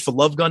 45 years for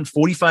Love Gun,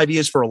 45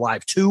 years for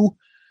Alive 2,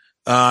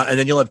 and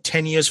then you'll have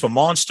 10 years for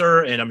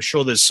Monster. And I'm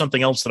sure there's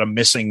something else that I'm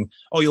missing.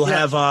 Oh, you'll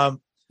have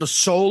the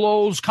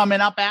solos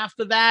coming up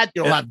after that.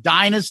 You'll have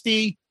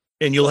Dynasty,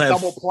 and you'll have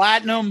Double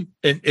Platinum,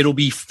 and it'll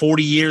be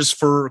 40 years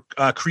for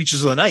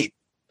Creatures of the Night.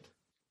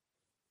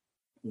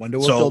 Wonder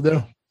what they'll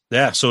do.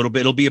 Yeah, so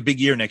it'll be a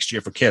big year next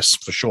year for Kiss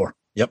for sure.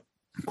 Yep.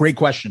 Great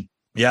question.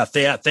 Yeah,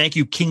 thank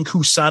you, King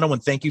Cusano,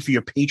 and thank you for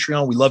your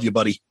Patreon. We love you,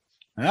 buddy.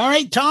 All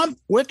right, Tom,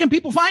 where can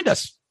people find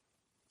us?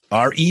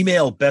 Our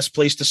email, best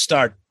place to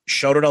start,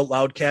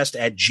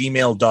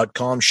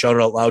 shoutitoutloudcast@gmail.com,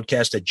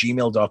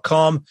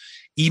 shoutitoutloudcast@gmail.com.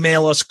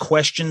 Email us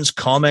questions,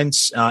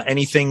 comments,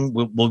 anything.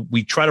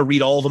 We try to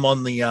read all of them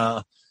on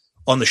the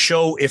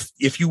show.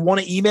 If you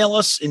want to email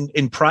us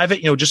in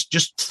private,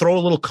 just throw a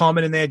little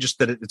comment in there, just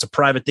that it's a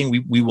private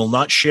thing. We will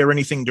not share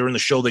anything during the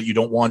show that you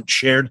don't want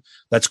shared.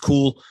 That's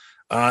cool.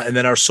 And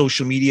then our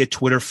social media,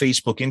 Twitter,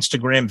 Facebook,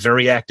 Instagram,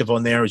 very active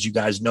on there. As you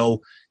guys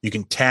know, you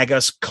can tag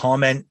us,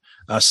 comment,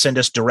 send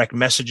us direct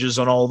messages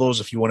on all of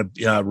those. If you want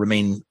to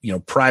remain,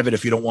 private,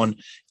 if you don't want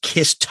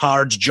kiss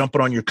tards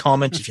jumping on your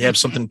comments, if you have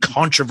something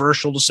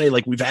controversial to say,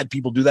 like we've had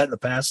people do that in the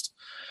past.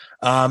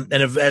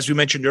 As we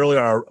mentioned earlier,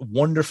 our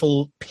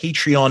wonderful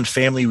Patreon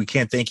family, we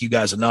can't thank you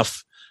guys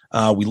enough.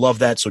 We love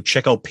that. So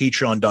check out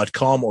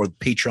patreon.com or the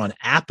Patreon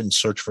app and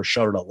search for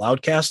Shout It Out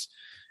Loudcast.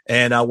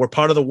 And we're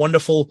part of the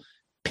wonderful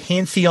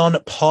Pantheon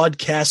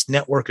podcast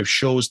network of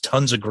shows,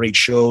 tons of great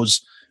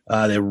shows.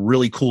 They're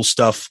really cool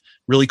stuff,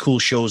 really cool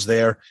shows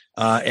there.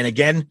 And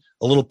again,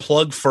 a little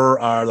plug for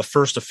the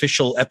first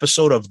official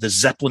episode of the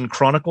Zeppelin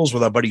Chronicles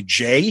with our buddy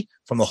Jay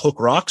from the Hook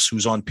Rocks,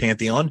 who's on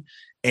Pantheon,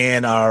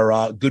 and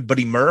our good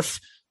buddy Murph,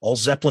 all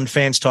Zeppelin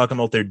fans talking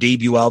about their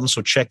debut album.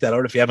 So check that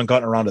out if you haven't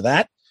gotten around to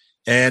that.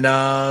 And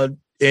our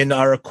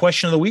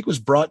question of the week was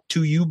brought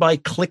to you by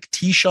Click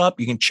T-Shop.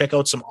 You can check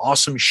out some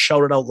awesome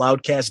Shout It Out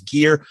Loudcast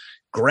gear.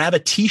 Grab a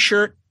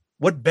T-shirt.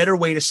 What better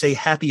way to say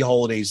happy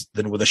holidays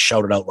than with a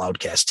Shout It Out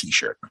Loudcast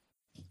T-shirt?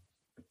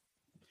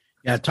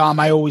 Yeah, Tom,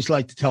 I always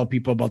like to tell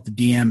people about the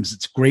DMs.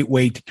 It's a great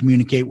way to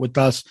communicate with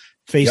us.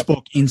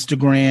 Facebook,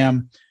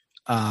 Instagram,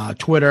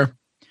 Twitter.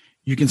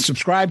 You can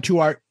subscribe to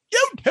our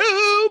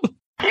YouTube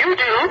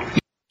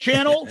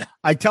channel.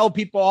 I tell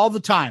people all the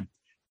time,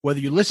 whether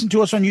you listen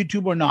to us on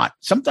YouTube or not,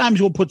 sometimes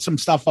we'll put some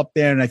stuff up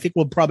there, and I think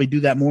we'll probably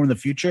do that more in the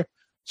future.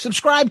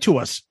 Subscribe to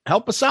us.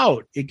 Help us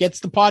out. It gets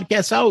the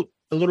podcast out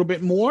a little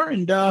bit more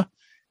and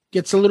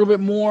gets a little bit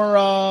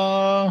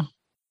more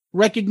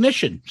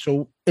recognition.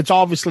 So it's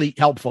obviously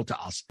helpful to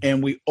us.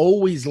 And we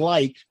always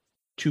like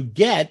to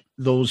get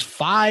those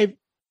 5-star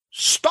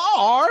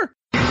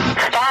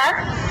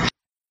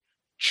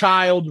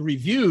child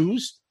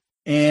reviews.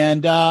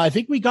 And I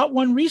think we got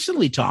one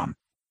recently, Tom.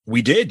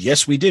 We did.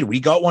 Yes, we did. We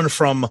got one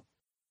from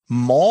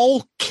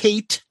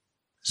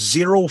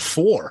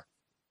Mallkate04.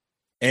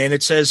 And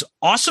it says,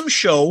 awesome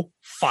show,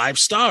 5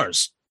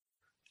 stars.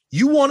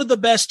 You wanted the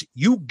best.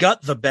 You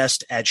got the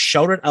best at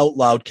Shout It Out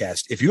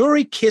Loudcast. If you're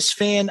a Kiss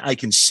fan, I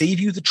can save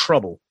you the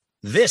trouble.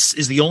 This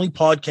is the only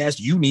podcast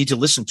you need to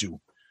listen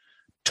to.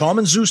 Tom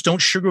and Zeus don't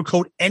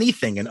sugarcoat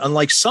anything. And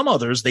unlike some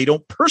others, they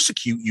don't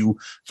persecute you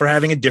for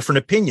having a different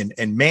opinion.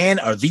 And man,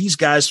 are these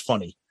guys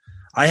funny.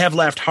 I have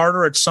laughed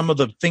harder at some of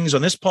the things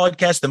on this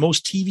podcast than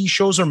most TV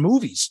shows or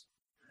movies.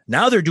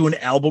 Now they're doing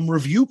an album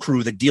review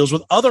crew that deals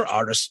with other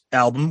artists'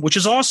 album, which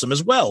is awesome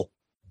as well.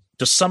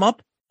 To sum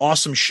up,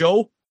 awesome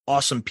show,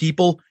 awesome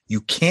people.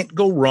 You can't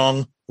go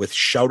wrong with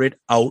Shout It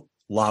Out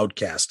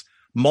Loudcast.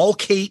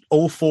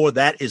 Mallkate04,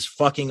 that is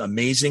fucking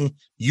amazing.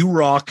 You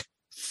rock.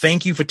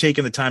 Thank you for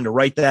taking the time to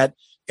write that.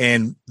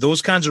 And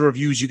those kinds of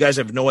reviews, you guys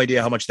have no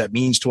idea how much that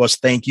means to us.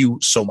 Thank you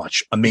so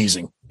much.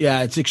 Amazing.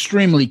 Yeah, it's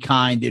extremely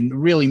kind and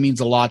really means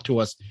a lot to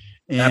us.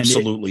 And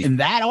absolutely. And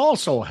that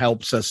also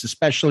helps us,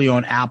 especially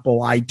on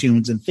Apple,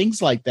 iTunes, and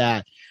things like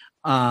that.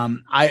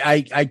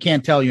 I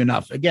can't tell you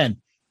enough.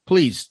 Again,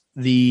 please,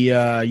 the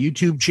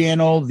YouTube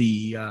channel,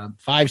 the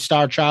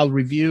 5-star child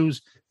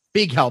reviews,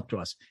 big help to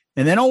us.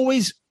 And then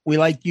always, we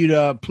like you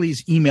to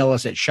please email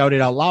us at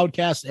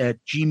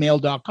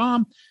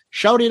shoutitoutloudcast@gmail.com.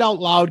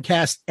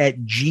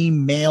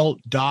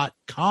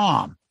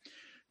 Shoutitoutloudcast@gmail.com.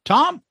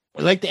 Tom,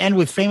 we'd like to end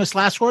with famous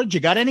last words. You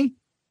got any?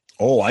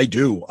 Oh, I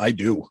do.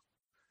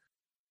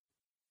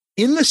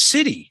 In the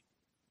city,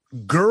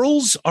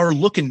 girls are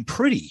looking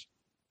pretty,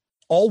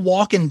 all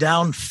walking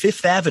down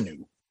Fifth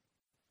Avenue.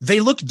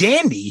 They look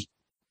dandy.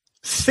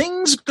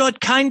 Things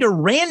got kind of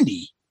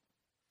randy.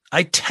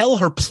 I tell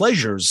her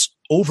pleasure's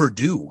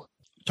overdue.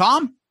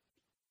 Tom,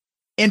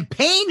 and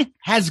pain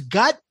has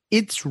got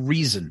its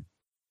reason.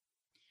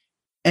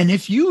 And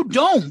if you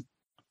don't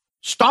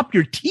stop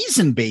your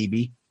teasing,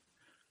 baby,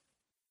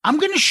 I'm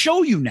going to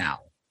show you now.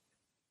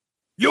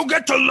 You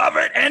get to love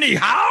it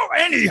anyhow.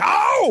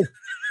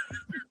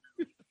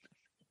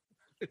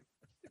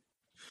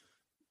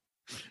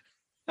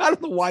 I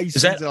don't know why is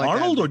that like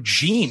Arnold that. Or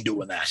Gene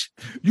doing that?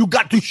 You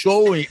got to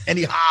show it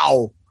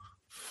anyhow.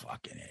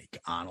 Fucking heck,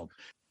 Arnold.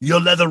 Your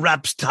leather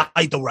wrap's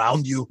tight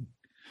around you.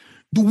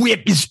 The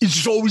whip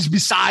is always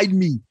beside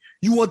me.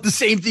 You want the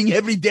same thing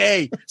every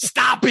day.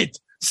 Stop it.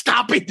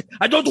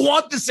 I don't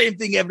want the same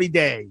thing every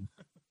day.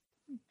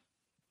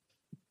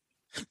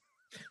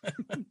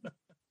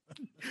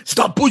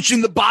 Stop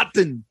pushing the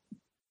button.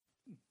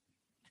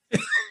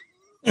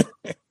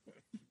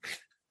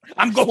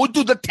 I'm going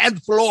to the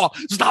 10th floor.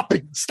 Stop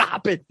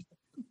it.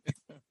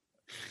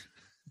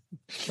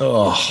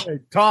 Oh,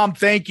 Tom,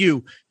 thank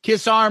you.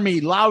 Kiss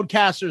Army,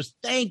 Loudcasters,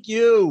 thank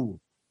you.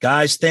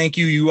 Guys, thank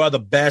you. You are the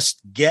best.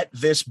 Get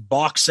this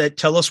box set.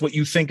 Tell us what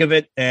you think of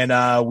it,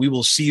 and we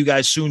will see you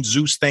guys soon.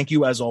 Zeus, thank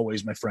you as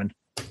always, my friend.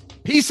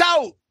 Peace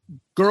out.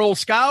 Girl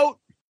Scout.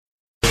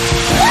 We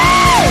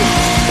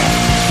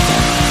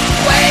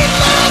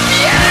love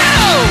you!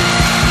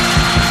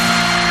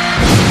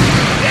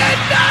 Good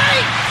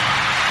night!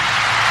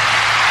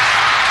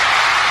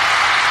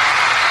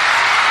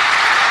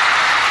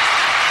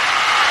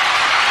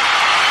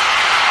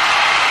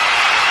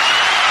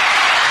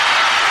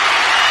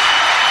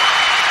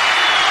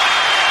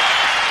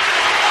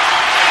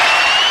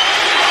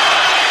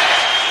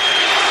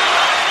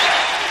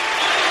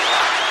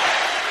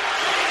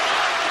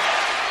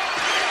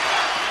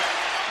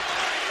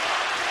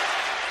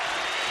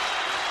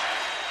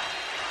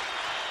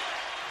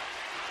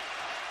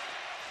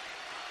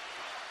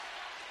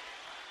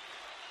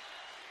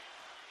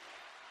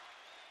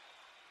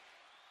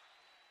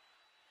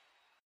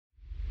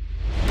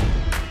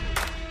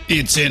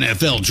 It's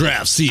NFL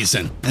draft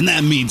season, and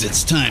that means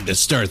it's time to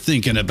start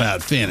thinking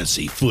about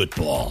fantasy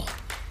football.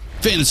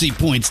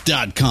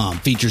 FantasyPoints.com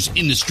features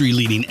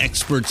industry-leading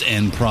experts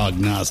and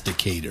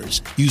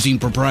prognosticators using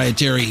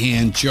proprietary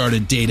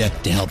hand-charted data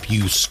to help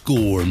you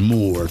score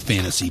more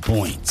fantasy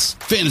points.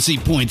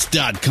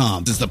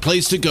 FantasyPoints.com is the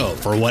place to go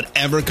for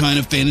whatever kind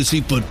of fantasy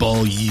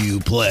football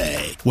you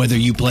play. Whether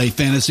you play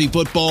fantasy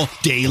football,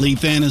 daily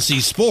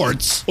fantasy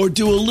sports, or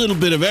do a little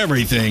bit of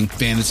everything,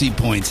 Fantasy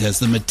Points has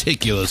the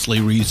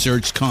meticulously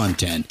researched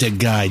content to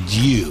guide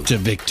you to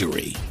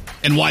victory.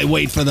 And why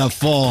wait for the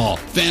fall?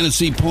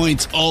 Fantasy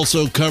Points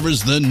also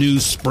covers the new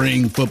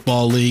spring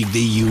football league,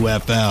 the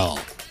UFL.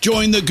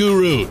 Join the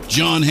guru,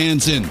 John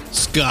Hansen,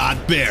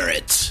 Scott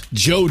Barrett,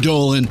 Joe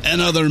Dolan,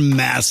 and other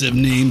massive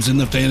names in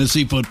the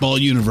fantasy football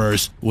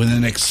universe with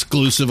an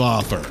exclusive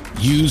offer.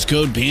 Use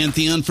code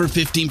Pantheon for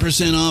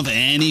 15% off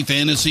any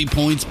Fantasy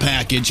Points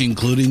package,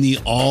 including the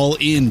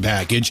all-in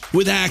package,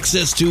 with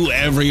access to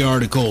every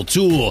article,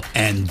 tool,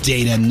 and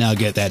data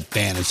nugget that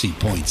Fantasy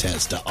Points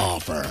has to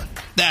offer.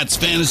 That's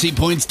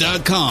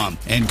FantasyPoints.com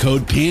and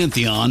code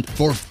Pantheon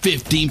for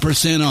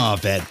 15%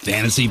 off at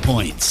Fantasy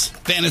Points.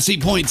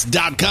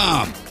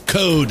 FantasyPoints.com,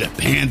 code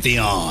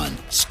Pantheon.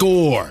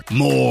 Score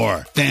more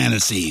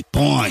fantasy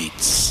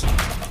points.